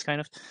rain, just kind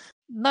of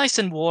nice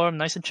and warm,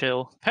 nice and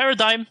chill.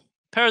 Paradigm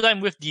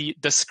with the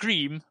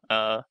scream.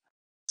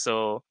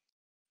 So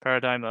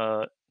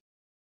Paradigm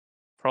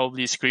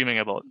probably screaming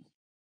about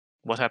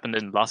what happened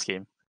in the last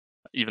game,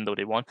 even though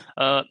they won.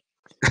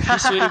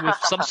 Kisui with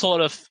some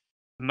sort of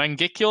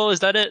Mangekyo, is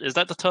that it? Is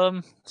that the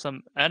term?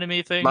 Some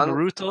anime thing?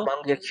 Naruto?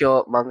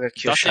 Mangekyo.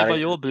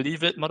 Dasebayo,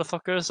 believe it,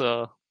 motherfuckers.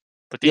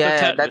 Potato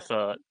Cat with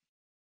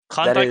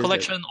Kantai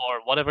Collection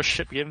or whatever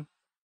ship game.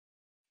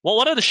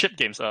 What are the ship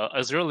games?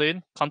 Azure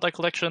Lane, Kantai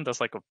Collection,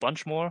 there's like a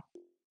bunch more.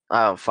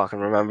 I don't fucking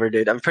remember,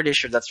 dude. I'm pretty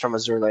sure that's from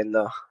Azure Lane,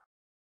 though.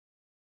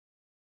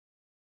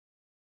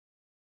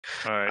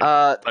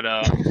 Alright.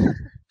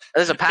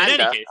 There's a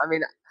panda. I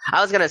mean,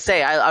 I was gonna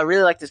say, I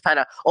really like this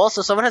panda.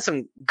 Also, someone has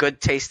some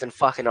good taste in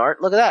fucking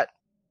art. Look at that.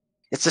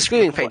 It's the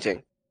screaming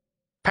painting.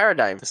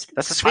 Paradigm.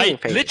 That's the screaming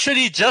painting. I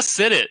literally just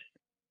said it.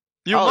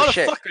 You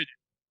motherfucker. Shit.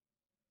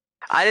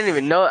 I didn't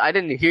even know. I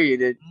didn't hear you,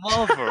 dude.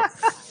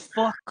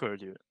 Motherfucker,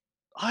 dude.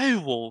 I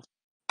will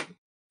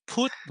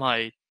put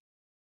my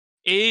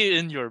A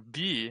in your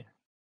B.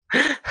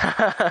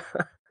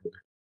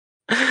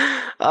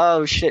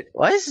 Oh shit!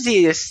 Why does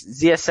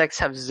ZSX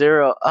have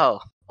 0? Oh,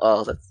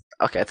 that's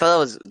okay. I thought that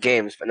was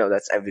games, but no,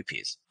 that's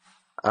MVPs.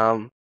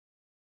 I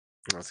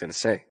was gonna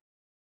say.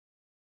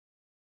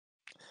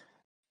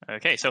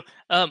 Okay, so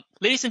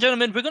ladies and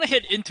gentlemen, we're gonna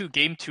head into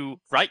game 2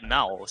 right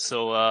now.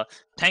 So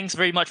thanks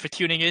very much for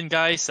tuning in,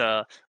 guys.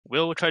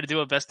 We'll try to do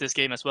our best this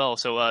game as well.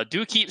 So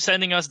do keep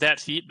sending us that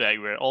feedback.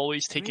 We're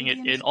always taking it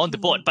in on the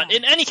board. But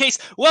in any case,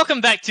 welcome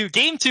back to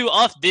game 2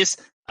 of this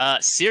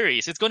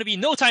series. It's going to be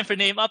No Time for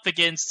Name up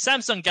against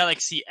Samsung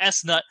Galaxy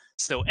SNUT.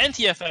 So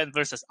NTFN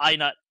versus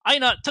iNUT.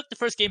 iNUT took the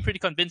first game pretty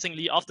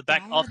convincingly off the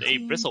back of a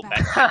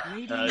bristleback.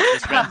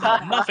 Just ran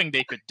down, nothing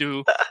they could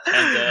do.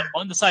 And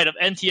on the side of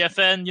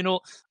NTFN,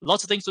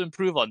 lots of things to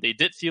improve on. They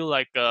did feel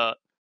like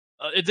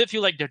it did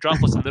feel like their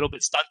draft was a little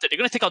bit stunted. They're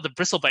going to take out the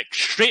bristleback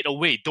straight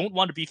away. Don't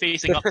want to be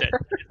facing up that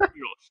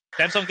hero.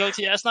 Samsung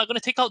Galaxy S not going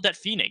to take out that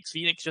Phoenix.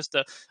 Phoenix just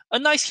a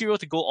nice hero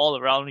to go all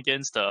around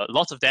against.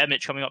 Lots of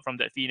damage coming up from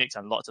that Phoenix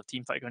and lots of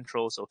teamfight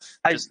control. So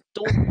just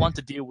don't want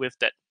to deal with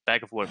that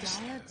bag of worms.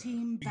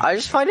 I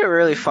just find it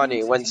really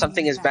funny when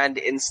something is banned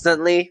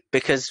instantly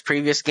because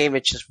previous game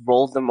it just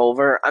rolled them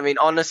over. I mean,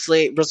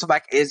 honestly,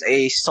 bristleback is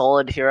a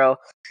solid hero,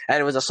 and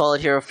it was a solid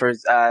hero for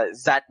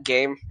that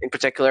game in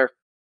particular.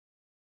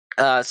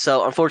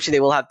 So unfortunately,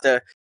 they will have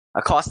to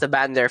cost a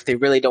ban there if they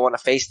really don't want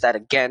to face that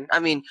again. I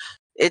mean,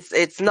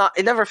 it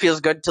never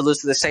feels good to lose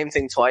to the same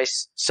thing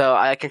twice, so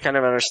I can kind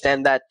of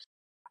understand that.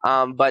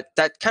 But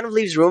that kind of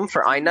leaves room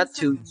for iNUT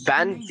to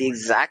ban the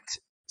exact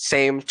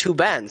same 2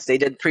 bans they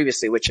did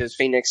previously, which is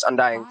Phoenix,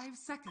 Undying.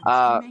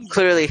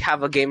 Clearly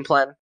have a game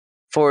plan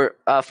for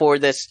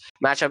this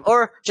matchup,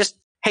 or just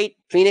hate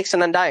Phoenix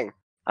and Undying.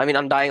 I mean,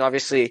 Undying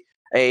obviously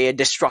a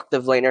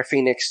destructive laner.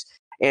 Phoenix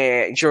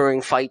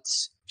during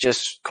fights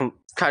just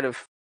kind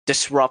of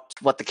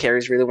disrupt what the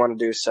carries really want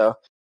to do. So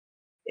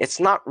it's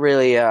not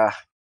really a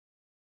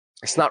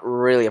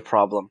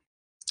problem.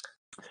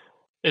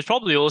 It's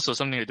probably also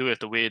something to do with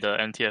the way the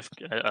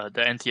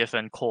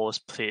NTFN cores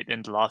played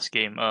in the last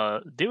game.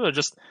 They were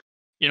just,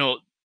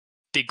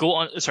 they go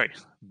on. Sorry,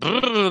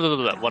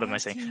 what am I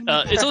saying?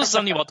 It's also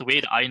something about the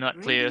way the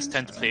iNUT players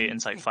tend to play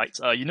inside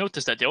fights. You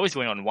notice that they're always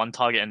going on one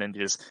target and then they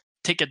just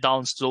take it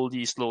down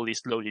slowly,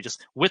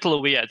 just whittle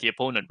away at the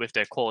opponent with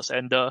their cores.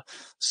 And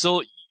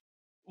so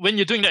when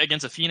you're doing that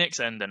against a Phoenix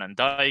and then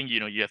Undying,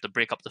 you have to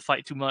break up the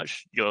fight too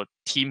much. Your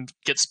team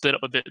gets split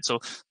up a bit. So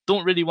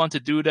don't really want to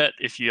do that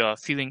if you are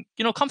feeling,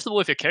 comfortable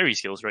with your carry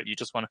skills, right? You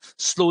just want to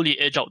slowly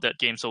edge out that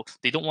game. So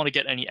they don't want to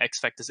get any X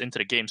factors into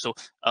the game. So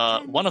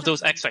one of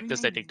those X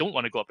factors that they don't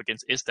want to go up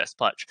against is that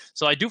Splash.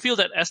 So I do feel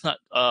that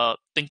SNUT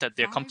think that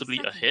they're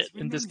comfortably ahead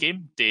in this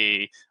game.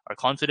 They are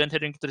confident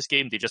heading into this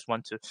game. They just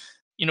want to,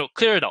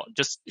 clear it out,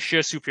 just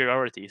sheer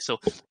superiority. So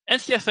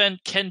NTFN,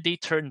 can they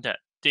turn that?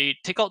 They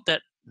take out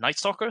that Night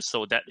Stalker,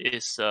 so that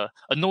is a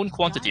known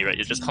quantity, right?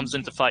 It just comes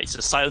into fights,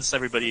 just silences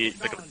everybody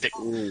like a dick.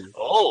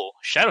 Oh,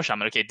 Shadow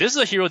Shaman. Okay, this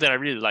is a hero that I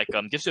really like.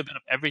 Gives you a bit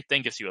of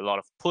everything, gives you a lot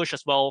of push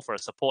as well for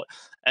support,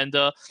 and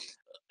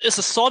it's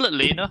a solid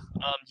laner.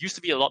 Used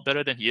to be a lot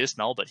better than he is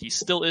now, but he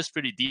still is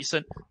pretty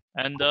decent.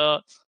 And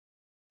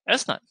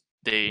SNUT,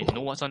 they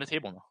know what's on the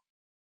table now.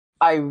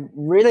 I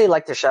really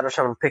like the Shadow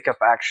Shaman pickup,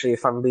 actually,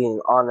 if I'm being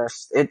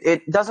honest.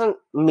 It doesn't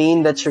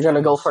mean that you're going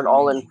to go for an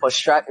all-in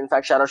push strat. In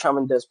fact, Shadow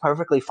Shaman does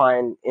perfectly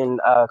fine in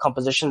a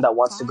composition that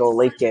wants to go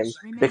late game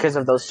because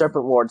of those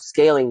Serpent Wards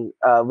scaling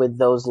with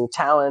those new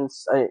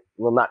talents.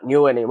 Well, not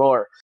new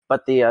anymore,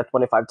 but the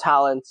 25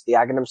 talents, the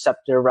Aghanim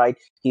Scepter, right?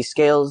 He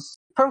scales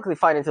perfectly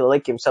fine into the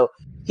late game, so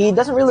he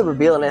doesn't really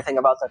reveal anything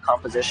about the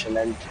composition.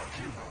 And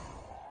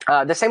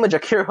the same with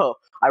Jakiro,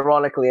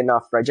 ironically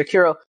enough, right?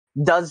 Jakiro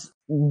does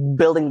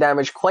building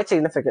damage quite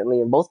significantly,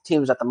 and both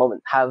teams at the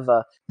moment have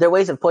their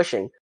ways of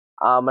pushing.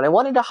 And I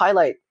wanted to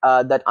highlight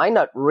that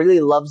iNUT really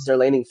loves their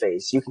laning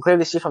phase. You can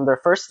clearly see from their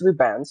first 3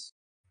 bans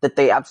that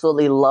they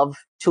absolutely love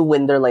to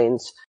win their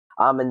lanes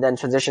and then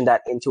transition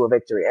that into a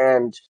victory.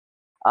 And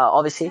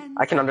obviously,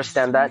 I can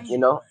understand that.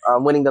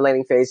 Winning the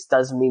laning phase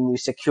does mean you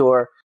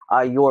secure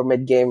your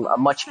mid game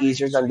much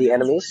easier than the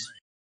enemies.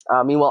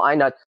 Meanwhile,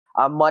 iNUT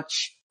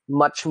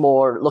much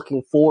more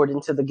looking forward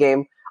into the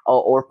game.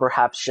 Or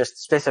perhaps just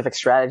specific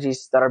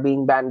strategies that are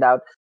being banned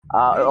out.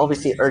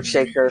 Obviously,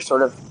 Earthshaker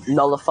sort of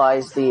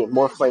nullifies the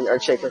Morphling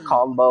Earthshaker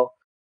combo.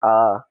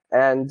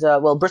 And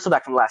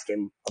Bristleback from last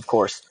game, of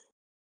course.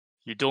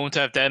 You don't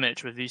have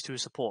damage with these 2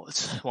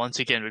 supports. Once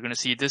again, we're going to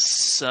see this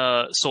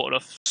sort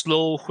of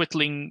slow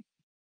whittling,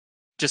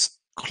 just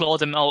claw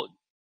them out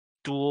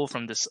duel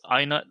from this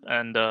iNUT.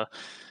 And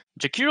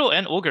Jakiro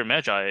and Ogre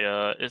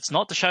Magi, it's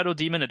not the Shadow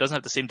Demon, it doesn't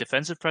have the same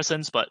defensive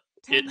presence, but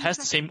it has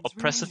the same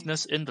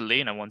oppressiveness in the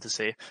lane, I want to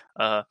say.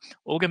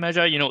 Ogre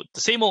Magi,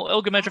 the same old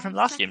Ogre Magi from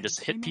last game, just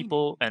hit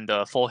people and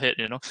fall hit,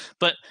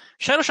 But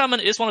Shadow Shaman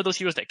is one of those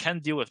heroes that can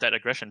deal with that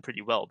aggression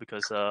pretty well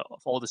because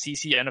of all the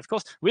CC, and of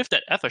course, with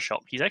that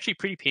Aftershock, he's actually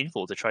pretty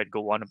painful to try to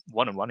go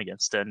one-on-one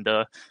against. And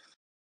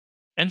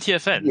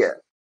NTFN,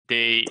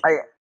 they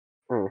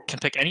can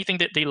pick anything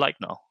that they like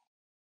now.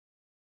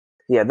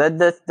 Yeah,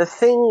 the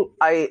thing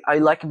I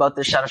like about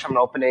the Shadow Shaman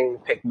opening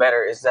pick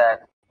better is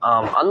that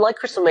unlike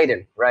Crystal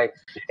Maiden, right,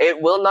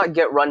 it will not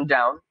get run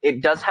down.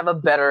 It does have a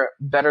better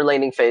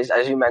laning phase,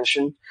 as you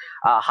mentioned,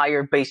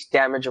 higher base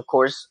damage, of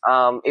course.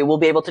 It will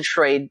be able to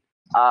trade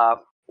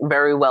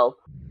very well,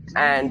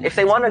 and if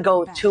they want to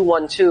go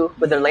 2-1-2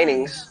 with their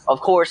lanings, of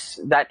course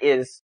that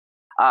is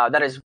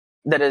that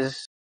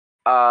is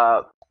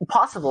uh,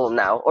 possible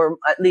now, or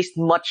at least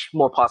much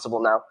more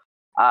possible now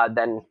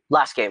than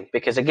last game,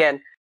 because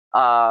again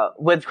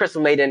with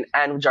Crystal Maiden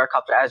and with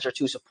Jarkopter as your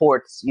two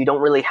supports, you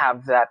don't really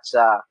have that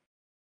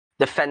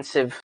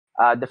defensive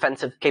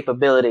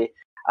capability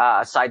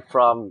aside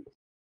from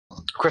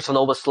Crystal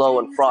Nova Slow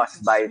and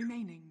Frostbite.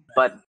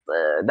 But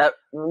that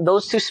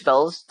those two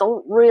spells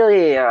don't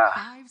really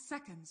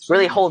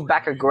hold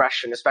back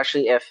aggression,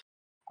 especially if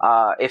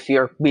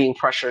you're being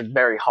pressured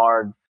very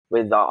hard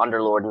with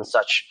Underlord and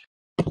such.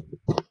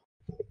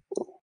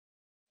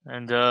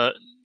 And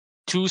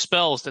two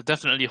spells that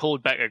definitely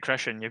hold back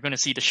aggression. You're going to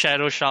see the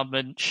Shadow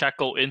Shaman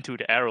shackle into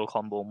the arrow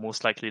combo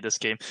most likely this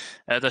game.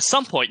 At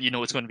some point, you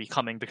know it's going to be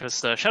coming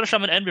because the Shadow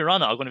Shaman and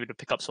Mirana are going to be the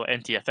pickups for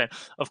NTFN.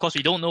 Of course,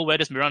 we don't know where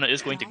this Mirana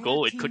is going to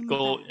go. It could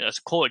go as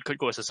core, it could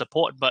go as a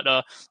support, but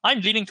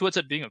I'm leaning towards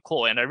it being a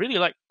core, and I really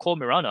like core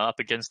Mirana up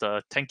against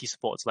tanky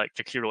supports like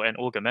Jakiro and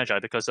Ogre Magi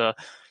because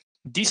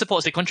these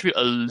supports, they contribute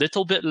a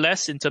little bit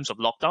less in terms of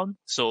lockdown,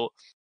 so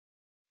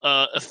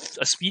a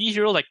speedy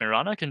hero like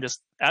Mirana can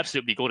just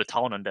absolutely go to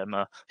town on them,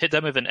 hit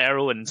them with an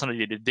arrow, and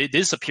suddenly they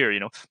disappear,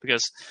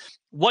 because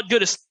what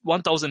good is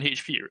 1000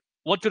 HP?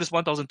 What good is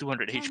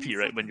 1200 HP,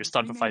 right, when you're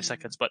stunned for 5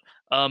 seconds? But,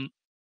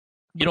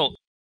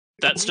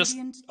 that's just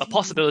a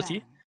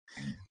possibility.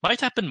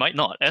 Might happen, might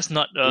not.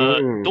 SNUT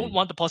don't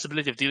want the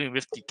possibility of dealing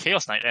with the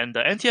Chaos Knight, and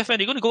NTFN,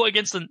 they're going to go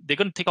against they're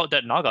going to take out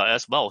that Naga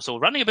as well. So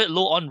running a bit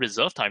low on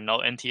reserve time now,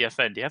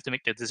 NTFN, they have to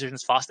make their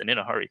decisions fast and in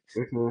a hurry.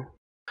 Mm-hmm.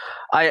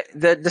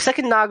 The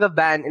second Naga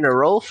ban in a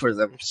row for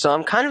them. So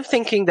I'm kind of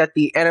thinking that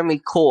the enemy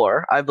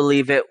core, I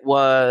believe it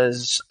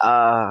was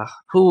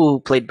who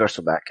played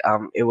Bristleback?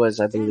 It was,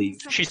 I believe,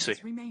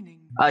 Shisui.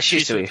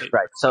 Shisui,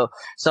 right. So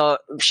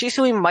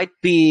Shisui might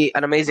be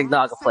an amazing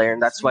Naga player,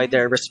 and that's why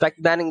they're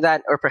respect banning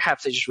that, or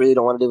perhaps they just really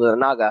don't want to deal with a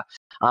Naga.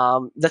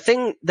 The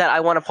thing that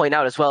I want to point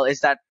out as well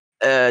is that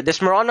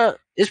this Mirana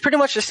is pretty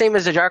much the same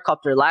as the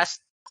Gyrocopter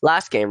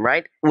last game,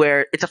 right?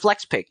 Where it's a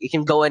flex pick, it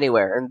can go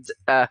anywhere, and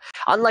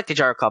unlike the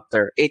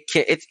Gyrocopter,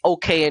 it's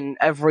okay in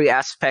every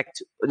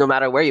aspect, no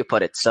matter where you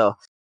put it. So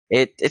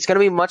it's going to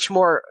be much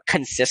more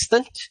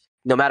consistent,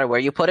 no matter where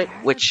you put it,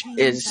 which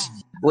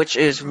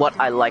is what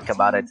I like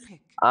about it.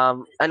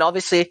 And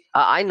obviously,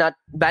 iNUT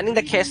banning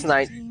the Chaos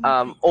Knight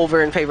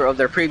over in favor of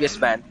their previous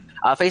ban.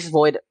 Faces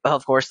Void,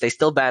 of course, they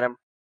still ban him,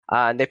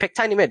 and they pick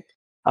Tiny Mid.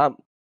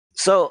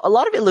 So a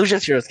lot of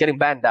Illusions heroes getting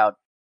banned out.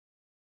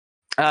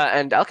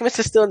 And Alchemist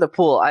is still in the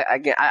pool.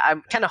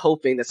 I'm kind of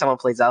hoping that someone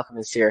plays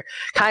Alchemist here.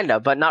 Kind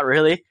of, but not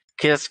really.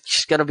 Because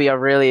it's going to be a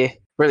really,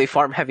 really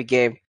farm-heavy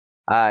game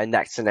in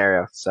that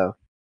scenario. So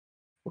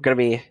we're going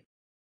to be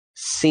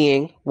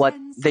seeing what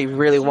they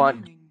really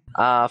want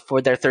for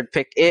their third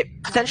pick.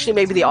 It potentially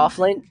maybe the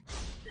offlane.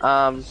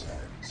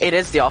 It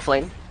is the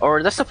offlane.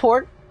 Or the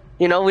support.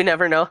 We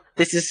never know.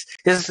 This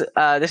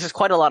is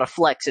quite a lot of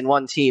flex in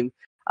one team.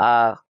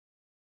 The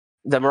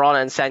Mirana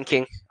and Sand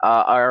King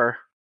are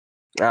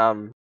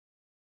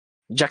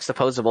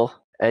juxtaposable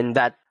in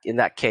that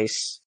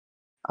case.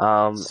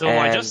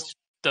 I just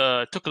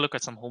took a look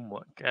at some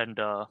homework, and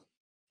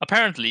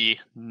apparently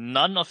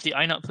none of the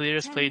iNUT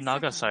players play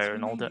Naga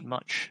Siren all that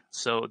much.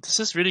 So this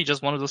is really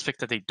just one of those picks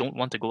that they don't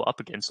want to go up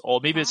against,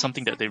 or maybe it's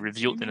something that they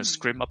revealed in a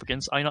scrim up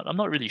against iNUT. I'm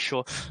not really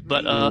sure,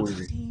 but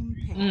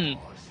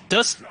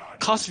does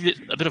cast a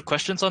bit of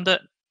questions on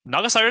that.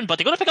 Naga Siren, but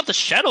they're going to pick up the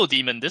Shadow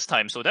Demon this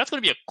time, so that's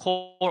going to be a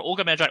core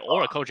Ogre Magi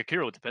or a core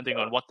Jakiro, depending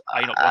on what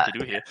I want to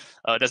do here.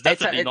 That's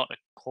definitely not a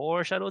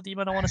core Shadow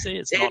Demon, I want to say.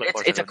 It's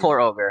a core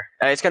Ogre.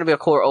 It's going to be a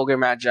core Ogre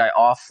Magi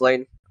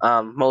offlane,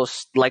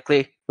 most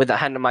likely, with the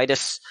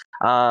Handamitis.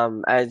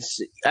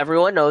 As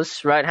everyone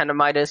knows, right,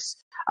 Handamitis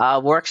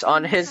works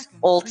on his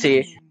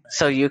ulti,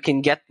 so you can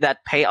get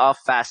that payoff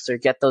faster,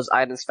 get those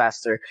items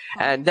faster.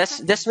 And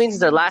this means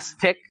their last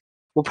pick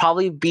will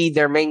probably be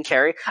their main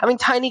carry. I mean,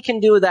 Tiny can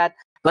do that,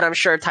 but I'm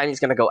sure Tiny's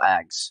gonna go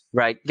Ags,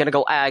 right? Gonna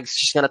go Ags,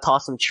 just gonna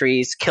toss some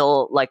trees,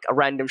 kill like a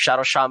random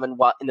Shadow Shaman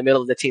in the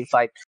middle of the team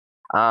fight.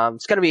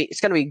 It's gonna be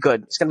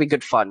good. It's gonna be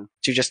good fun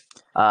to just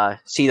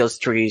see those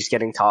trees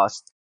getting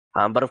tossed.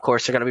 But of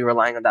course, they're gonna be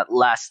relying on that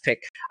last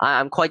pick.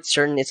 I'm quite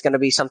certain it's gonna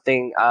be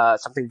something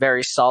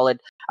very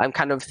solid. I'm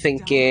kind of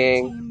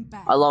thinking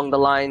along the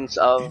lines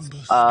of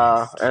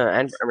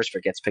and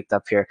Embersphere gets picked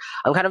up here.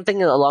 I'm kind of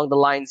thinking along the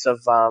lines of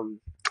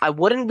I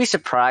wouldn't be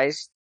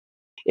surprised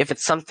if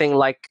it's something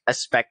like a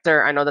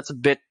Spectre. I know that's a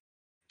bit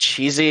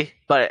cheesy,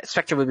 but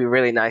Spectre would be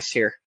really nice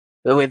here.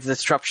 With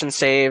Disruption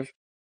Save,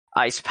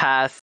 Ice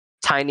Path,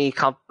 Tiny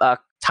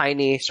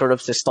sort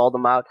of to stall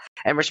them out.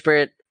 Ember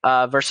Spirit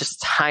versus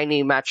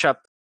Tiny matchup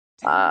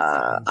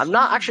I'm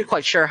not actually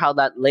quite sure how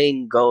that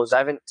lane goes. I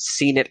haven't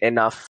seen it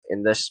enough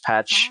in this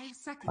patch 5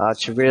 seconds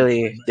to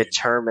really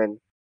determine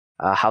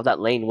how that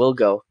lane will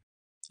go.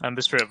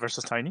 Ember Spirit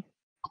versus Tiny.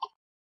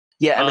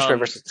 Yeah, Ember Spirit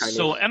versus Tiny.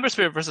 So Ember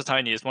Spirit versus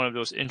Tiny is one of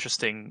those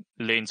interesting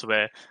lanes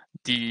where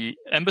the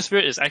Ember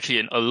Spirit is actually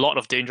in a lot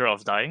of danger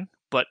of dying,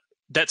 but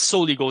that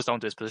solely goes down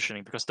to his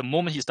positioning, because the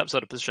moment he steps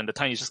out of position, the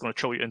Tiny is just going to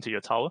throw you into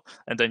your tower,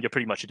 and then you're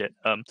pretty much dead.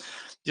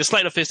 Your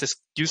Sleight of Fist is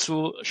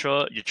useful,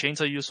 sure. Your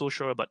Chains are useful,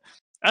 sure. But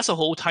as a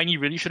whole, Tiny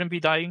really shouldn't be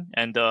dying,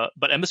 and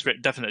but Ember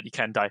Spirit definitely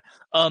can die.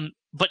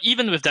 But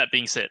even with that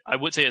being said, I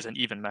would say it's an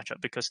even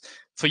matchup, because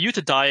for you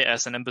to die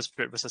as an Ember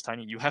Spirit versus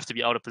Tiny, you have to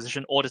be out of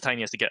position, or the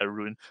Tiny has to get a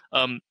rune.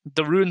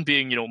 The rune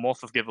being, more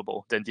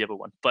forgivable than the other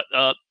one. But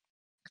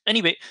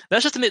anyway,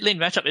 that's just a mid lane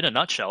matchup in a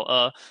nutshell.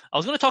 I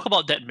was going to talk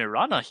about that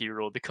Mirana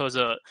hero, because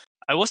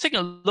I was taking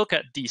a look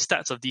at the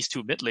stats of these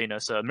two mid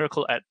laners,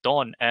 Miracle at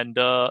Dawn, and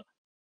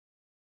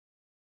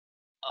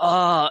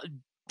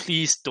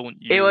please don't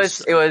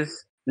use. It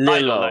was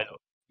Lilo.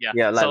 Yeah,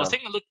 Yeah, so I was Lilo.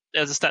 taking a look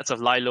at the stats of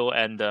Lilo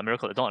and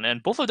Miracle at Dawn,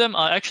 and both of them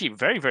are actually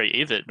very,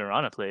 very avid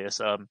Mirana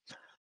players.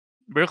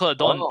 Miracle at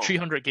Dawn,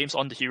 300 games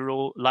on the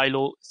hero.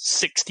 Lilo,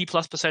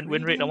 60+%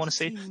 win rate, I want to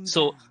say.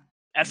 So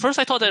at first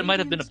I thought that it might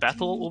have been a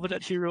battle over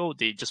that hero.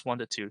 They just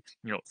wanted to,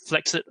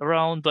 flex it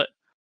around. But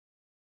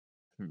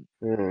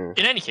in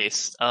any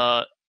case,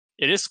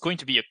 it is going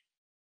to be a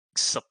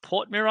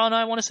support Mirana,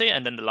 I want to say,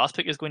 and then the last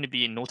pick is going to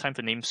be No Time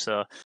for Names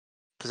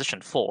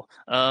position 4.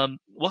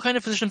 What kind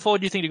of position 4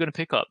 do you think you're going to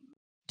pick up?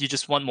 Do you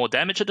just want more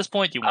damage at this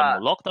point? Do you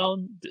want more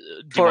lockdown?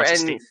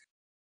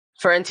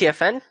 For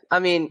NTFN? I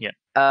mean,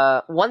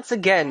 once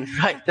again,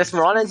 right, this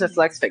Mirana is a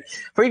flex pick.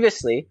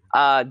 Previously,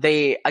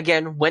 they,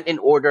 again, went in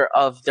order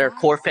of their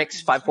core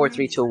picks, 5, 4,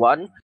 3, 2,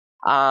 1.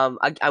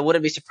 I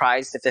wouldn't be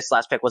surprised if this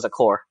last pick was a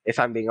core, if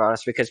I'm being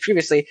honest, because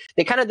previously,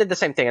 they kind of did the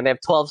same thing, and they have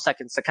 12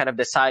 seconds to kind of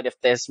decide if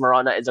this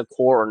Mirana is a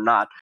core or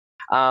not.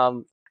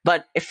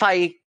 But if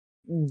I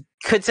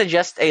could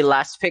suggest a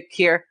last pick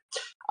here,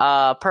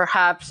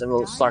 perhaps, and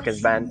Slark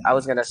is banned, I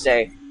was going to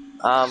say,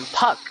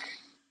 Puck,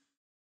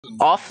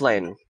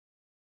 offlane.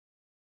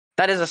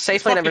 That is a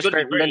safe lane Ember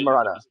Spirit mid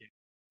Mirana.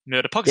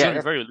 Yeah, the Puck's going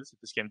to be very elusive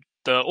this game.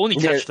 The only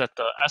catch that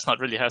SNUT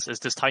really has is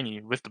this Tiny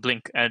with the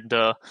blink, and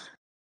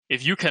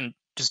if you can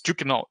just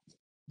juke him out,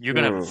 you're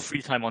going to have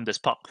free time on this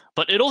Puck.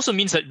 But it also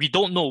means that we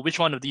don't know which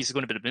one of these is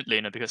going to be the mid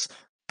laner, because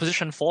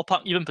position 4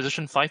 Puck, even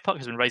position 5 Puck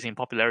has been rising in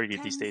popularity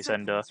these days.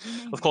 And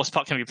of course,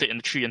 Puck can be played in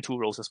the 3 and 2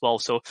 roles as well.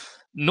 So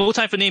No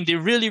Time for Name, they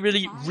really,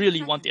 really,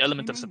 really want the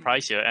element of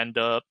surprise here. And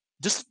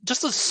just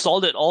a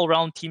solid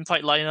all-round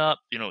teamfight lineup,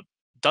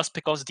 does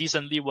pickoffs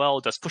decently well,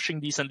 does pushing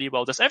decently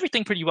well, does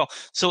everything pretty well.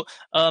 So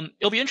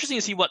it'll be interesting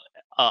to see what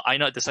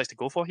iNUT decides to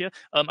go for here.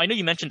 I know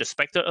you mentioned the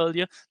Spectre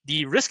earlier.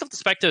 The risk of the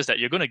Spectre is that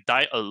you're going to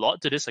die a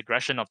lot to this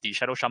aggression of the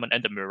Shadow Shaman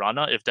and the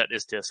Mirana, if that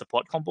is their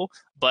support combo.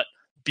 But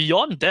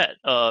beyond that,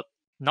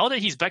 now that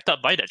he's backed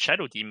up by that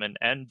Shadow Demon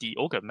and the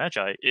Ogre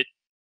Magi,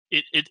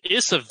 it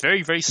is a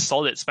very, very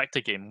solid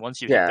Spectre game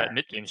once you hit that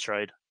mid-game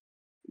stride.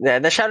 Yeah,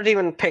 the Shadow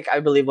Demon pick, I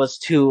believe, was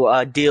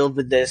to deal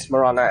with this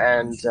Mirana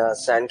and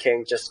Sand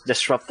King, just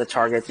disrupt the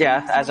target.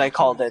 Yeah, as I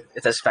called it,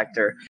 it's a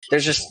Spectre.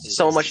 There's just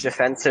so much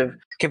defensive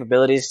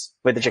capabilities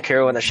with the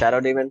Jakiro and the Shadow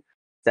Demon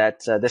that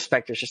this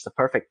Spectre is just the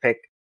perfect pick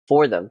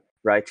for them,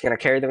 right? It's going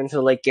to carry them into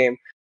the late game.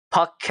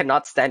 Puck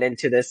cannot stand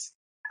into this.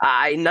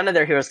 None of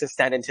their heroes can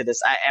stand into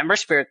this. Ember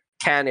Spirit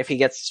can if he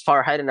gets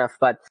far ahead enough,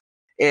 but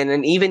in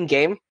an even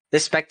game,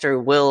 this Spectre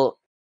will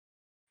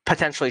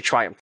potentially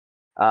triumph,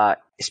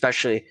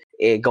 especially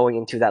going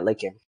into that late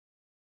game.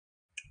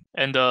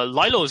 And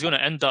Lilo is going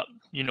to end up,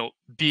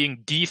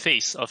 being the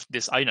face of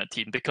this iNUT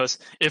team, because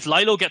if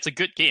Lilo gets a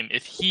good game,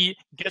 if he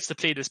gets to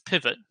play this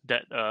pivot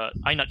that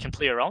iNUT can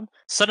play around,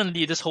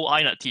 suddenly this whole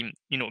iNUT team,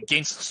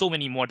 gains so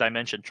many more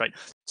dimensions, right?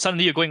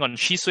 Suddenly you're going on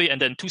Shisui, and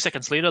then 2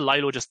 seconds later,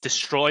 Lilo just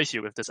destroys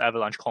you with this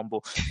avalanche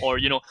combo. Or,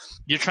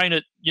 you're trying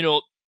to,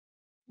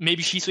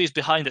 maybe Shisui is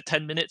behind at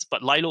 10 minutes,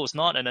 but Lilo is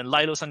not, and then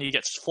Lilo suddenly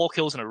gets 4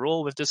 kills in a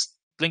row with this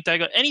Blink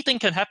Dagger. Anything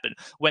can happen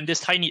when this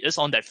Tiny is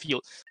on that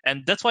field,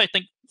 and that's why I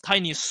think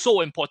Tiny is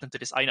so important to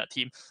this iNUT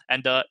team.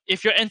 And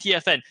if you're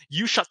NTFN,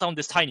 you shut down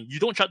this Tiny. You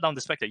don't shut down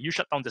the Spectre. You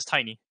shut down this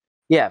Tiny.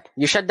 Yeah,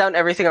 you shut down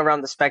everything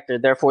around the Spectre.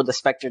 Therefore, the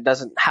Spectre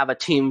doesn't have a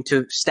team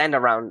to stand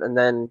around. And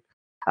then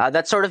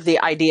that's sort of the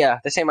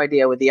same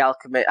idea with the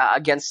Alchemist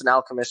against an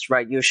Alchemist,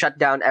 right? You shut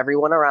down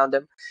everyone around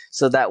him,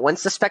 so that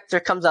once the Spectre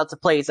comes out to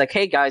play, it's like,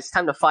 hey guys,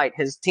 time to fight.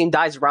 His team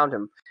dies around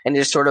him, and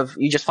you just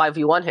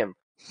 5v1 him.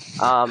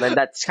 And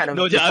that's kind of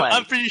the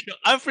plan.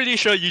 I'm pretty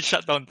sure you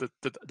shut down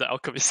the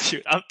Alchemist.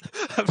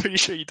 I'm pretty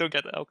sure you don't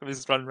get the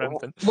Alchemist run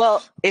rampant.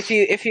 Well, if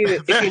you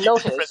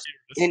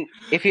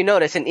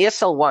notice in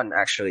ESL 1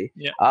 actually,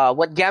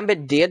 what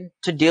Gambit did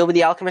to deal with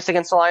the Alchemist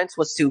against Alliance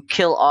was to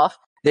kill off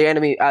the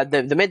enemy,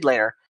 the mid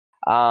laner,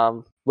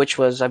 which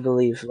was, I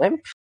believe,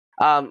 Limp.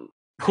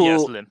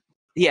 Limp.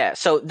 Yeah,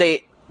 so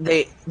they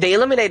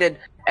eliminated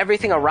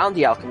everything around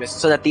the Alchemist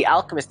so that the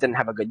Alchemist didn't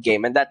have a good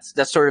game, and that's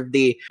sort of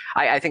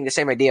I think the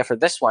same idea for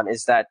this one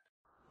is that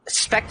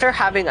Spectre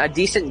having a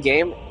decent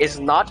game is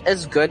not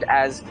as good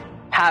as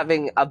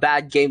having a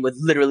bad game with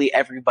literally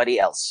everybody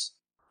else.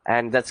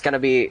 And that's going to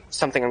be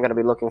something I'm going to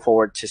be looking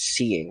forward to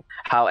seeing,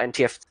 how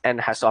NTFN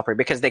has to operate,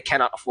 because they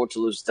cannot afford to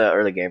lose the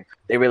early game.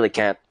 They really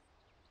can't.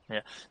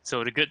 Yeah.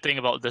 So the good thing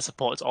about the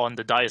supports on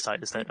the dire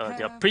side is that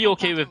they're pretty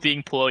okay with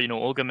being poor. You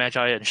know, Ogre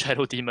Magi and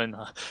Shadow Demon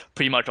are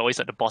pretty much always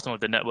at the bottom of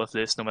the net worth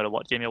list, no matter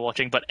what game you're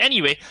watching. But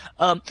anyway,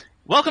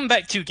 welcome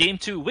back to Game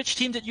 2. Which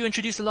team did you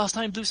introduce the last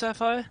time, Blue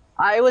Sapphire?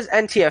 I was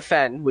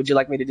NTFN. Would you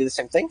like me to do the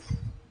same thing?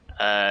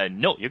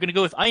 No, you're going to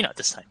go with iNUT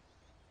this time.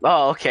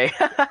 Oh, okay.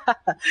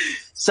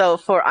 So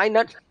for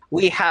iNUT,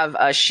 we have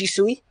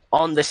Shisui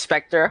on the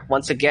Spectre.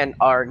 Once again,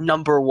 our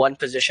 #1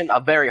 position,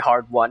 a very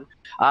hard one.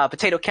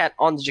 Potato Cat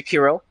on the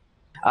Jakiro.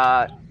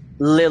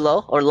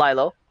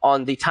 Lilo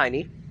on the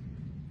Tiny.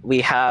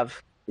 We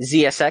have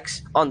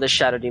ZSX on the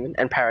Shadow Demon,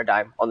 and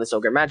Paradigm on this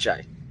Ogre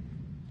Magi.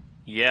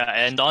 Yeah,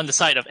 and on the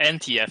side of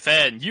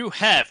NTFN, you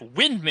have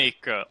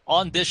Windmaker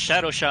on this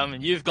Shadow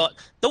Shaman. You've got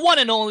the one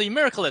and only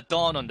Miracle at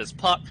Dawn on this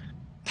Puck,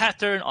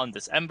 Pattern on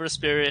this Ember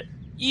Spirit,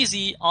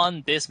 Easy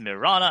on this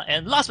Mirana,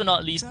 and last but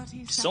not least,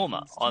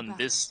 Soma on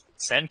this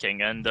Sand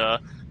King. And the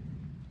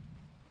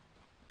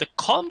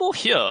combo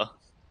here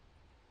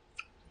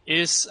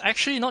is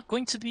actually not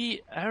going to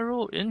be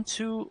Arrow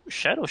into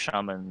Shadow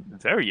Shaman.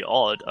 Very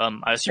odd.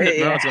 I assume that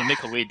Mirana's going to make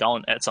her way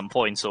down at some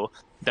point, so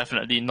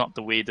definitely not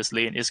the way this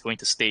lane is going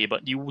to stay.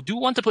 But you do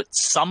want to put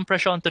some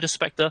pressure onto the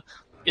Spectre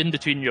in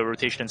between your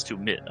rotations to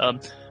mid.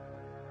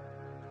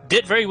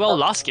 Did very well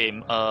last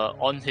game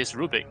on his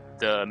Rubik,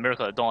 the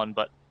Miracle at Dawn,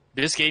 but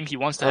this game he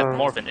wants to have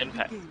more of an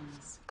impact.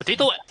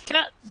 Potato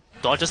Cat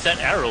dodges that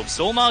arrow.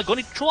 Soma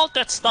going to throw out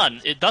that stun.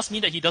 It does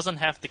mean that he doesn't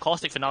have the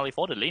caustic finale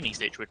for the laning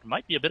stage, which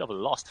might be a bit of a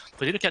loss.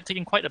 Potato Cat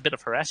taking quite a bit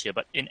of harass here,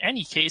 but in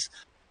any case,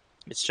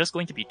 it's just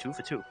going to be 2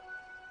 for 2.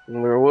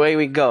 Away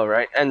we go,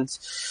 right? And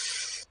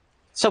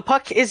so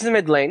Puck is the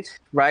mid lane,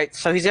 right?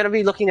 So he's going to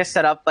be looking to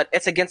set up, but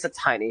it's against a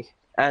Tiny.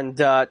 And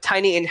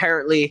Tiny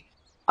inherently...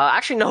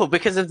 actually, no,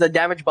 because of the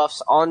damage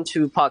buffs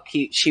onto Puck,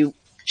 she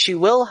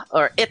will,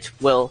 or it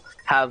will,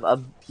 have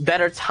a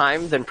better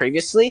time than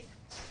previously.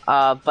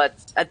 But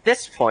at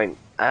this point,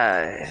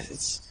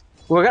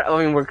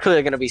 we're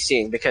clearly going to be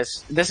seeing,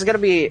 because this is going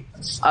to be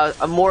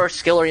a more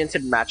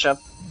skill-oriented matchup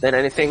than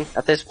anything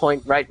at this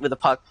point, right? With the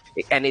Puck,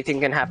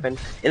 anything can happen.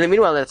 In the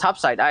meanwhile, on the top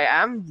side, I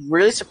am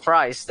really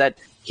surprised that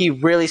he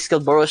really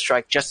skilled Burrow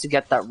Strike just to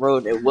get that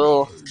road. It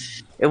will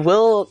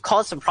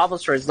cause some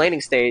problems for his laning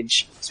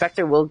stage.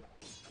 Spectre will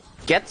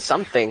get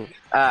something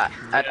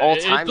at all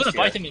times. It's going to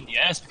bite him in the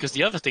ass, because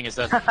the other thing is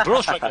that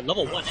Burrow Strike at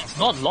level 1, it's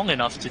not long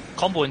enough to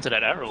combo into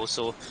that arrow,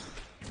 so...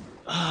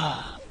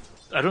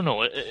 I don't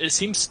know, it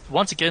seems,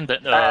 once again,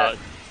 that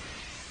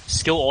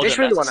skill order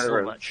really matters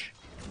so much.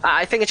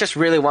 I think it just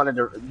really wanted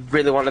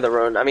the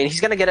rune. I mean,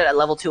 he's going to get it at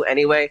level 2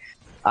 anyway.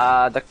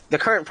 The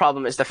current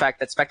problem is the fact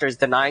that Spectre is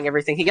denying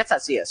everything. He gets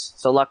that CS,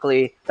 so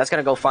luckily that's going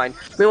to go fine.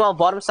 Meanwhile,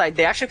 bottom side,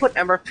 they actually put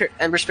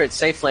Ember Spirit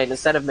safe lane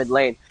instead of mid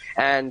lane.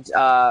 And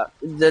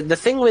the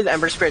thing with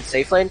Ember Spirit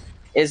safe lane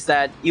is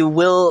that you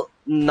will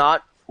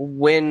not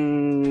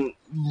win.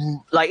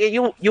 Like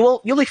you'll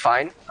be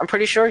fine. I'm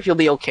pretty sure you'll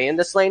be okay in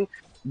this lane.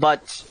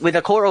 But with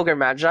the core Ogre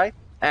Magi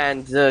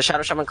and the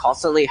Shadow Shaman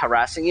constantly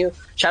harassing you,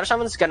 Shadow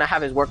Shaman's gonna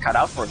have his work cut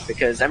out for him,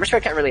 because Ember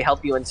Spirit can't really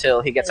help you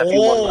until he gets a few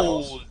more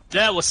levels.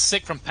 That was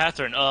sick from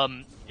Pattern.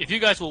 If you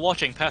guys were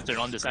watching Pattern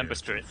on this Ember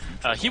Spirit,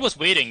 he was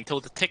waiting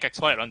till the tick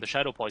expired on the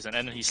Shadow Poison,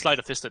 and then he Sleight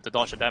of Fisted to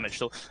dodge the damage.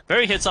 So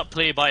very heads-up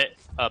play by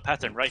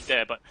Pattern right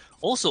there, but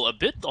also a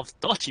bit of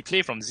dodgy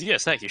play from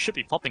ZSX. He should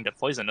be popping that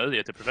poison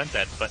earlier to prevent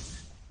that, but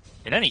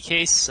in any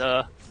case,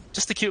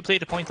 just a cute play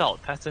to point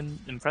out. Pattern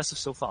impressive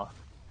so far.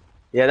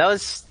 Yeah,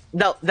 that's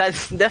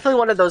definitely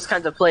one of those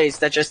kinds of plays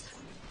that just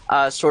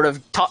sort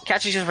of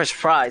catches you for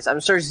surprise.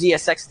 I'm sure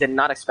ZSX did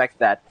not expect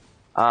that.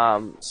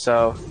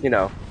 So, you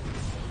know.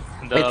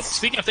 And,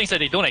 speaking of things that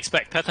they don't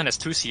expect, Pattern has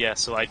 2 CS,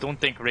 so I don't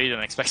think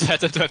Raiden expects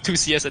Pattern to have 2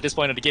 CS at this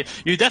point of the game.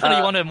 You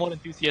definitely want to have more than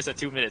 2 CS at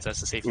 2 minutes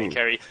as a safe lane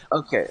carry.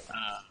 Okay.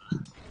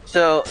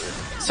 So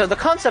the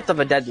concept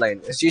of a dead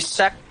lane is you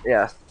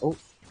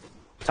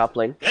top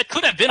lane. That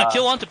could have been a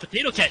kill onto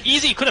Potato Cat.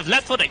 Easy could have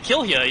left for the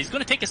kill here. He's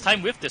going to take his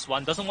time with this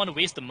one. Doesn't want to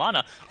waste the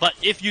mana. But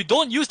if you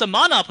don't use the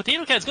mana,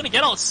 Potato Cat's going to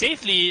get out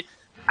safely.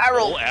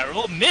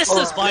 Arrow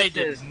misses by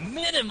the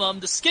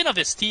minimum, the skin of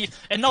his teeth.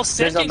 And now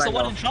Sand King's the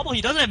one in trouble.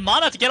 He doesn't have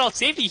mana to get out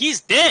safely.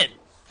 He's dead.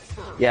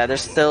 Yeah,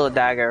 there's still a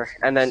dagger.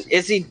 And then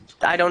Izzy,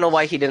 I don't know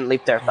why he didn't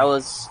leap there. That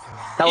was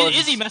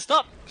Izzy messed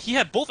up. He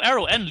had both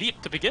arrow and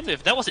leap to begin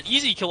with. That was an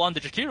easy kill on the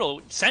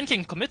Jakiro. Sand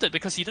King committed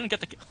because he didn't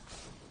get the kill.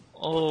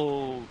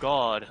 Oh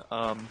god,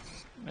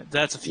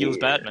 that feels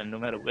bad, man. No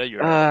matter where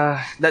you're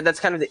at. That's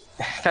kind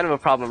of a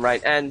problem,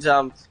 right? And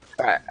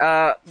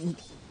alright,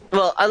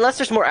 well, unless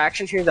there's more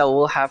action here that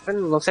will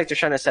happen, looks like they're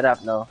trying to set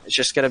up. No, it's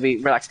just gonna be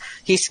relaxed.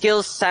 He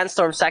skills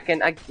Sandstorm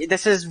second.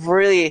 This is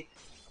really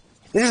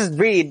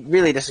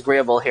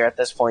disagreeable here at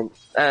this point.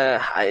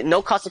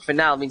 No caustic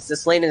finale means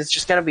this lane is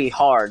just gonna be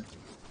hard.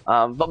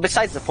 But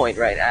besides the point,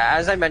 right?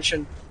 As I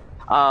mentioned,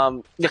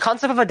 The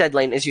concept of a dead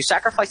lane is you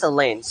sacrifice a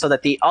lane so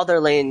that the other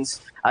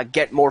lanes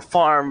get more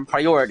farm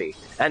priority,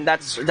 and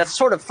that's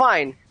sort of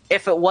fine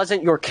if it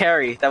wasn't your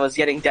carry that was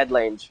getting dead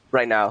laned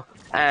right now.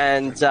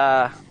 And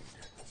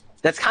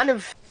that's kind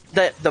of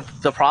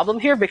the problem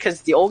here,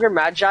 because the Ogre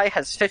Magi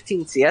has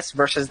 15 CS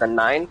versus the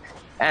 9,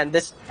 and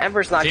this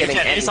Ember's not getting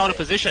any. Is out of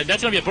position.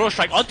 That's gonna be a Burrow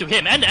Strike onto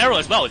him, and the arrow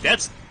as well.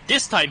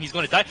 This time he's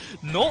gonna die.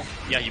 No,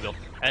 yeah, he will.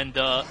 And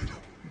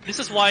this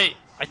is why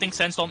I think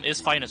Sandstorm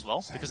is fine as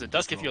well, because it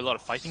does give you a lot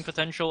of fighting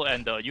potential,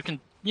 and you can,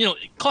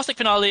 Caustic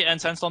Finale and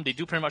Sandstorm, they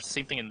do pretty much the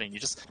same thing in lane. You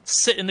just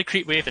sit in the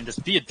creep wave and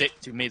just be a dick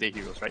to melee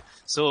heroes, right?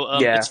 So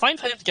it's fine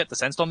for him to get the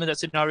Sandstorm in that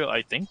scenario,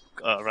 I think,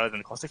 rather than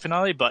the Caustic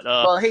Finale, but...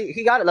 well,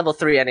 he got it level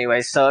 3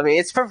 anyway, so I mean,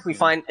 it's perfectly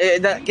fine.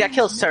 That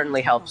kill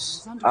certainly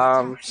helps.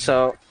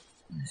 So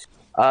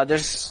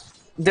there's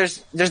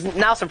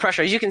now some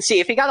pressure. As you can see,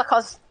 if he got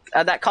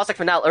that Caustic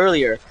Finale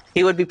earlier,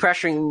 he would be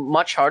pressuring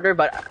much harder,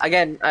 but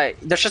again,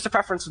 there's just a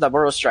preference with the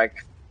Burrow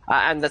Strike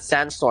and the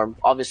Sandstorm,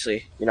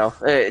 obviously.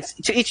 It's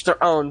to each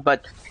their own,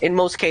 but in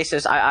most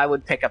cases, I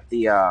would pick up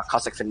the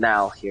Caustic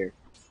Finale here.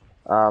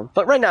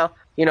 But right now,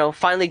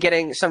 finally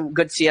getting some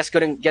good CS,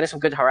 getting some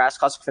good harass,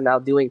 Caustic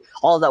Finale doing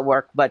all that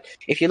work. But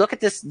if you look at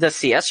the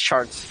CS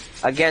charts,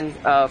 again,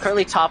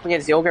 currently topping it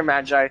is the Ogre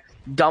Magi,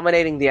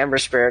 dominating the Ember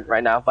Spirit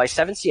right now by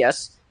 7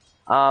 CS,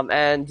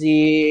 and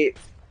the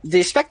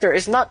Spectre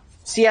is not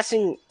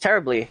CSing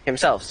terribly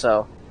himself,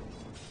 so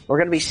we're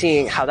going to be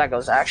seeing how that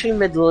goes. Actually,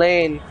 mid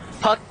lane,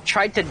 Puck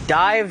tried to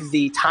dive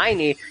the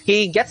Tiny.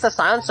 He gets the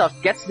silence off,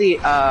 gets the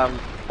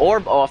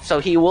orb off, so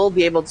he will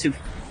be able to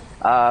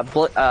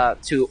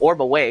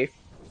orb away.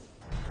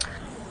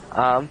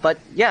 But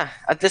yeah,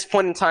 at this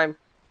point in time,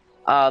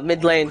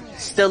 mid lane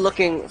still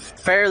looking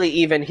fairly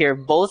even here.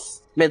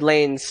 Both mid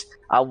lanes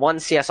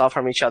 1 CS off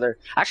from each other.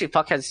 Actually,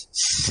 Puck has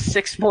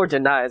 6 more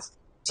denies,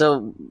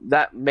 so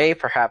that may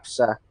perhaps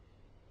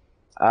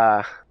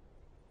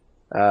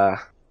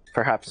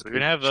perhaps we're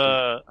gonna have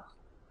a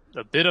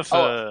bit of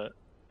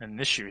an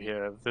issue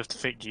here with the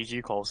fake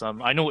GG calls.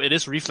 I know it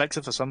is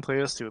reflexive for some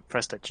players to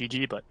press that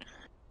GG, but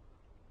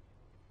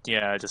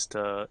yeah, just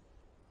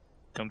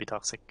don't be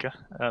toxic.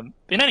 In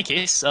any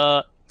case,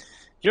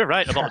 you're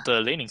right about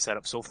the laning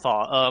setup so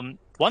far.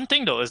 One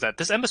thing though is that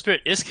this Ember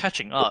Spirit is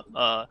catching up.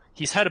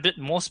 He's had a bit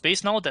more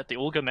space now that the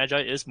Ogre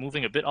Magi is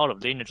moving a bit out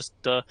of lane and just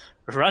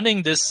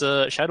running this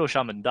Shadow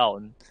Shaman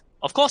down.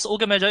 Of course,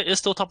 Ogre Magi is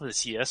still top of the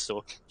CS,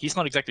 so he's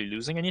not exactly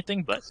losing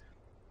anything, but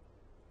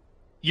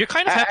you're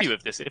kind of happy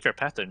with this if you're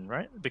Pattern,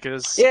 right?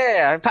 Because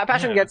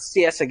Pattern gets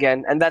CS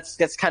again, and that's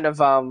kind of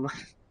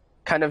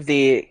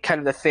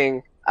the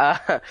thing.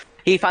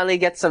 He finally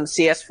gets some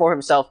CS for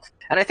himself,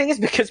 and I think it's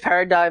because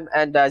Paradigm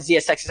and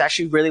ZSX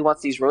actually really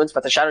wants these runes,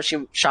 but the Shadow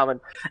Shaman,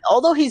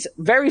 although he's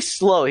very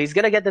slow, he's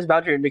gonna get this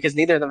boundary rune because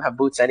neither of them have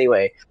boots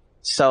anyway.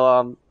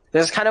 So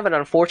there's kind of an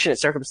unfortunate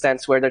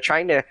circumstance where they're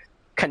trying to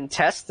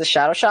contest the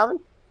Shadow Shaman,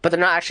 but they're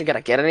not actually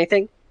gonna get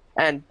anything.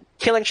 And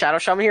killing Shadow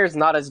Shaman here is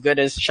not as good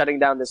as shutting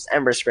down this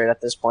Ember Spirit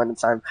at this point in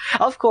time.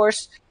 Of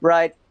course,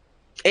 right,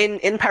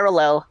 in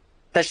parallel,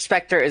 the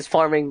Spectre is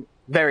farming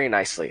very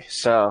nicely.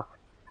 So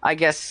I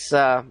guess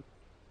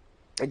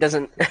it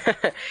doesn't.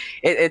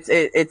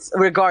 It's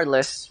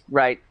regardless,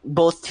 right?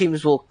 Both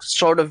teams will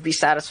sort of be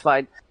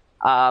satisfied.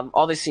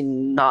 Obviously,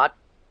 not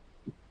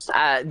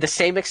the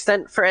same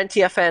extent for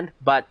NTFN,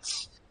 but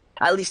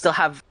at least they'll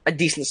have a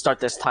decent start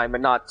this time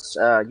and not,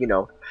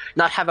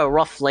 not have a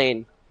rough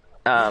lane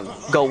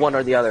go one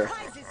or the other.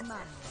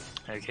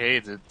 Okay,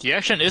 the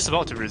action is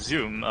about to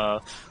resume.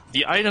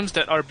 The items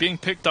that are being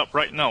picked up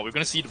right now, we're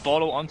going to see the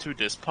bottle onto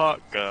this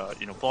Puck,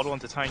 bottle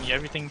onto Tiny,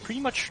 everything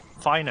pretty much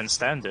fine and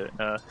standard.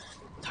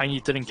 Tiny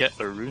didn't get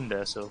a rune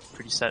there, so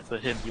pretty sad for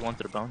him. He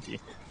wanted a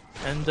bounty.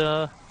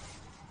 And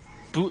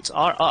boots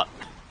are up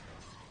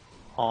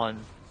on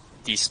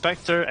the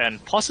Spectre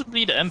and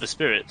possibly the Ember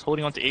Spirit,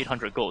 holding on to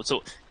 800 gold.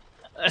 So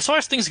as far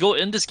as things go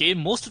in this game,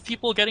 most of the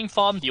people getting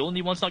farmed, the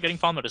only ones not getting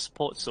farmed are the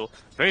supports, so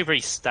very,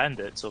 very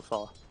standard so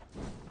far.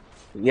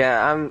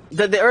 Yeah,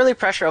 the early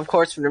pressure, of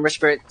course, from Ember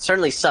Spirit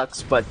certainly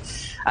sucks, but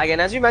again,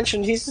 as you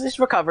mentioned, he's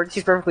recovered.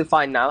 He's perfectly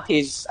fine now.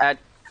 He's at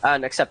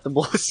an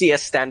acceptable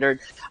CS standard.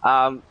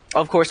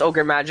 Of course,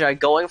 Ogre Magi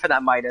going for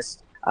that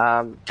Midas.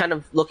 Kind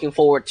of looking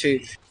forward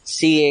to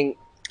seeing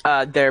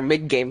their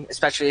mid game,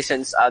 especially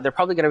since they're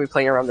probably going to be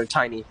playing around their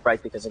Tiny,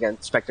 right? Because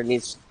again, Spectre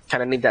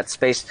need that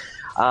space.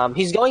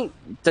 He's going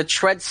to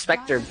tread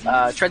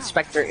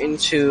Spectre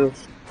into.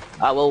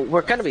 Well,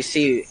 we're gonna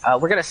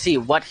see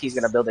what he's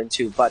gonna build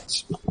into,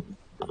 but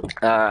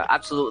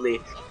absolutely.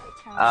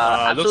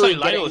 Looks like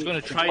Lido is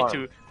gonna try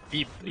to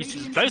be.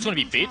 Lido's gonna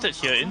be baited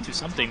here into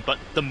something, but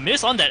the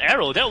miss on that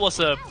arrow, that was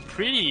a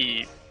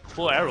pretty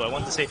poor arrow, I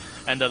want to say.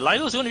 And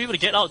Lido's gonna be able to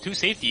get out to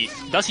safety.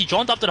 Does he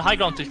jaunt up to the high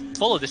ground to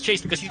follow this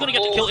chase? Because he's gonna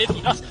get the kill if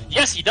he does.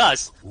 Yes, he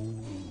does.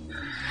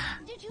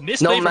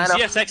 Misplay from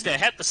CSX there.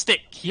 Had the stick.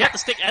 He had the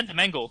stick and the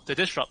mango to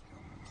disrupt.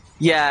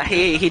 Yeah,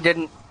 he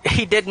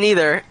did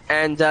neither,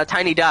 and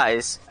Tiny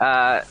dies.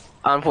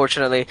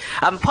 unfortunately.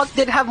 Puck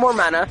did have more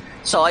mana,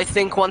 so I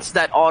think once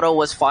that auto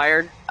was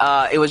fired,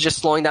 it was just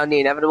slowing down the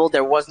inevitable.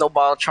 There was no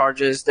ball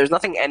charges. There's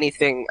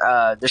anything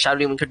the Shadow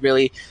Demon could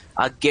really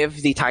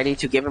give the Tiny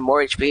to give him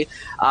more HP.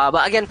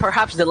 But again,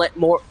 perhaps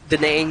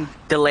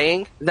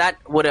delaying that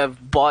would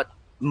have bought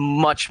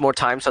much more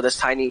time, so this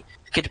Tiny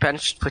could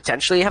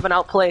potentially have an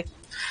outplay.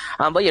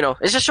 But you know,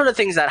 it's just sort of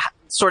things that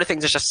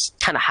just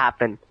kind of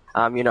happen.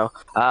 You know,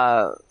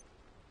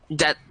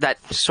 that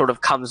sort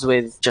of comes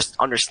with just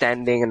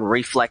understanding and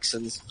reflex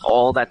and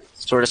all that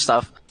sort of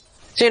stuff.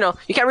 So you know,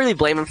 you can't really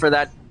blame him for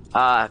that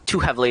too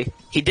heavily.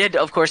 He did,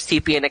 of course,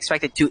 TP and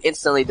expected to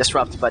instantly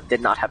disrupt, but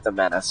did not have the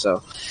mana.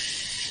 So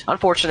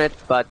unfortunate,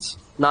 but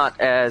not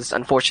as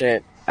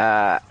unfortunate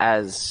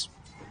as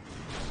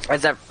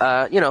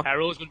that. You know,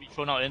 Arrow is going to be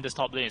thrown out in this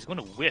top lane. It's going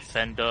to whiff,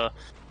 and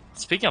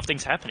speaking of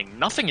things happening,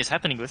 nothing is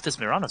happening with this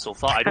Mirana so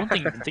far. I don't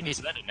think he's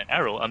better than an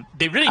Arrow.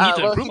 They really need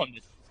to improve on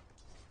this.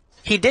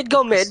 He did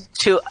go mid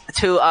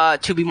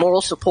to be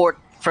moral support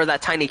for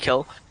that Tiny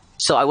kill,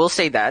 so I will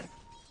say that.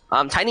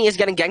 Tiny is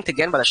getting ganked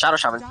again by the Shadow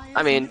Shaman.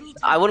 I mean,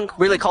 I wouldn't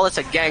really call this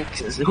a gank.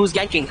 Who's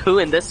ganking who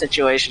in this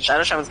situation?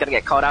 Shadow Shaman's gonna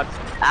get caught out.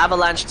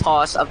 Avalanche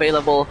toss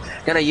available.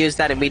 Gonna use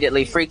that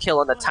immediately. Free kill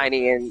on the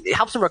Tiny, and it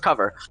helps him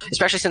recover,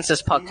 especially since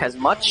this Puck has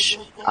much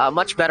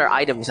better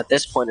items at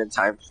this point in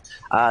time.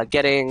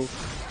 Getting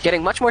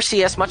much more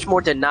CS, much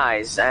more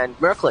denies, and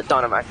Miracle at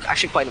Dawn. I'm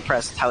actually quite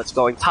impressed how it's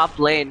going. Top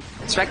lane,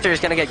 Spectre is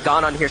gonna get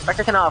gone on here.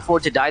 Spectre cannot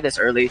afford to die this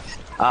early.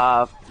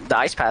 The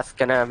Ice Path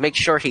gonna make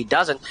sure he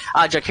doesn't.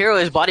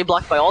 Jakiro is body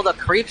blocked by all the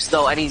creeps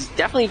though, and he's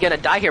definitely gonna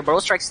die here. Burrow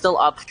Strike's still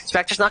up.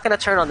 Spectre's not gonna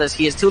turn on this.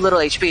 He has too little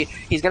HP.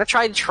 He's gonna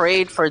try and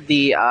trade for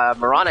the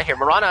Mirana here.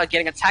 Mirana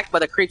getting attacked by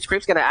the creeps.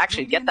 Creep's gonna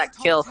actually get that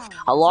kill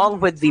along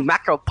with the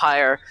Macro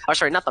Pyre. Oh,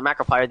 sorry, not the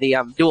Macro Pyre. The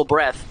Dual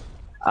Breath.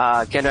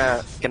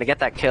 Gonna get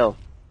that kill.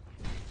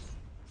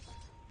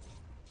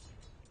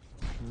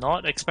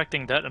 Not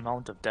expecting that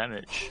amount of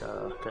damage,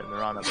 that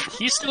Mirana. But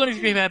he's still going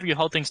to be happy with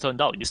how things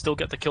turned out. You still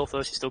get the kill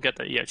first, you still get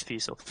the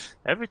EXP, so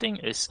everything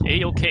is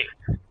a-okay.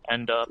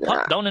 And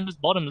Puck down in the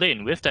bottom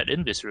lane with that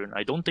Invis rune.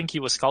 I don't think he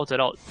was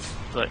scouted out,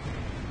 but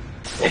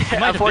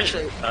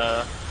unfortunately,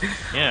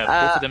 yeah,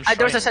 both of them.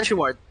 There was a sentry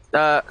ward.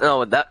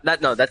 No,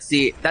 that's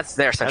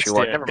their sentry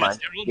ward. Never mind.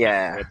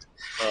 Yeah.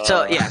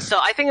 So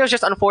I think it was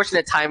just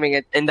unfortunate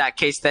timing in that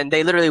case. Then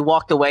they literally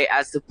walked away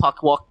as the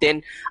Puck walked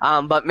in.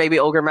 But maybe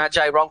Ogre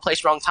Magi, wrong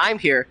place, wrong time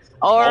here.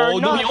 Or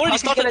no, he already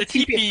started the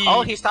TP.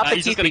 Oh, he stopped the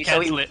he's TP. Just gonna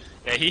cancel it.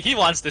 Yeah, he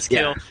wants this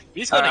kill.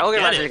 He's gonna Ogre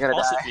get Magi it, gonna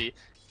possibly.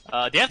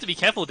 They have to be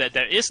careful that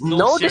there is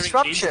no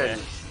disruption.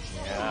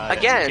 Yeah,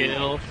 again.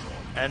 Kill.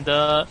 And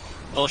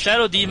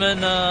Shadow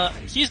Demon,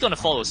 he's gonna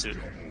follow suit.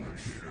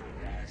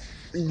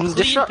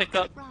 Clean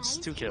pickups,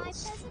 2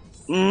 kills.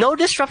 No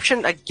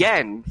disruption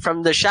again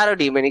from the Shadow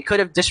Demon. He could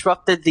have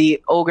disrupted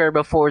the Ogre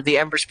before the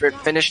Ember Spirit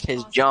finished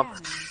his jump.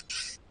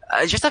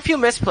 Just a few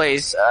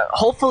misplays.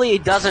 Hopefully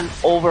it doesn't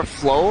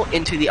overflow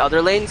into the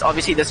other lanes.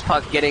 Obviously this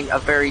Puck getting a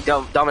very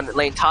dominant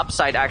lane. Top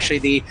side, actually,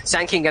 the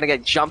Sand King gonna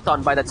get jumped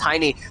on by the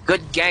Tiny.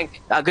 Good gank,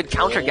 good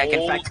counter gank,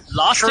 in fact.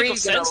 Last tree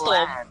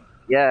Sandstorm.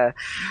 Yeah.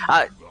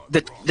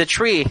 The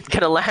tree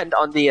gonna land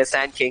on the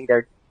Sand King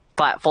there.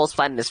 Falls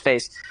flat in his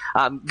face.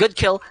 Good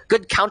kill,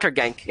 good counter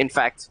gank. In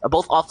fact,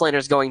 both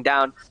offlaners going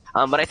down.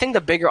 But I think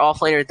the bigger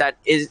offlaner that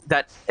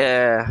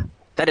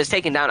is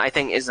taken down, I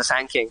think, is the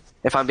Sand King.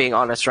 If I'm being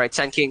honest, right?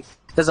 Sand King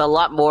does a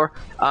lot more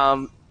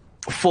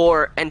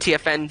for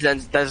NTFN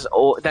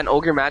than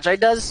Ogre Magi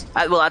does.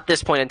 Well, at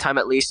this point in time,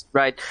 at least,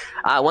 right?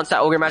 Once that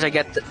Ogre Magi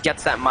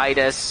gets that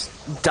Midas,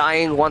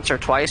 dying once or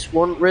twice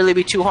won't really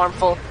be too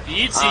harmful.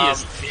 Easy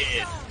is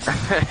dead.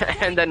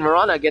 And then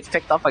Mirana gets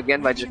picked up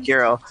again by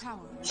Jakiro.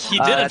 He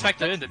did in fact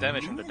do the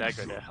damage from the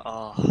dagger there.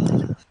 Oh,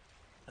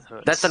 that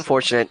hurts. That's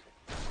unfortunate.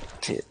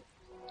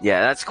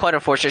 Yeah, that's quite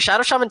unfortunate.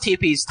 Shadow Shaman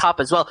TP's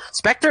top as well.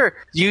 Spectre,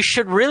 you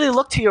should really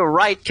look to your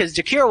right because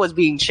Jakiro was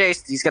being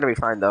chased. He's gonna be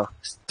fine though.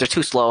 They're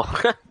too slow.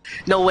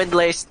 No wind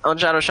lace on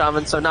Shadow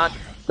Shaman, so not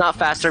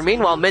faster.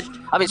 Meanwhile,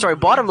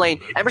 bottom lane,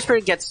 Ember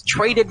Spirit gets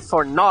traded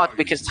for NOT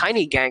because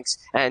Tiny ganks,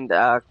 and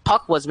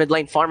Puck was mid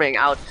lane farming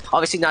out.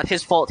 Obviously not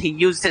his fault. He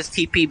used his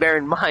TP, bear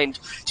in mind,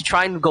 to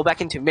try and go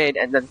back into mid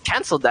and then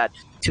canceled that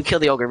to kill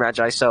the Ogre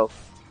Magi. So,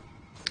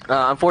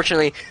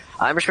 unfortunately,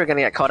 Ember Spirit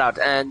gonna get caught out,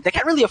 and they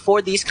can't really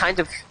afford these kinds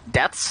of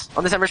deaths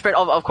on this Ember Spirit.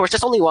 Of course,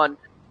 just only one,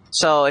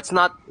 so it's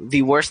not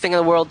the worst thing in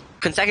the world.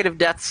 Consecutive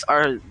deaths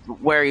are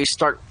where you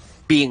start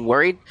being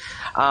worried,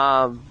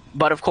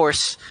 but of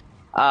course,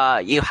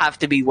 you have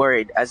to be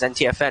worried as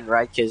NTFN,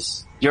 right?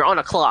 Because you're on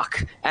a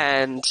clock,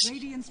 and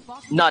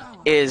NUT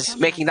is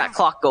making that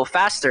clock go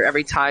faster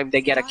every time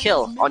they get a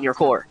kill on your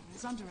core.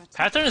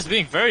 Pattern is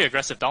being very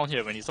aggressive down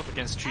here when he's up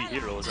against 3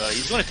 heroes.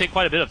 He's going to take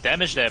quite a bit of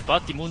damage there,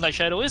 but the Moonlight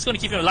Shadow is going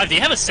to keep him alive. They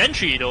have a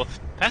sentry though.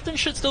 Pattern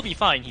should still be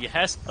fine. He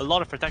has a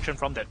lot of protection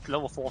from that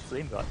level 4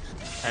 Flame Guard.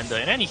 And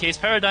in any case,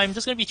 Paradigm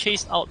just going to be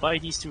chased out by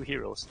these 2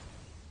 heroes.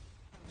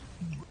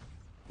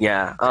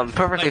 Yeah,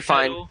 perfectly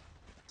fine.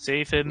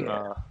 Save him.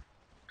 Yeah.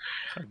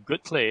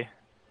 Good play.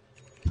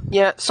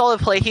 Yeah, solid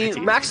play. He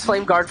maxed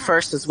Flame Guard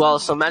first as well,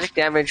 so magic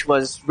damage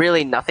was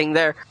really nothing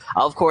there.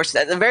 Of course,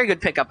 a very good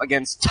pickup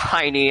against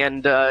Tiny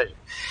and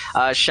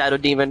Shadow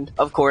Demon,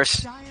 of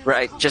course,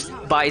 right? Just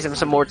buys him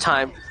some more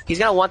time. He's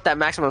going to want that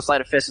maximum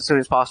Sleight of Fist as soon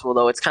as possible,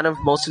 though. It's kind of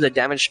most of the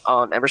damage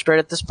on Ember Spirit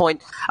at this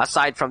point,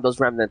 aside from those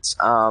remnants.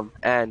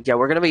 And yeah,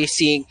 we're going to be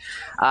seeing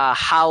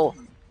how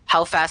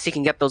fast he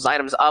can get those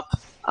items up.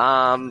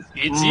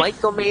 Might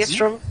go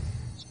Maelstrom.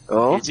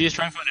 Oh. He is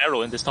trying for an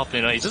arrow in this top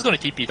lane. He's just going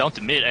to TP down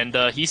to mid, and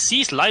he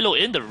sees Lilo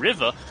in the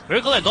river.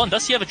 Miracle at Dawn,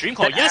 does he have a Dream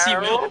Call? Yes, he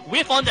will.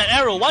 Whip on that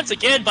arrow once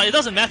again, but it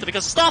doesn't matter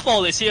because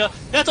Starfall is here.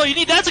 That's all you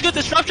need. That's a good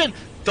disruption.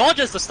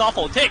 Dodges the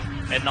Starfall tick.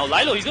 And now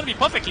Lilo, he's going to be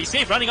perfectly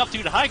safe running up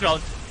to the high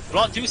ground.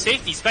 Brought to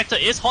safety. Spectre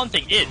is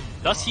haunting it.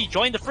 Does he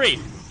join the fray?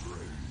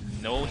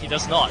 No, he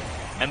does not.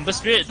 Ember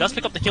Spirit does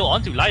pick up the kill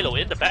onto Lilo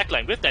in the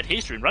backline with that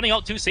haste rune. Running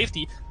out to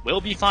safety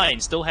will be fine.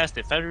 Still has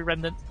the Fairy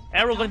Remnant.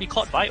 Arrow going to be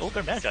caught by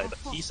Ogre Magi, but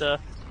he's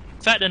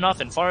fat enough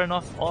and far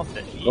enough off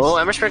that he's... Oh,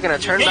 Ember Spirit gonna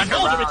turn back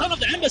around. The return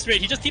of the Ember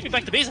Spirit. He just TP'd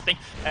back to base, I think.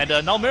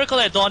 And now Miracle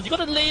at Dawn. You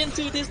gotta lay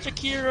into this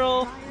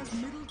Jakiro.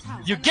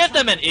 You give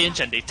them an inch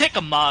and they take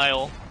a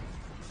mile.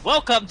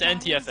 Welcome to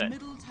NTFN.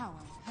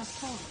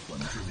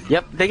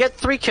 Yep, they get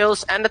 3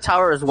 kills and the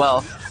tower as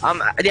well.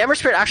 The Ember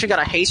Spirit actually got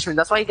a haste rune.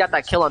 That's why he got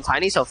that kill on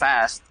Tiny so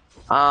fast.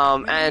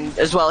 And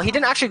as well, he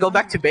didn't actually go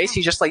back to base.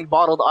 He just like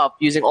bottled up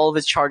using all of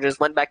his charges,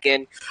 went back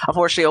in.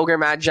 Unfortunately, Ogre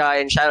Magi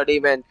and Shadow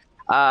Demon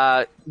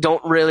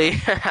don't really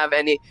have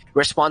any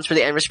response for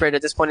the Ember Spirit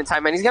at this point in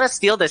time, and he's gonna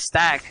steal this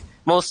stack,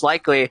 most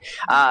likely.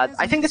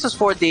 I think this was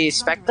for the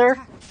Spectre,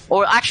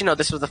 or actually no,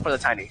 this was for the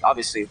Tiny,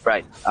 obviously,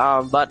 right.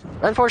 But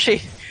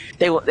unfortunately,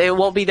 they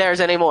won't be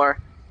theirs anymore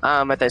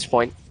at this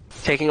point,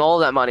 taking all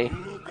that money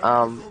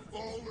from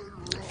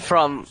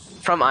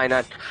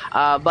iNUT.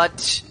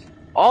 But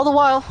all the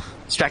while,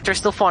 Spectre's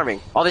still farming.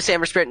 Obviously,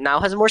 Ember Spirit now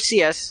has more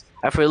CS.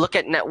 If we look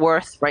at net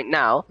worth right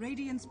now,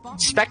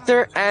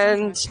 Spectre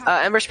and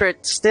Ember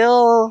Spirit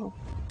still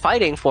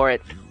fighting for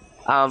it.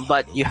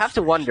 But you have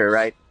to wonder,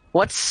 right?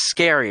 What's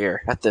scarier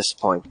at this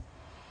point?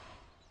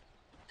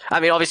 I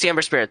mean, obviously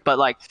Ember Spirit, but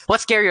like,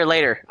 what's scarier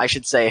later? I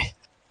should say,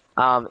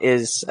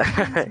 is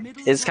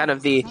is kind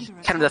of the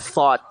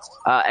thought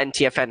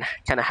NTFN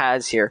kind of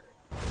has here.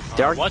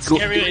 What's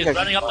scarier is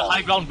running up the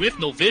high ground with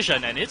no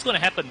vision, and it's going to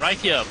happen right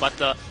here.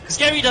 But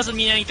scary doesn't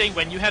mean anything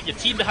when you have your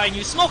team behind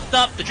you, smoked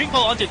up, the Drink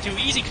Ball onto 2,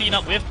 easy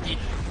cleanup with the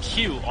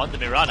Q on the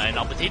Mirana, and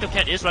now Potato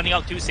Cat is running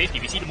out to safety.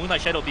 We see the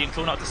Moonlight Shadow being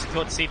thrown out to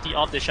secure the safety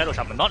of the Shadow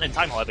Shaman. Not in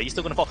time, however, he's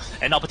still going to fall.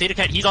 And now Potato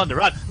Cat, he's on the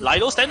run.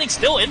 Lilo standing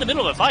still in the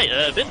middle of a fight,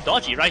 a bit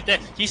dodgy right there.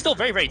 He's still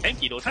very, very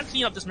tanky though, trying to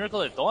clean up this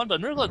Miracle at Dawn, but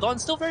Miracle at Dawn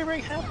still very,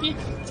 very happy.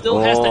 Still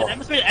has that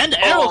Ember Spirit, and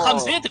the arrow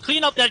comes in to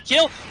clean up that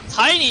kill.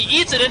 Tiny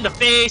eats it in the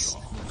face.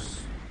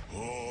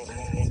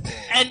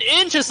 An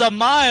inch is a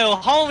mile.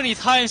 How many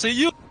times are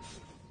you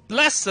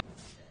less?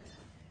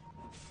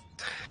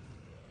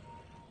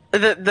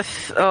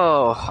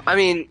 I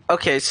mean,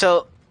 okay,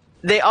 so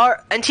they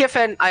are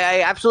NTFN.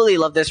 I absolutely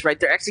love this. Right,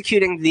 they're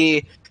executing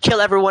the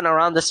kill everyone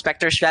around the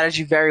Spectre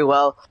strategy very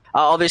well.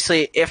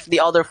 Obviously, if the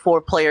other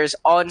 4 players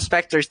on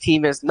Spectre's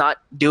team is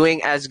not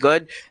doing as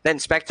good, then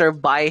Spectre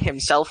by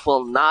himself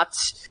will not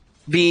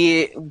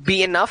be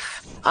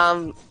enough.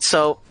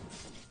 So.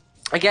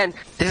 Again,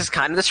 this is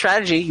kind of the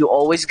strategy you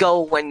always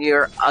go when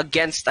you're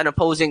against an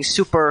opposing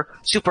super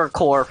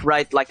core,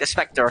 right? Like the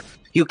Spectre.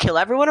 You kill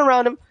everyone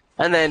around him,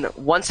 and then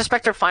once the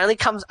Spectre finally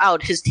comes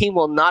out, his team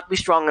will not be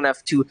strong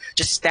enough to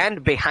just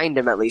stand behind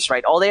him at least,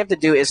 right? All they have to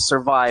do is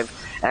survive,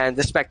 and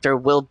the Spectre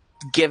will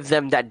give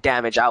them that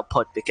damage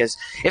output, because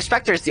if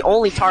Spectre is the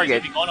only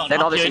target,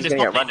 then obviously he's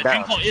going to get run down. The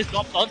Dream Call is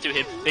dropped onto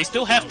him. They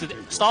still have the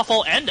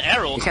Starfall and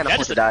Arrow. He can't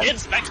afford to die.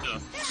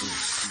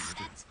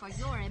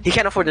 He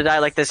can't afford to die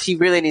like this. He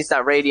really needs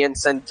that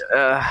Radiance, and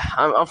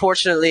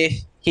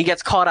unfortunately, he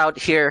gets caught out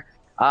here.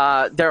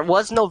 There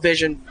was no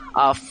vision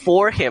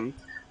for him,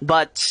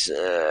 but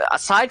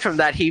aside from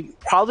that, he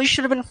probably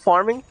should have been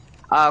farming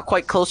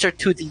quite closer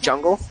to the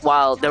jungle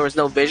while there was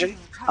no vision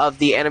of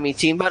the enemy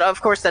team. But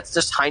of course, that's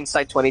just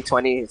hindsight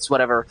 2020. It's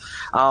whatever.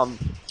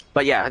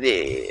 But yeah,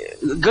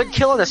 the good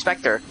kill on the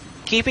Spectre.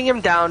 Keeping him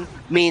down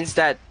means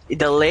that it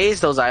delays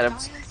those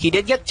items. He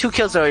did get 2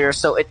 kills earlier,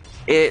 so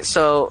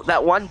so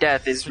that one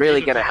death is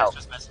really gonna help.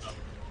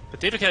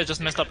 Potato Cat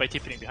just messed up by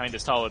TPing behind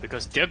this tower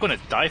because they're gonna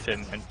dive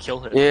him and kill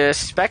him. Yeah,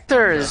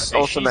 Spectre is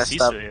also messed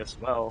up as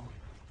well.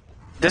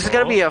 This is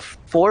gonna be a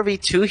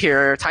 4v2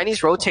 here.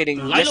 Tiny's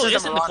rotating. Lilo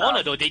is in the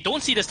corner though. They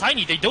don't see this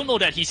Tiny. They don't know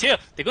that he's here.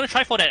 They're gonna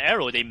try for that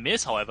arrow. They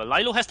miss, however.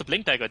 Lilo has the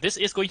Blink Dagger. This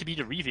is going to be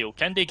the reveal.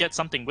 Can they get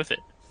something with it?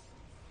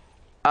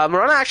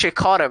 Mirana actually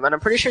caught him, and I'm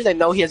pretty sure they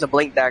know he has a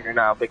Blink Dagger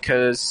now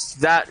because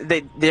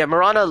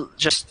Mirana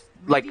just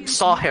like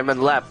saw him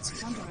and left.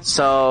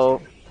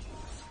 So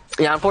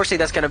yeah, unfortunately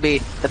that's gonna be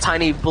the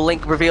Tiny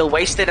Blink reveal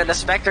wasted, and the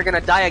Spectre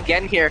gonna die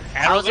again here.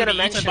 I was gonna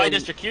mention by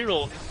this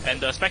Jakiro, and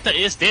the Spectre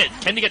is dead.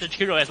 Can they get the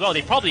Jakiro as well?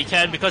 They probably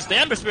can, because the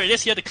Ember Spirit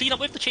is here to clean up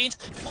with the chains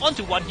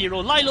onto one hero.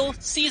 Lilo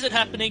sees it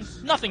happening,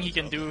 nothing he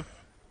can do.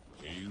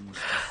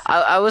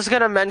 I was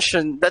gonna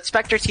mention that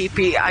Spectre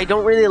TP, I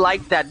don't really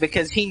like that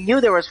because he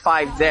knew there was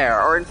 5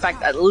 there, or in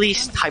fact at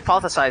least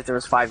hypothesized there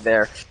was 5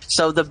 there.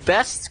 So the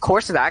best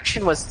course of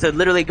action was to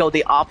literally go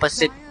the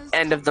opposite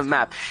end of the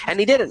map. And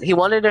he didn't. He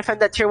wanted to defend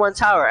that tier 1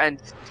 tower,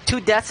 and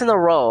 2 deaths in a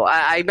row.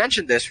 I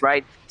mentioned this,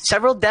 right?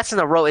 Several deaths in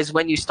a row is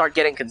when you start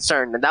getting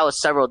concerned, and that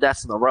was several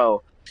deaths in a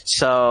row.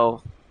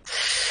 So...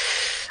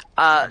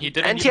 he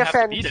didn't even have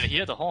to beat it. He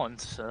had the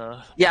horns.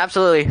 Yeah,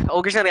 absolutely.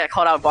 Ogre's gonna get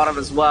caught out bottom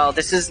as well.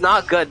 This is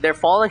not good. They're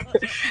falling.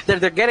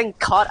 they're getting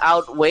caught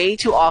out way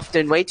too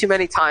often, way too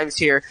many times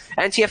here.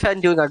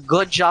 NTFN doing a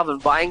good job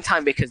of buying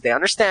time because they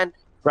understand,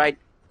 right?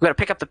 We gotta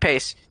pick up the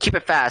pace, keep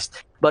it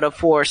fast. But of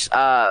course,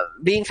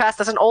 being fast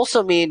doesn't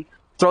also mean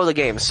throw the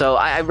game. So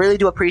I really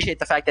do appreciate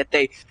the fact that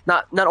they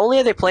not only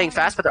are they playing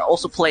fast, but they're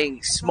also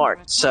playing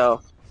smart.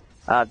 So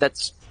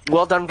that's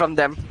well done from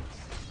them.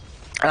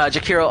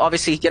 Jakiro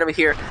obviously get him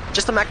here.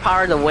 Just to max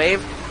power the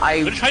wave.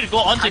 I'm gonna try to go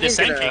onto the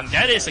Sand King.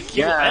 That is a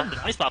Q and an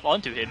Ice Pop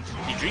onto him.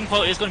 The Dream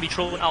Coil is gonna be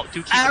thrown out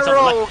to keep himself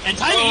alive. And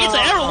Tiny eats an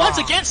arrow once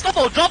again.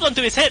 Snubble dropped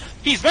onto his head.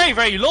 He's very,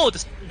 very low.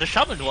 The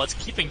Shaman was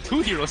keeping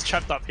 2 heroes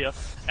trapped up here.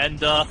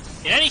 And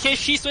in any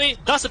case, Shisui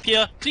does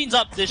appear, cleans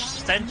up this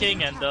Sand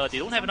King, and they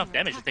don't have enough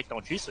damage to take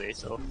down Shisui.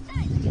 So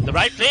the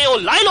right play. Oh,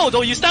 Lilo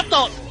though, you stepped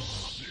out.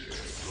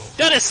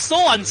 That is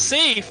so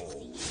unsafe.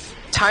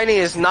 Tiny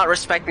is not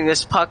respecting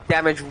this puck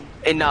damage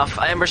enough.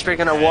 Ember Spirit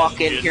gonna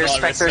walk in here.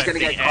 Spectre's gonna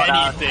get caught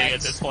out.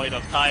 At this point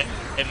of time,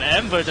 and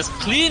Ember just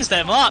cleans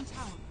them up.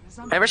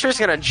 Ember Spirit's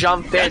gonna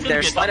jump in.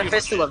 There's Sleight of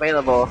Fist still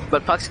available,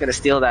 but Puck's gonna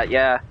steal that.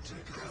 Yeah,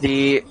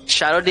 the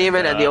Shadow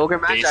Demon and the Ogre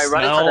Magi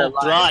running for their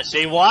lives.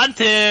 They want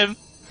him.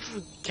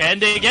 Can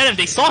they get him?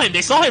 They saw him.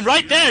 They saw him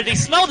right there. They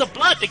smell the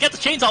blood. They get the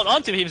chains out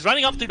onto him. He's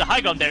running up to the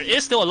high ground. There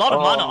is still a lot of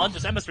mana on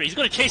this Ember Spirit. He's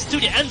gonna chase to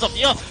the ends of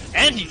the earth,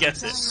 and he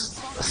gets it.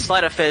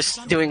 Sleight of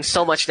Fist doing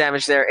so much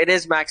damage there. It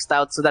is maxed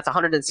out, so that's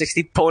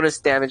 160 bonus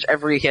damage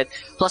every hit,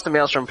 plus the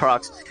Maelstrom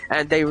procs.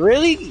 And they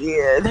really,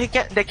 they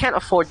can't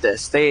afford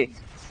this. They're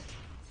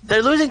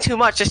losing too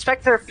much. The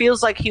Spectre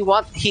feels like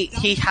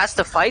he has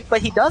to fight,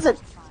 but he doesn't.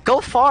 Go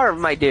farm,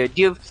 my dude.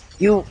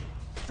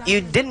 You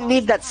didn't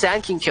need that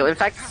Sand King kill. In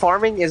fact,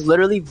 farming is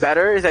literally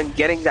better than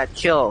getting that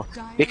kill,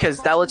 because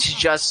that was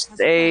just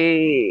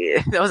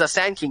that was a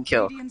Sand King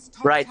kill,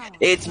 right?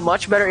 It's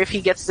much better if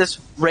he gets this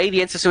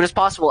Radiance as soon as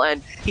possible,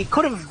 and he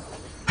could have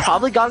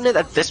probably gotten it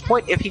at this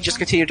point if he just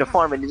continued to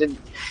farm and he didn't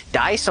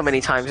die so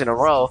many times in a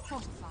row.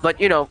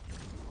 But you know,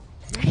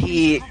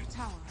 he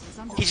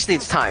just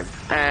needs time,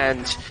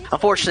 and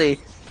unfortunately,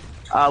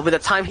 with the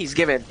time he's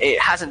given, it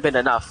hasn't been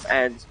enough.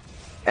 And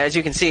as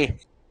you can see,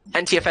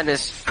 NTFN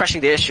is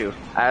crushing the issue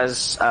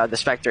as the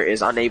Spectre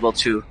is unable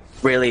to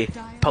really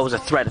pose a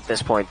threat at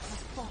this point.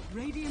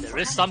 There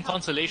is some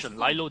consolation.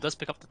 Lilo does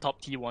pick up the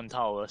top T1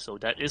 tower, so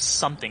that is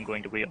something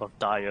going the way of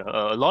Dire.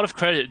 A lot of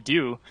credit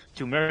due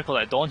to Miracle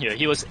at Dawn here.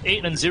 He was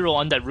 8-0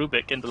 on that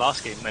Rubik in the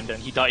last game, and then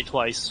he died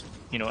twice,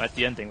 you know, at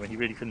the ending when he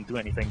really couldn't do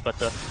anything. But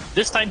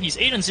this time he's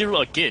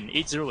 8-0 again,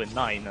 8-0 and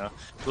 9.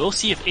 We'll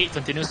see if 8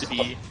 continues to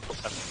be an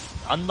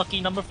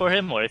unlucky number for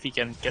him, or if he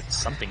can get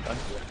something done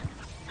here.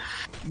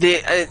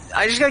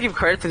 I just gotta give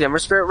credit to the Ember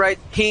Spirit, right?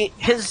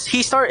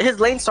 His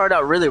lane started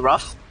out really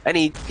rough, and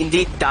he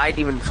indeed died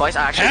even twice.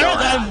 Actually,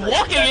 Paradigm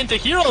walking into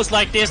heroes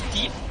like this,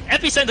 the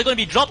epicenter going to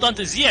be dropped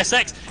onto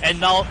ZSX, and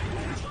now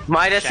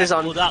Midas is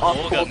on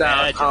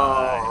cooldown.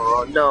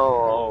 Oh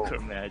no!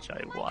 Ogre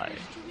Magi, why?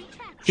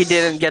 He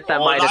didn't get that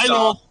Midas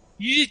off.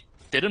 He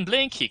didn't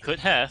blink. He could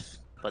have,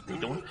 but they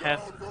don't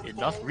have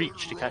enough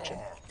reach to catch him.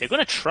 They're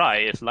gonna try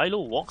if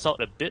Lilo walks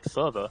out a bit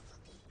further.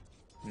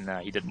 Nah,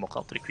 he didn't walk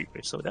out to the creeper,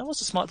 so that was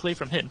a smart play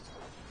from him.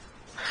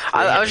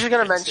 I was just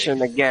gonna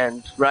mention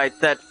again, right,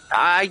 that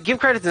I give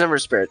credit to Ember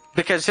Spirit,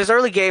 because his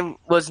early game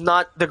was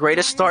not the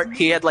greatest start.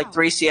 He had like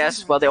 3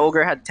 CS, while the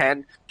Ogre had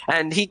 10,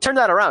 and he turned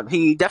that around.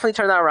 He definitely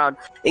turned that around.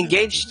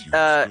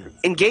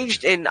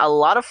 Engaged in a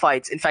lot of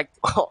fights. In fact,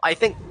 I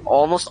think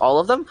almost all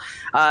of them,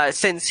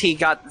 since he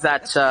got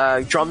that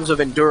Drums of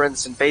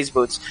Endurance and Phase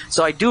Boots.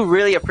 So I do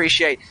really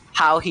appreciate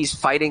how he's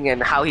fighting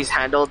and how he's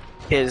handled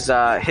his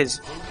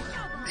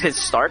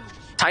start.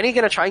 Tiny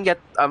gonna try and get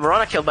a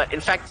Mirana kill, but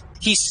in fact,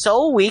 he's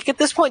so weak at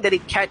this point that he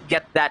can't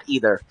get that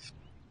either.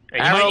 He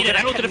might need an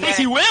arrow to the face,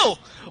 he will!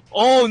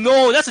 Oh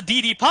no, that's a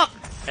DD puck!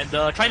 And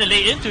trying to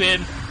lay into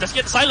him, does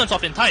get the silence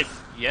off in time.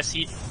 Yes,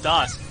 he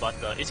does, but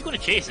is he gonna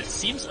chase? It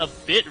seems a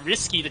bit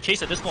risky to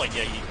chase at this point.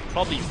 Yeah, he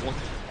probably won't.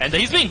 And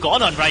he's being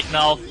gone on right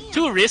now.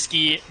 Too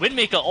risky.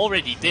 Windmaker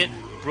already did.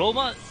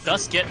 Broma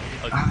does get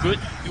a good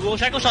dual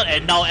shackle shot,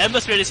 and now Ember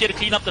Spirit is here to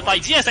clean up the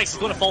fight. ZSX is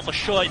going to fall for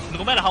sure,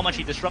 no matter how much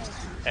he disrupts.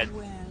 And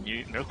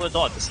Miracle at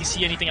Dawn, does he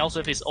see anything else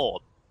with his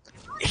orb?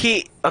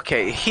 He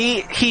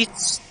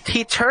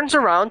turns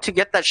around to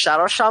get that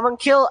Shadow Shaman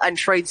kill and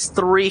trades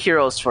 3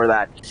 heroes for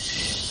that.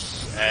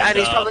 And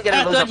he's probably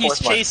going to lose a 4th he's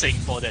chasing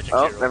for that.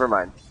 Oh, never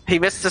mind. He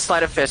missed the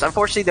Sleight of Fist.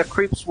 Unfortunately, the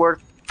creeps were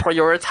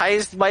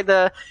prioritized by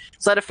the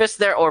Sleight of Fist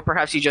there, or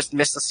perhaps he just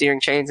missed the Searing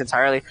Chains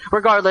entirely.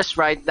 Regardless,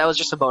 right, that was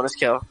just a bonus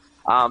kill.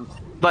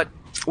 But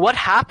what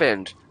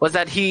happened was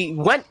that he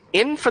went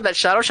in for that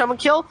Shadow Shaman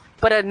kill,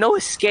 but had no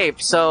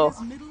escape. So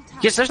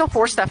yes, there's no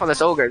force staff on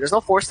this ogre. There's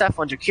no force staff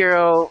on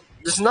Jakiro.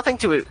 There's nothing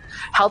to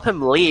help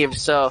him leave.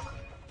 So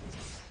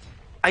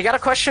I gotta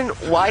question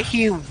why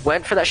he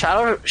went for that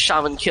Shadow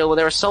Shaman kill when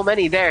there were so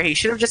many there. He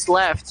should have just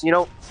left. You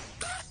know,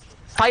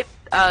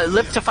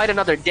 live to fight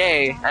another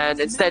day, and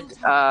instead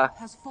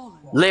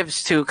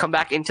lives to come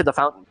back into the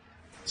fountain.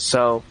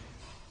 So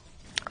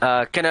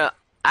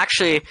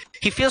actually,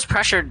 he feels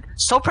pressured,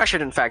 so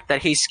pressured in fact,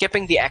 that he's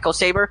skipping the Echo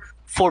Saber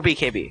for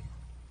BKB.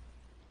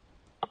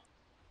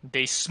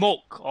 They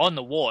smoke on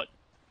the ward.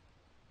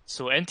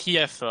 So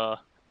NTF,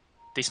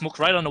 they smoke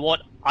right on the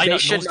ward. I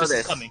don't know this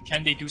is coming.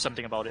 Can they do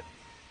something about it?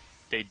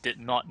 They did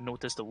not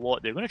notice the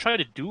ward. They're going to try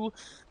to do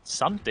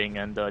something,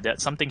 and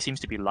that something seems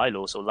to be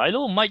Lilo. So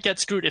Lilo might get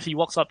screwed if he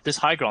walks up this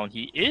high ground.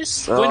 He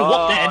is going to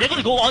walk there, and they're going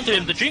to go onto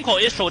him. The Dream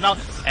Core is thrown out,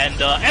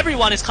 and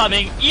everyone is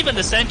coming, even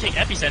the Sand King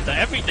Epicenter,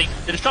 everything.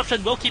 The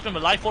disruption will keep him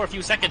alive for a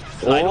few seconds.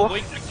 Lilo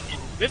going back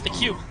with the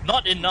Q,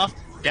 not enough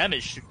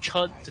damage to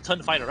turn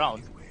the fight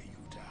around.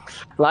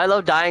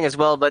 Lilo dying as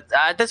well, but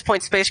at this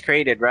point, space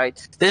created,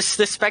 right? This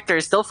Spectre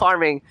is still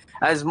farming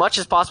as much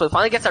as possible.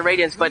 Finally gets that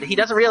Radiance, but he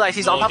doesn't realize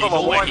he's on top of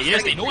a ward.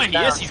 They know where he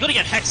is. He's gonna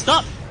get hexed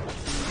up.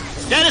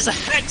 That is a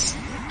hex.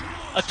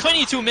 A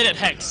 22-minute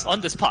hex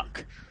on this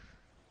puck.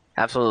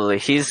 Absolutely.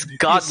 He's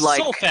godlike.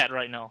 He's so fat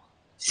right now.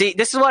 See,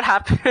 this is what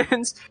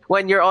happens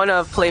when you're on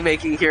a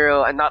playmaking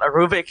hero and not a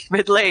Rubik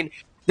mid lane.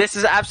 This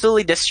is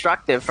absolutely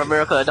destructive from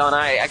Miracle Adon.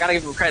 I gotta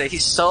give him credit.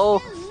 He's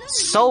so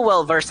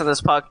well versed on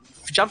this puck.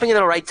 Jumping in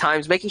the right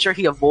times, making sure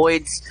he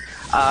avoids,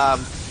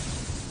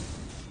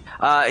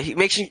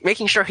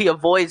 making sure he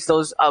avoids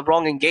those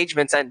wrong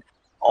engagements, and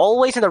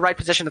always in the right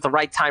position at the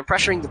right time,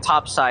 pressuring the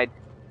top side.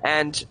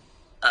 And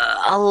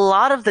a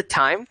lot of the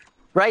time,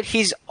 right,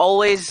 he's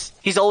always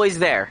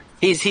there.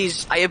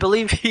 I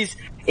believe he's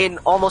in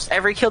almost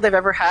every kill they've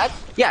ever had.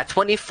 Yeah,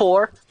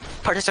 24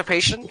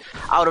 participation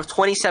out of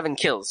 27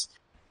 kills,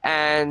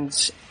 and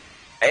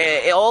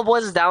it all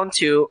boils down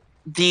to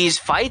these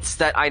fights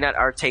that iNUT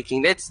are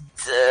taking. They're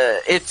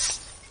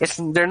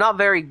not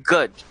very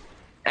good,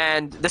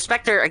 and the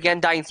Spectre again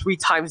dying 3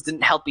 times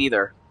didn't help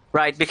either,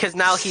 right? Because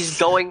now he's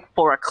going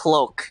for a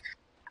cloak,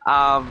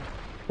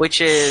 which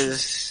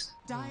is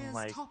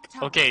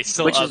okay.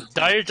 So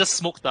Dire just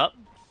smoked up,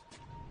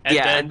 and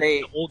then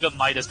the Ogre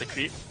Midas the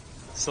creep.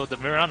 So the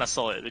Mirana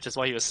saw it, which is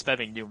why he was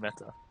spamming new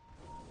meta.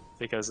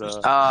 Because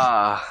iNUT.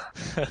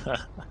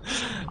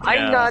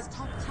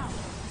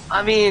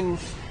 I mean,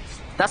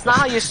 that's not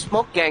how you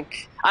smoke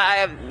gank.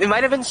 It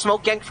might have been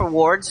smoke gank for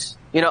wards.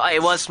 You know,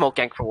 it was smoke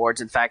gank for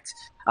wards, in fact,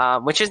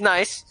 which is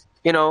nice.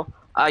 You know,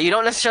 you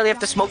don't necessarily have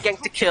to smoke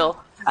gank to kill,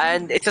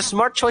 and it's a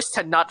smart choice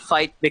to not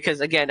fight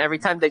because, again, every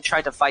time they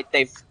try to fight,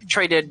 they've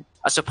traded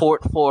a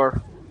support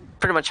for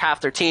pretty much half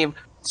their team.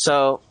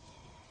 So,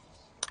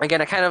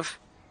 again, I kind of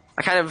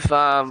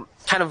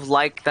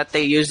like that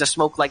they used a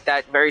smoke like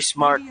that. Very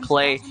smart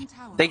play.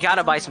 They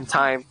gotta buy some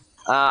time.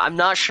 I'm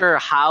not sure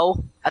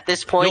how at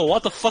this point. Yo,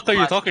 what the fuck are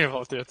you talking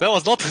about, dude? That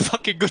was not a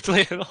fucking good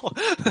play at all.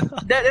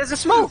 That is a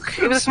smoke.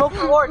 It was a smoke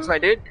for wards, my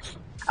dude.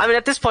 I mean,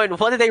 at this point,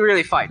 what did they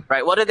really fight,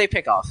 right? What did they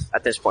pick off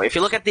at this point? If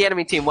you look at the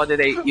enemy team, what did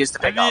they use to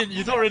pick off?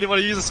 You don't really want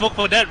to use a smoke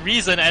for that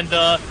reason, and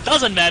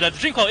doesn't matter. The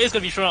Dream Core is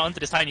going to be thrown onto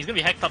this time. He's going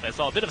to be hacked up as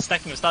well. A bit of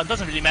stacking of stun,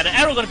 doesn't really matter.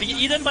 Arrow going to be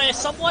eaten by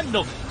someone?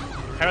 No.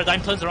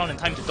 Paradigm turns around in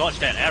time to dodge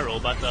that arrow,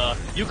 but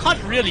you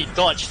can't really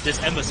dodge this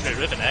Ember Spirit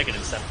with an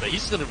Aghanim Scepter. He's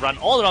just gonna run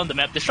all around the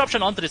map.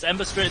 Disruption onto this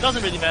Ember Spirit, it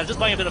doesn't really matter, just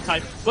buying a bit of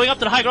time. Going up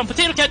to the high ground,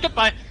 Potato Cat,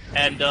 goodbye!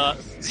 And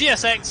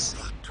ZSX,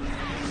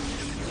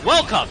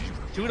 welcome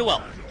to the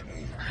well.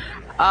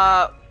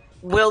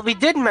 Well, we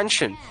did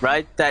mention,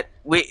 right, that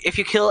if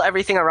you kill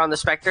everything around the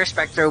Spectre,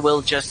 Spectre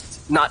will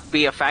just not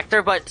be a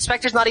factor, but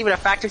Spectre's not even a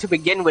factor to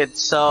begin with,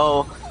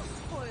 so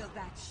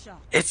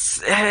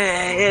it's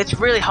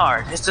really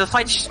hard. The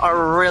fights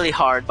are really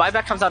hard.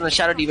 Buyback comes out on the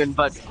Shadow Demon,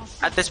 but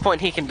at this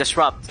point he can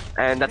disrupt,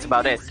 and that's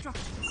about it.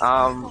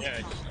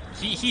 Yeah,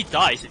 he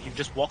dies if he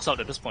just walks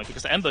out at this point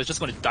because the Ember is just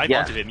going to dive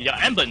onto him. Yeah,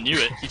 Ember knew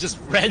it. He just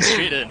ran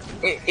straight in.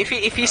 If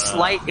he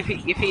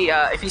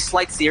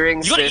slights the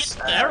earrings, this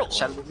Shadow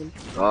Demon.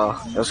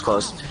 Oh, it was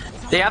close.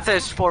 They have to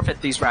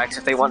forfeit these racks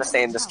if they want to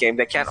stay in this game.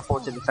 They can't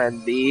afford to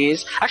defend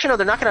these. Actually, no,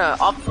 they're not going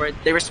to opt for it.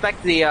 They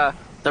respect the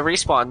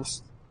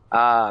respawns.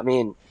 I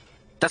mean,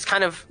 that's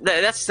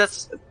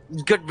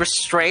good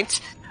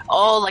restraint.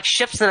 Oh, like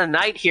ships in the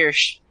night here.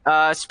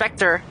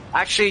 Spectre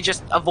actually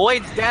just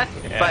avoids death,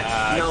 but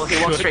no,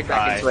 he walks straight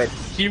back into it.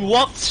 He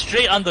walked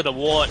straight under the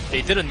ward.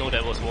 They didn't know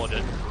that was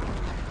warded.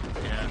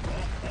 Yeah.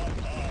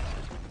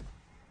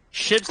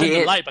 Ships in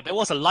the light, but there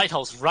was a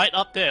lighthouse right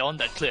up there on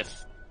that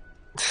cliff.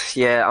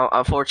 Yeah,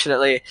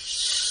 unfortunately,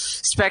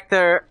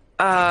 Spectre.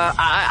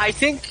 I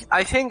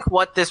think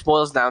what this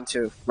boils down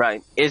to,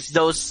 right, is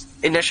those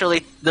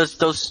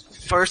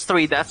first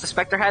 3 deaths the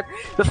Spectre had.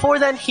 Before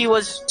then, he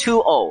was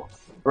 2-0,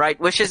 right,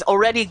 which is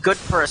already good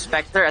for a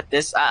Spectre at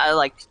this.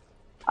 I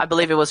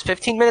believe it was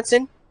 15 minutes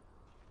in.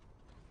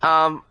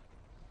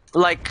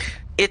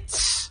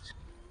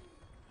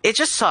 It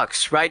just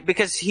sucks, right?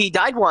 Because he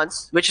died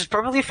once, which is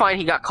perfectly fine.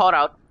 He got caught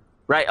out,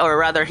 right? Or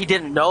rather, he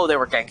didn't know they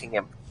were ganking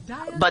him.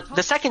 But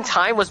the second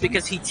time was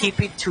because he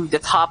TP'd to the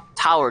top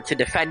tower to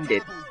defend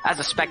it as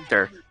a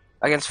Spectre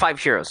against 5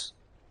 heroes.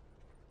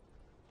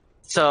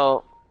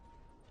 So,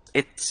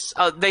 it's...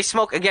 they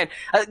smoke again.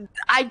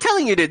 I'm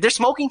telling you, dude, they're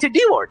smoking to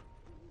D-Ward.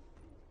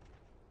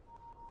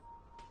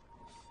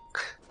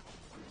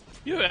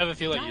 You ever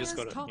feel like you just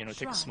gotta,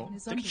 take a smoke,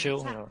 take a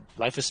chill,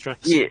 life is stress?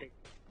 Yeah.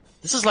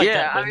 This is like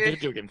that, but in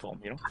video game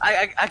form,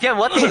 Again,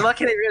 what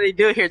can they really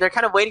do here? They're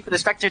kind of waiting for the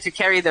Spectre to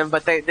carry them,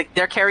 but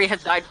their carry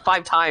has died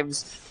 5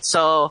 times,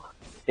 so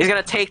it's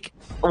gonna take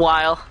a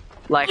while.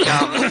 Like,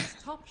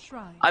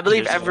 I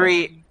believe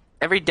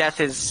every death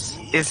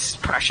is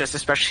precious,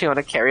 especially on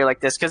a carry like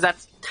this, because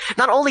that's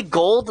not only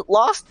gold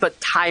lost, but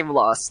time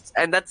lost,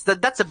 and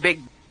that's a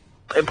big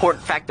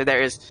important factor.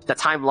 There is the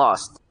time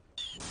lost.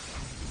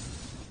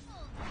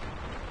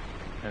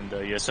 And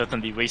you're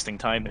certainly wasting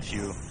time if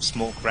you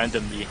smoke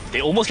randomly. They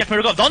almost catch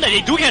Miracle of Dawn, and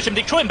they do catch him,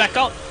 they throw him back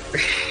out.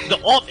 The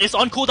orb is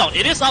on cooldown,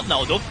 it is up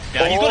now though.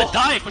 Yeah, he's gonna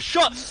die for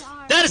sure.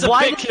 That is a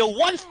big kill,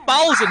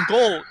 1,000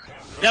 gold.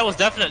 That was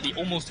definitely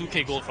almost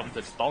 2k gold from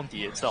the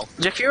bounty itself.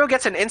 Jakiro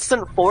gets an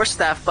instant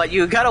 4-staff, but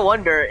you gotta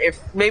wonder if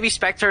maybe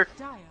Spectre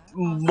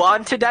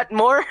wanted that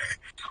more.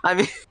 I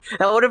mean,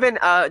 that would have been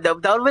that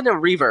would have been a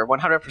Reaver,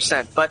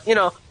 100%. But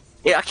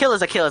a kill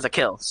is a kill is a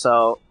kill,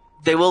 so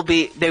they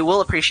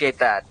will appreciate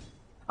that.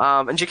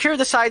 And Jakiro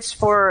decides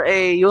for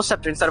a Yule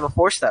Scepter instead of a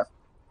 4-staff.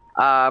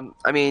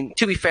 I mean,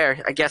 to be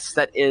fair, I guess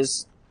that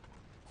is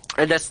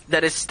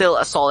still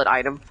a solid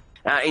item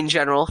in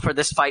general for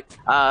this fight.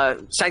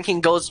 Sand King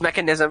goes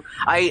mechanism.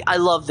 I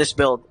love this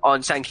build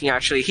on Sand King,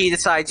 actually. He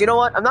decides, you know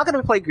what, I'm not going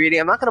to play greedy,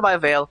 I'm not going to buy a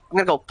Veil, I'm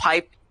going to go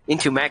pipe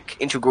into mech,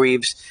 into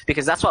Greaves,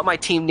 because that's what my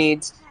team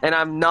needs, and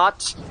I'm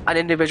not an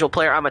individual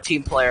player, I'm a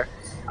team player.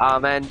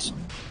 And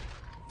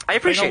I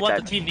appreciate that. What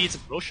the team needs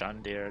is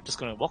Roshan. They're just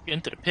going to walk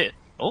into the pit.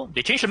 Oh,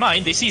 they changed their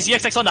mind. They see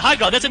ZXX on the high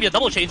ground. That's going to be a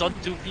double chains on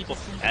 2 people.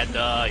 And,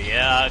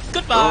 yeah,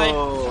 goodbye.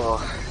 Oh,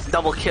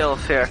 double kill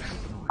here.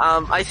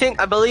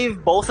 I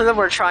believe both of them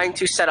were trying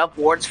to set up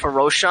wards for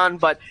Roshan,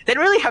 but they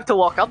didn't really have to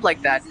walk up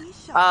like that.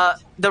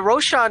 The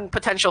Roshan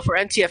potential for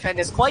NTFN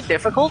is quite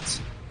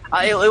difficult.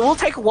 It will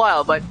take a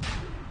while, but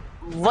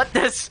what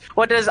does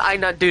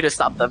iNUT do to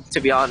stop them, to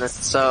be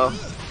honest? So,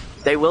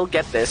 they will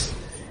get this.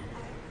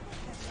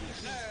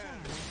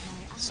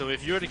 So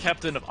if you're the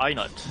captain of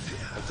iNUT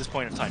at this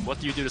point in time, what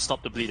do you do to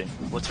stop the bleeding?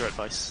 What's your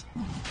advice?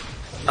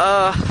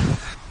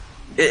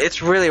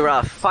 It's really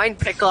rough. Find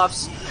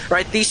pickoffs,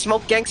 right? These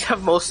smoke ganks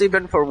have mostly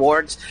been for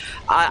wards,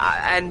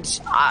 and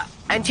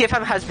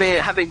NTFM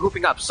have been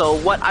grouping up. So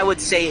what I would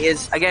say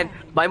is, again,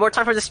 buy more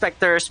time for the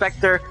Spectre.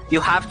 Spectre,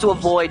 you have to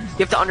avoid. You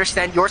have to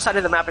understand your side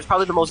of the map is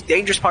probably the most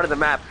dangerous part of the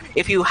map.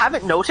 If you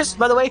haven't noticed,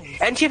 by the way,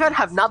 NTFN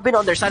have not been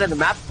on their side of the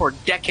map for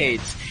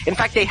decades. In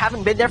fact, they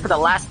haven't been there for the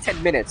last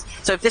 10 minutes.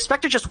 So if the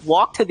Spectre just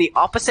walked to the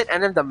opposite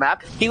end of the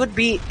map, he would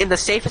be in the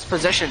safest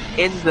position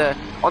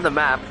on the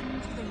map.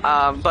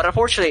 But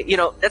unfortunately,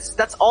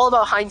 that's all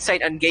about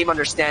hindsight and game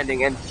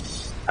understanding. And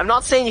I'm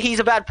not saying he's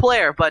a bad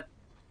player, but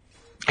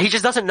he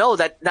just doesn't know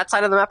that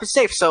side of the map is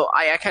safe. So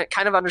I can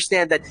kind of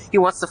understand that he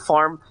wants to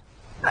farm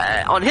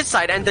on his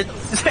side. And the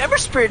Ever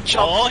Spirit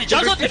jump. Oh, he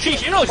jumps on the tree.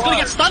 He's gonna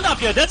get stunned up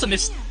here. That's a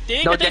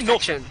mistake. No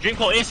deflection.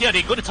 Drinko is here.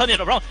 They're gonna turn it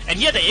around. And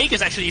here the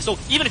Aegis actually. So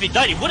even if he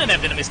died, it wouldn't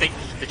have been a mistake.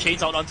 The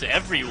chains out onto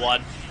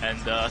everyone,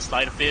 and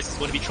Slide of Fist is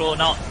going to be thrown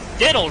out.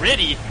 Dead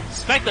already.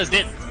 Spectre's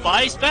dead.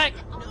 Buys back.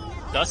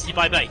 Does he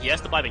buy back? He has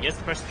to buy back. He has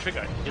to press the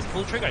trigger. He has to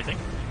pull the trigger, I think.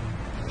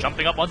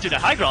 Jumping up onto the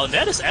high ground.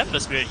 That is Ember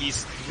Spirit.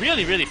 He's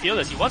really, really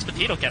fearless. He wants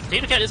Potato Cat.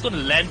 Potato Cat is going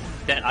to land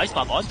that Ice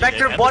Bomb onto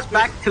Spectre bought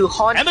back to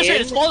haunt Ember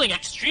Spirit is falling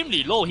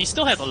extremely low. He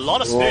still has a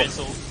lot of spirit,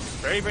 so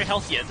very, very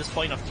healthy at this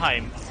point of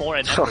time for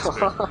an Ember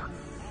Spirit.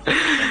 And,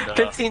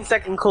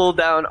 15-second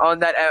cooldown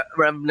on that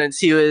Remnants.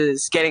 He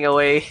was getting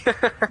away.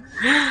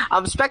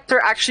 Spectre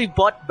actually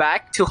bought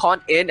back to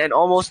haunt in and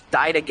almost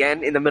died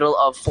again in the middle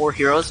of 4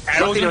 heroes.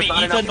 Arrow's gonna be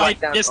eaten by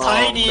this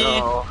tiny.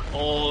 No.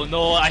 Oh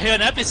no! I hear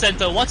an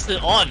epicenter. What's the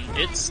on?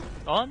 It's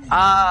on.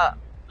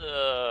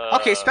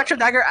 Okay, Spectre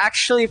Dagger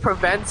actually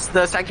prevents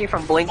the Sand King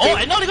from blinking. Oh,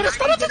 and now they're gonna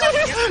stun up the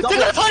They're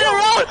gonna turn it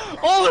around.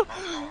 Oh,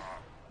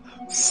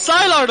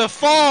 Sylar the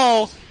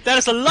fall. That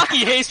is a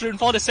lucky haste rune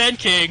for the Sand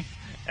King.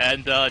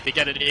 And they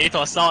get an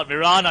Atos out.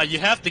 Mirana, you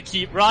have to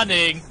keep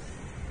running.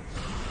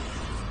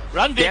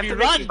 Run, baby,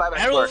 run!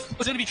 Arrow is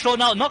going to be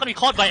thrown out, not going to be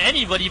caught by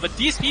anybody, but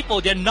these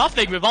people, they're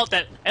nothing without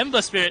that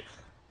Ember Spirit.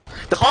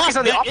 The puck is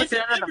on the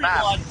opposite end of the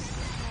map.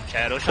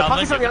 Shadow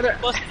Shaman,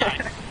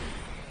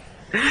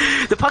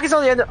 the puck is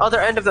on the other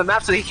end of the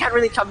map, so he can't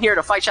really come here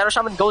to fight. Shadow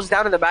Shaman goes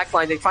down in the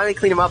backline. They finally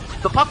clean him up.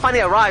 The puck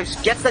finally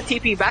arrives, gets the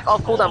TP back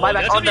off cooldown,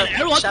 buyback on the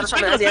Shadow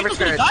Shaman and the Ever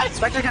Spirit.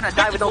 Spectre's gonna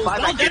die with no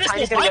buyback.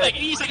 Tiny's gonna get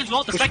 80 seconds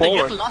left. The Spectre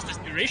gets the last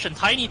desperation.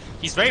 Tiny,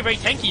 he's very, very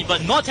tanky,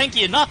 but not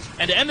tanky enough.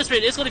 And the Ember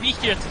Spirit is gonna be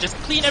here to just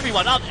clean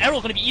everyone up. Arrow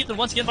gonna be eaten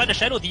once again by the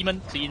Shadow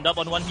Demon. Cleaned up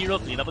on 1 hero,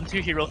 cleaned up on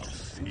 2 hero.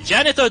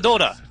 Janitor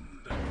Dota.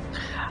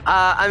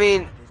 I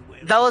mean,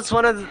 that was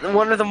one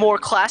of the more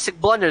classic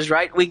blunders,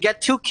 right? We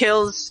get 2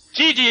 kills.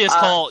 GG is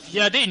called.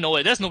 Yeah, they know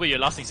it. There's no way you're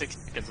lasting 6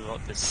 seconds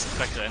without this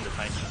Spectre and the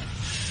Tiny.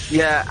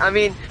 Yeah, I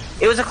mean,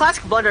 it was a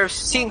classic blunder of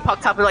seeing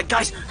Puck top and like,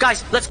 guys,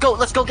 let's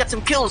go get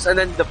some kills, and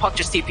then the Puck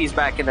just TPs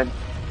back and then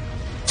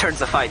turns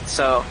the fight.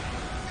 So,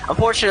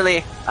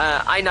 unfortunately,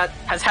 iNUT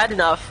has had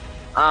enough,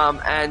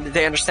 and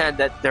they understand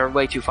that they're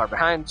way too far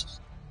behind.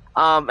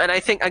 And I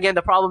think, again,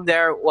 the problem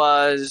there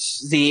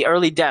was the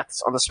early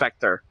deaths on the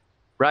Spectre,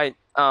 right?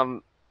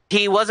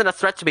 He wasn't a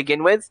threat to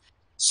begin with,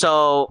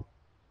 so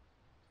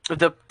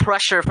the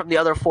pressure from the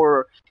other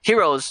 4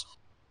 heroes,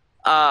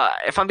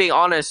 if I'm being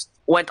honest,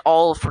 went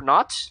all for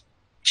naught,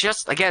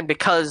 just, again,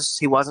 because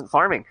he wasn't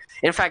farming.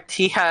 In fact,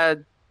 he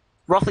had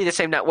roughly the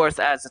same net worth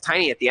as the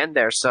Tiny at the end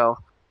there, so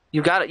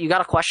you got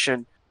to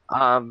question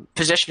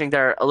positioning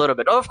there a little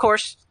bit. Oh, of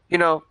course,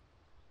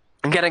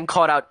 getting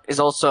caught out is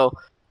also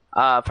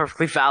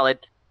perfectly valid,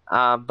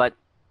 but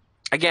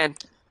again,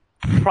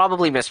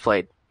 probably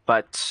misplayed.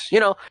 But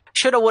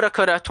shoulda, woulda,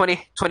 coulda.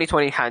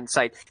 2020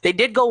 hindsight. They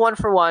did go 1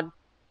 for 1,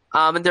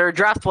 and their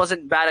draft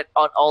wasn't bad at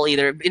all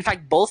either. In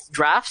fact, both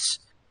drafts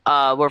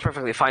were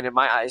perfectly fine in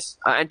my eyes.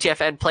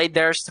 NTFN played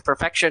theirs to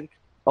perfection,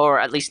 or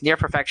at least near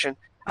perfection,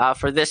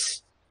 for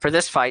this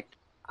fight.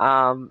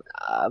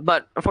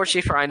 But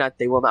unfortunately for iNUT,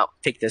 they will not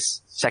take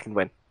this second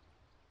win.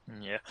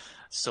 Yeah,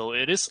 so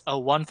it is a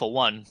 1 for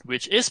 1,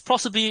 which is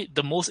possibly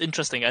the most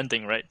interesting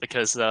ending, right?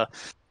 Because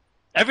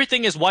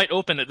everything is wide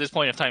open at this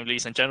point of time,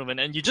 ladies and gentlemen,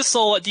 and you just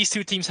saw what these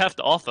 2 teams have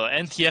to offer.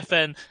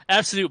 NTFN,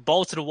 absolute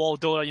ball to the wall,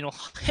 Dota,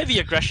 heavy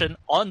aggression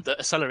on the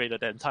accelerator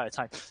the entire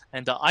time.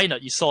 And the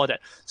iNUT, you saw that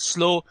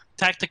slow,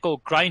 tactical,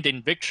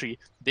 grinding victory.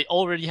 They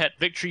already had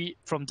victory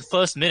from the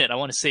first minute, I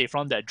want to say,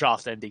 from that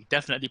draft, and they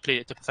definitely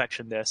played it to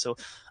perfection there. So,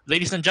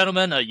 ladies and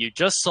gentlemen, you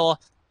just saw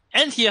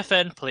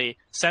NTFN play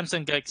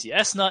Samsung Galaxy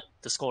SNUT.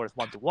 The score is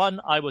 1-1.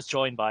 I was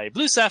joined by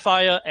Blue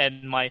Sapphire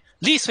and my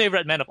least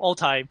favorite man of all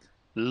time,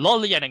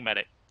 Lolly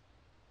Enigmatic.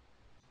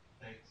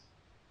 Thanks.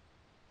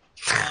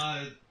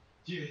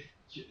 Do you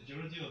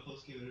want to do a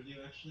post-game interview,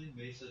 actually?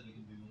 May said we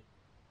can do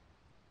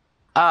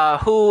one.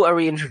 Who are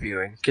we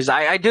interviewing? Because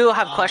I do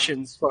have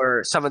questions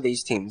for some of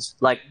these teams,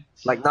 like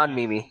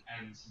non-Mimi.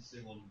 And since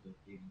they won the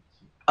game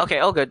too. Okay,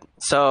 all good.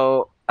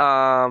 So,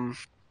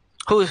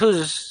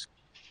 who's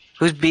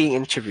being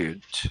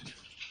interviewed?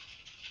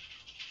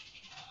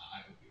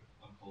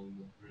 I'm calling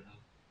them right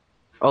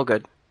now. All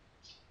good.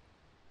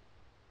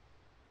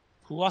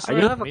 Who asked for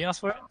it? Me asked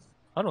for it?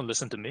 I don't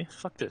listen to me.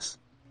 Fuck this.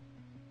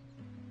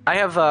 I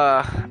have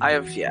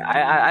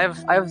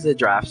the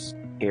drafts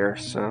here,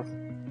 so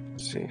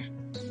let's see.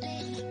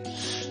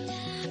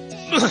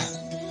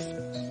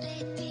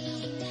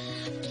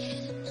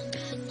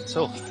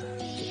 So,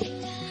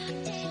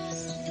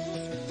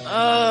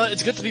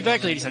 it's good to be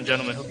back, ladies and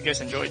gentlemen. Hope you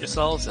guys enjoyed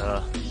yourselves.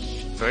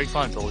 Very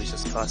fun to always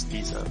just cast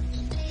these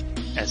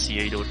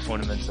SEA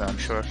tournaments. I'm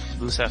sure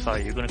Blue Sapphire,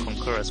 you're going to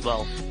concur as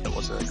well. That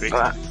was a great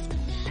time.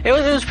 It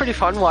was pretty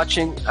fun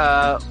watching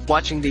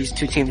these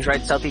 2 teams,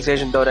 right? Southeast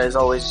Asian Dota is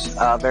always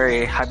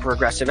very hyper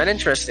aggressive and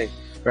interesting,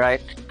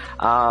 right?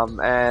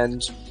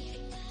 And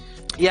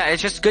yeah,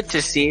 it's just good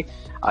to see,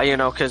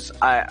 because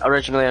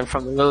I'm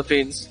from the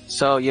Philippines,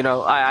 so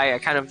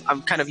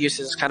I'm kind of used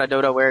to this kind of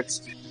Dota where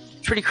it's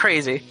pretty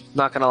crazy,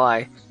 not gonna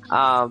lie.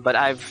 But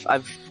my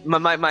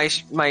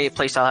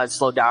playstyle has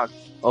slowed down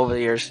over the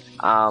years.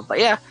 But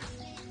yeah,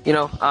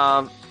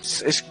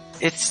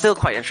 it's still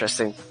quite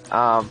interesting.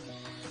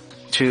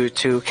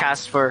 To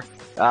cast for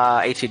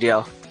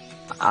ATDL.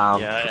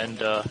 Yeah, and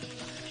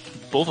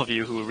both of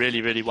you who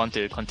really want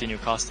to continue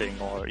casting,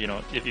 or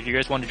if you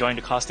guys want to join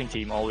the casting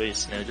team,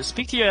 always just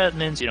speak to your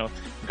admins.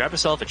 Grab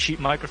yourself a cheap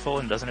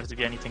microphone. It doesn't have to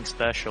be anything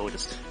special.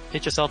 Just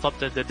hit yourself up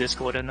the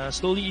Discord and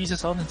slowly ease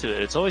yourself into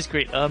it. It's always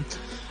great.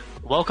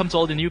 Welcome to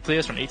all the new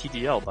players from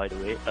ATDL, by the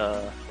way.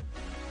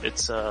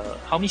 It's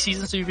how many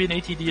seasons have you been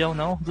in ATDL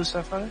now, Blue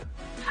Sapphire?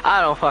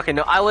 I don't fucking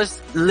know. I was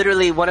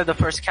literally one of the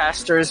first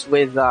casters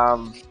with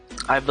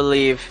I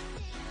believe.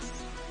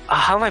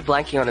 How am I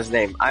blanking on his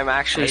name? I'm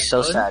actually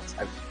so sad.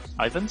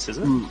 Ivans, is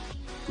it?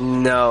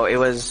 No, it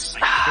was.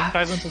 I think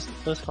Ivans was the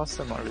first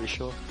caster. I'm not really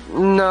sure.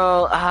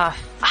 No,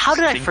 how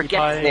did I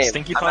forget his name?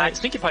 Stinky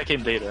Pie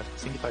came later.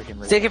 Stinky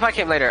Pie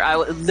came later. I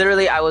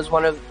was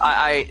one of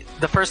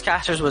the first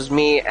casters was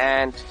me,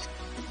 and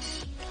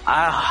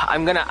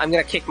I'm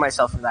gonna kick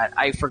myself for that.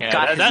 I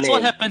forgot his that's name.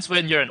 what happens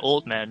when you're an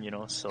old man,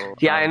 So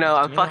yeah, I know.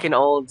 I'm fucking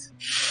old.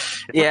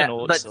 You're fucking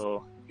old,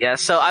 so. Yeah,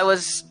 so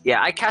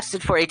I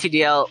casted for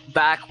ATDL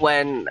back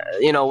when,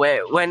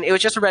 when it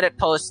was just a Reddit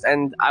post,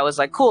 and I was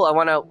like, cool, I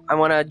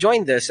wanna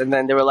join this, and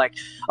then they were like,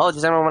 oh,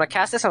 does anyone want to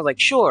cast this? I was like,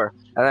 sure,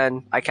 and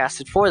then I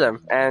casted for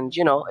them, and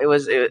I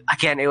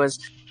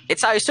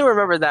still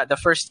remember that the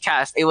first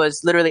cast, it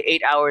was literally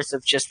 8 hours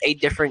of just 16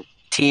 different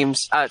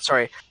teams,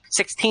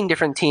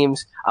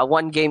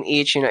 1 game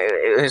each.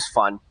 It was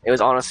fun. It was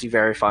honestly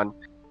very fun,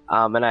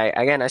 and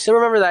I still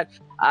remember that,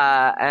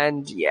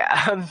 and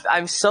yeah,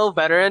 I'm so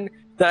veteran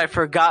that I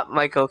forgot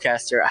my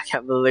co-caster. I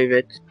can't believe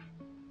it.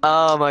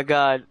 Oh my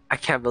god, I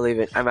can't believe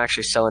it. I'm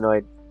actually so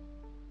annoyed.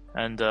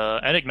 And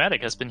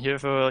Enigmatic has been here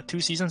for 2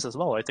 seasons as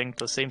well. I think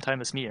the same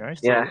time as me, right?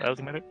 Yeah. So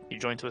Enigmatic, you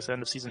joined to us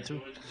end of season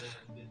 2.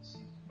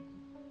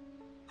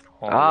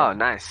 Oh, yeah.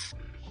 nice.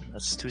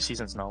 That's 2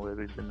 seasons now where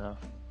we've been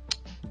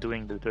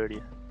doing the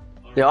dirty.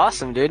 You're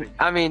awesome, dude.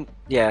 I mean,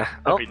 yeah.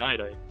 Every night,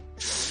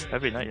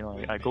 you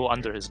know, I go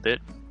under his bed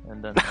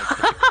and then.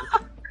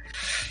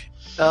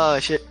 Oh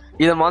shit!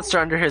 You the monster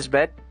under his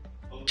bed?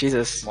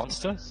 Jesus.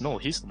 Monster? No,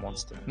 he's the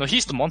monster. No,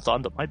 he's the monster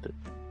under my bed.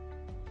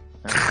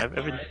 And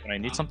every night when I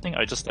need something,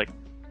 I just like,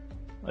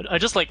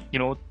 you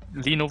know,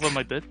 lean over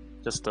my bed.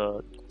 Just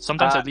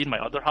sometimes I lean my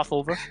other half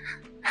over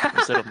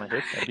instead of my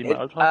head. I lean my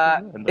other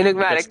half over. And then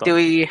Enigmatic, do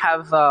we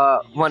have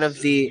one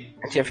of the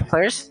NTFN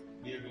players?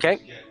 Okay.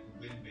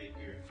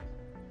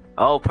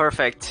 Oh,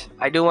 perfect.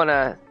 I do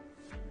wanna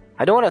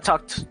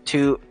talk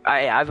to.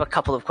 I have a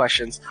couple of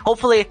questions.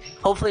 Hopefully,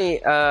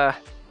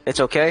 it's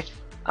okay.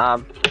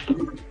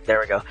 There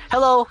we go.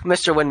 Hello,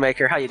 Mr.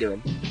 Windmaker. How you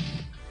doing?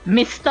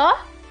 Mister?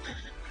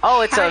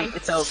 Oh, it's Hi. a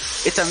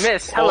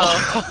miss. Hello.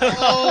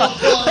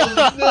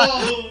 Oh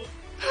no!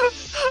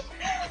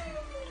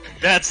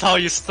 That's how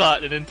you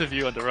start an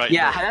interview on the right.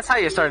 Yeah, note. that's how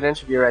you start an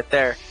interview right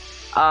there.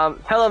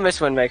 Hello, Miss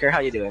Windmaker. How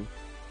you doing?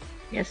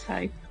 Yes,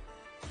 hi.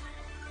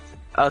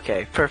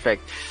 Okay,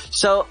 perfect.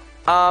 So,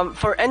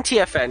 for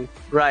NTFN,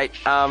 right?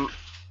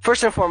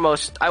 First and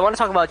foremost, I want to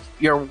talk about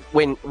your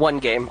one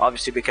game,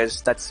 obviously,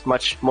 because that's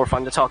much more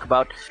fun to talk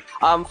about.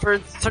 For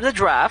the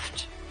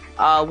draft,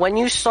 when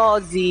you saw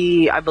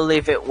I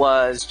believe it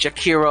was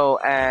Jakiro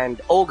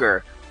and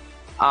Ogre,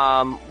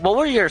 what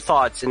were your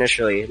thoughts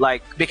initially?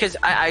 Like, because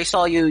I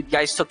saw you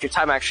guys took your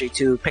time actually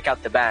to pick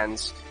out the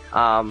bands,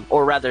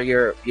 or rather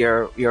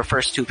your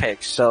first 2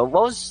 picks. So,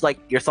 what was like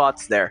your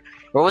thoughts there?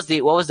 What was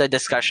the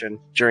discussion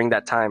during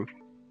that time?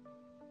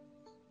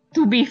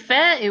 To be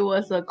fair, it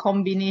was a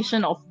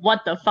combination of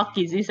what the fuck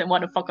is this and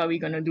what the fuck are we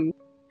gonna do?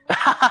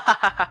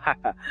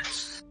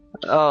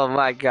 Oh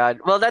my god.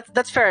 Well,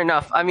 that's fair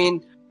enough. I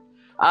mean,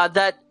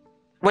 that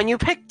when you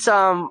picked,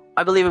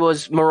 I believe it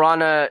was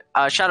Mirana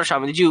Shadow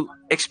Shaman. Did you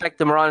expect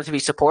the Mirana to be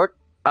support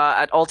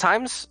at all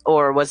times,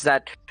 or was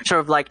that sort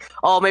of like,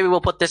 oh, maybe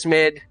we'll put this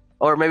mid,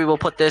 or maybe we'll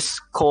put this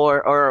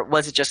core, or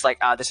was it just like,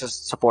 this is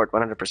support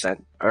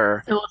 100%?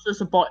 Or It was a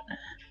support.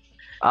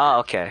 oh,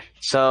 okay.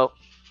 So,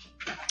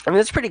 I mean,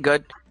 that's pretty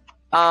good.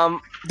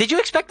 Did you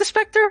expect the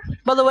Spectre,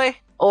 by the way,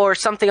 or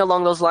something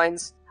along those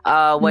lines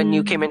when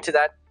you came into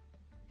that?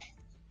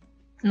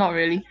 Not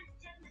really.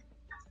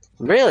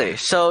 Really?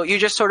 So you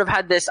just sort of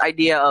had this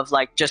idea of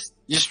like just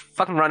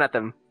fucking run at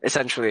them,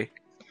 essentially.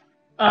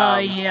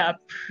 Yeah,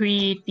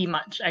 pretty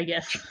much, I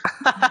guess.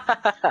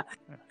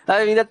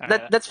 I mean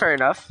that's fair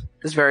enough.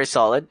 That's very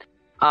solid.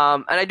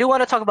 And I do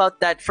want to talk about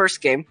that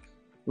first game,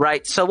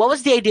 right? So what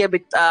was the idea?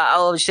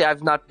 Obviously,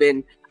 I've not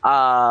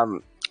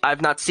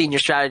seen your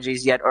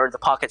strategies yet, or the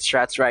pocket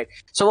strats, right?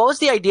 So what was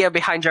the idea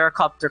behind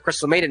Gyrocopter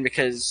Crystal Maiden?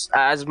 Because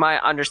as my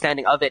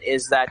understanding of it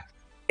is that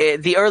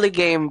the early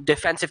game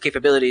defensive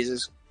capabilities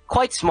is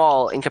quite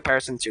small in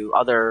comparison to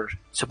other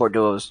support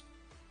duos.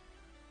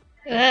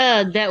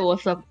 That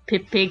was a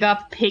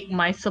Pepega pick.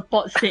 My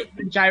support said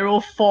Gyro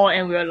 4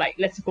 and we were like,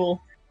 let's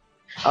go.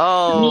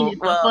 Oh, I mean, it's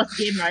well, the first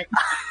game, right?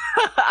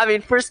 I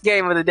mean, first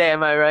game of the day,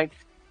 am I right?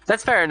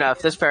 That's fair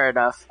enough.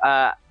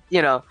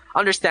 You know,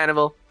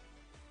 understandable.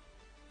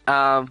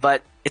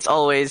 But it was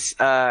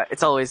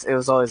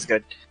always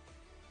good.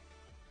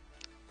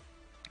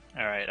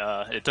 All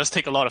right. It does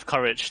take a lot of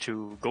courage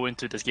to go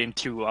into this game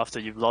 2 after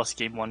you've lost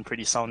game 1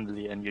 pretty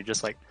soundly, and you're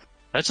just like,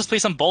 let's just play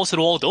some balls to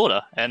the wall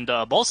Dota. And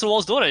balls to the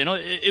walls Dota, you know,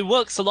 it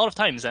works a lot of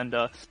times, and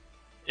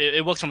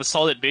it works from a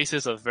solid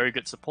basis of very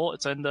good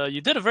supports. And you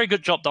did a very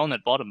good job down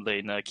at bottom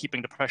lane,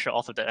 keeping the pressure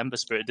off of the Ember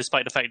Spirit,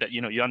 despite the fact that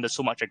you're under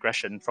so much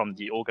aggression from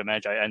the Ogre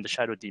Magi and the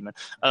Shadow Demon.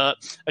 I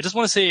just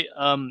want to say,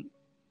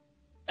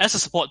 as a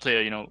support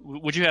player,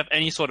 would you have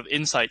any sort of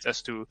insights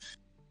as to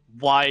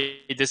why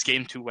this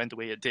game 2 went the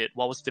way it did?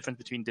 What was the difference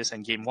between this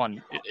and game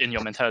 1 in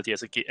your mentality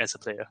as a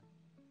player?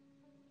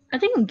 I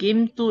think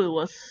game 2 it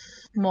was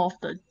more of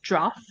the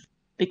draft,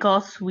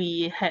 because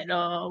we had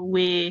a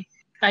way,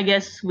 I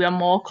guess we are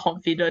more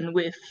confident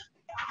with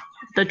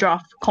the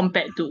draft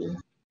compared to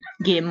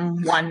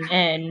game 1.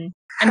 And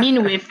I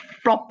mean, with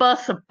proper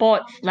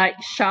support like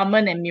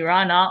Shaman and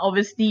Mirana,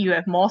 obviously you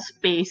have more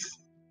space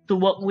to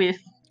work with.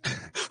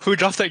 Who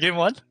drafted game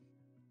 1?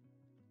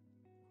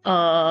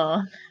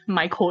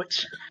 My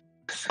coach.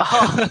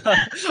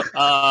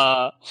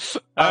 All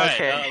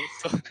Okay. right.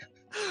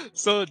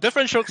 So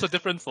different strokes for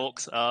different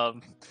folks.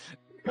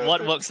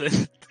 What works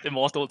in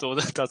Immortal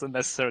Dota doesn't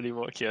necessarily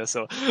work here.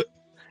 So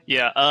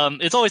yeah,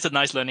 it's always a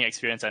nice learning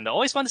experience, and I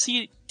always want to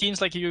see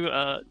teams like you,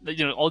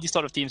 all these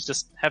sort of teams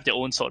just have their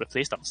own sort of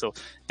playstyle. So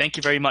thank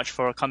you very much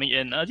for coming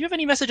in. Do you have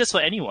any messages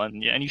for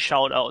anyone? Any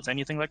shout outs,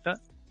 anything like that?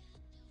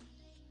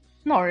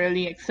 Not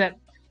really, except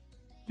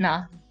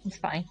nah, it's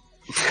fine.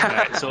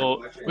 Alright,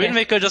 so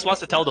Windmaker just wants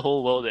to tell the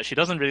whole world that she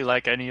doesn't really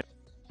like any.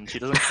 She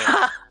doesn't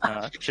care.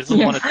 She doesn't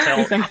want to tell.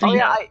 Exactly. Oh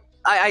yeah,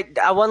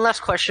 I one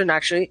last question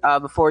actually,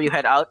 before you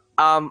head out.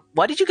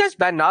 Why did you guys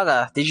ban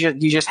Naga? Did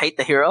you just hate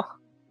the hero?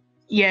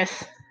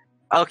 Yes.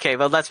 Okay,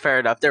 well that's fair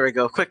enough. There we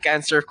go. Quick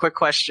answer, quick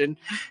question.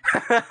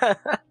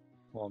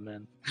 Oh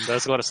man,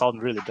 that's gonna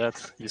sound really bad.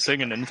 You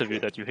saying in an interview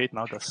that you hate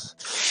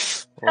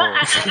Nagas. Oh.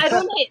 I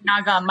don't hate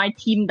Naga. My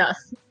team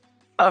does.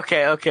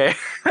 Okay. All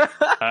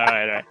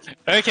right.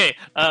 Okay.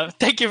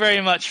 Thank you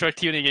very much for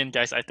tuning in,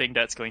 guys. I think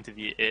that's going to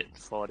be it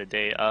for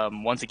today.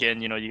 Once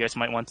again, you guys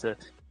might want to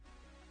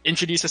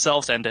introduce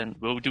yourselves, and then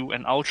we'll do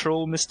an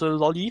outro, Mr.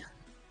 Lolly.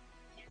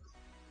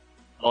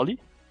 Lolly?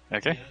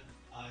 Okay.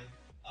 Yeah,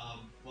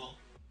 well,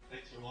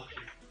 thanks for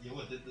watching.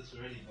 Yoa did this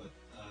already, but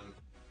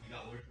we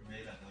got word from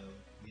May that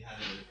we had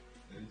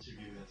an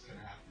interview that's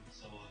gonna happen.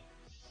 So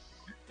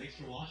thanks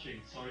for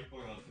watching. Sorry for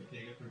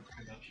paying up for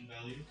production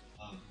value.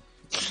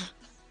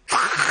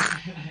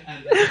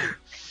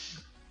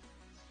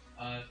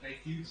 And thank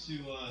you to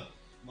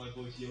my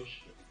boys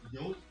Yoshi, I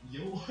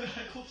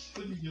almost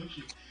called you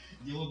Yoshi,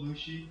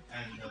 Yoamushi,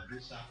 and Blue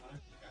Sapphire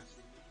for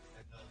casting me.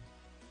 And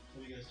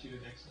hope you guys tune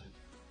in next time.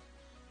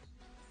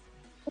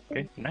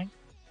 Okay. Good night.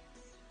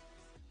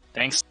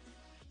 Thanks.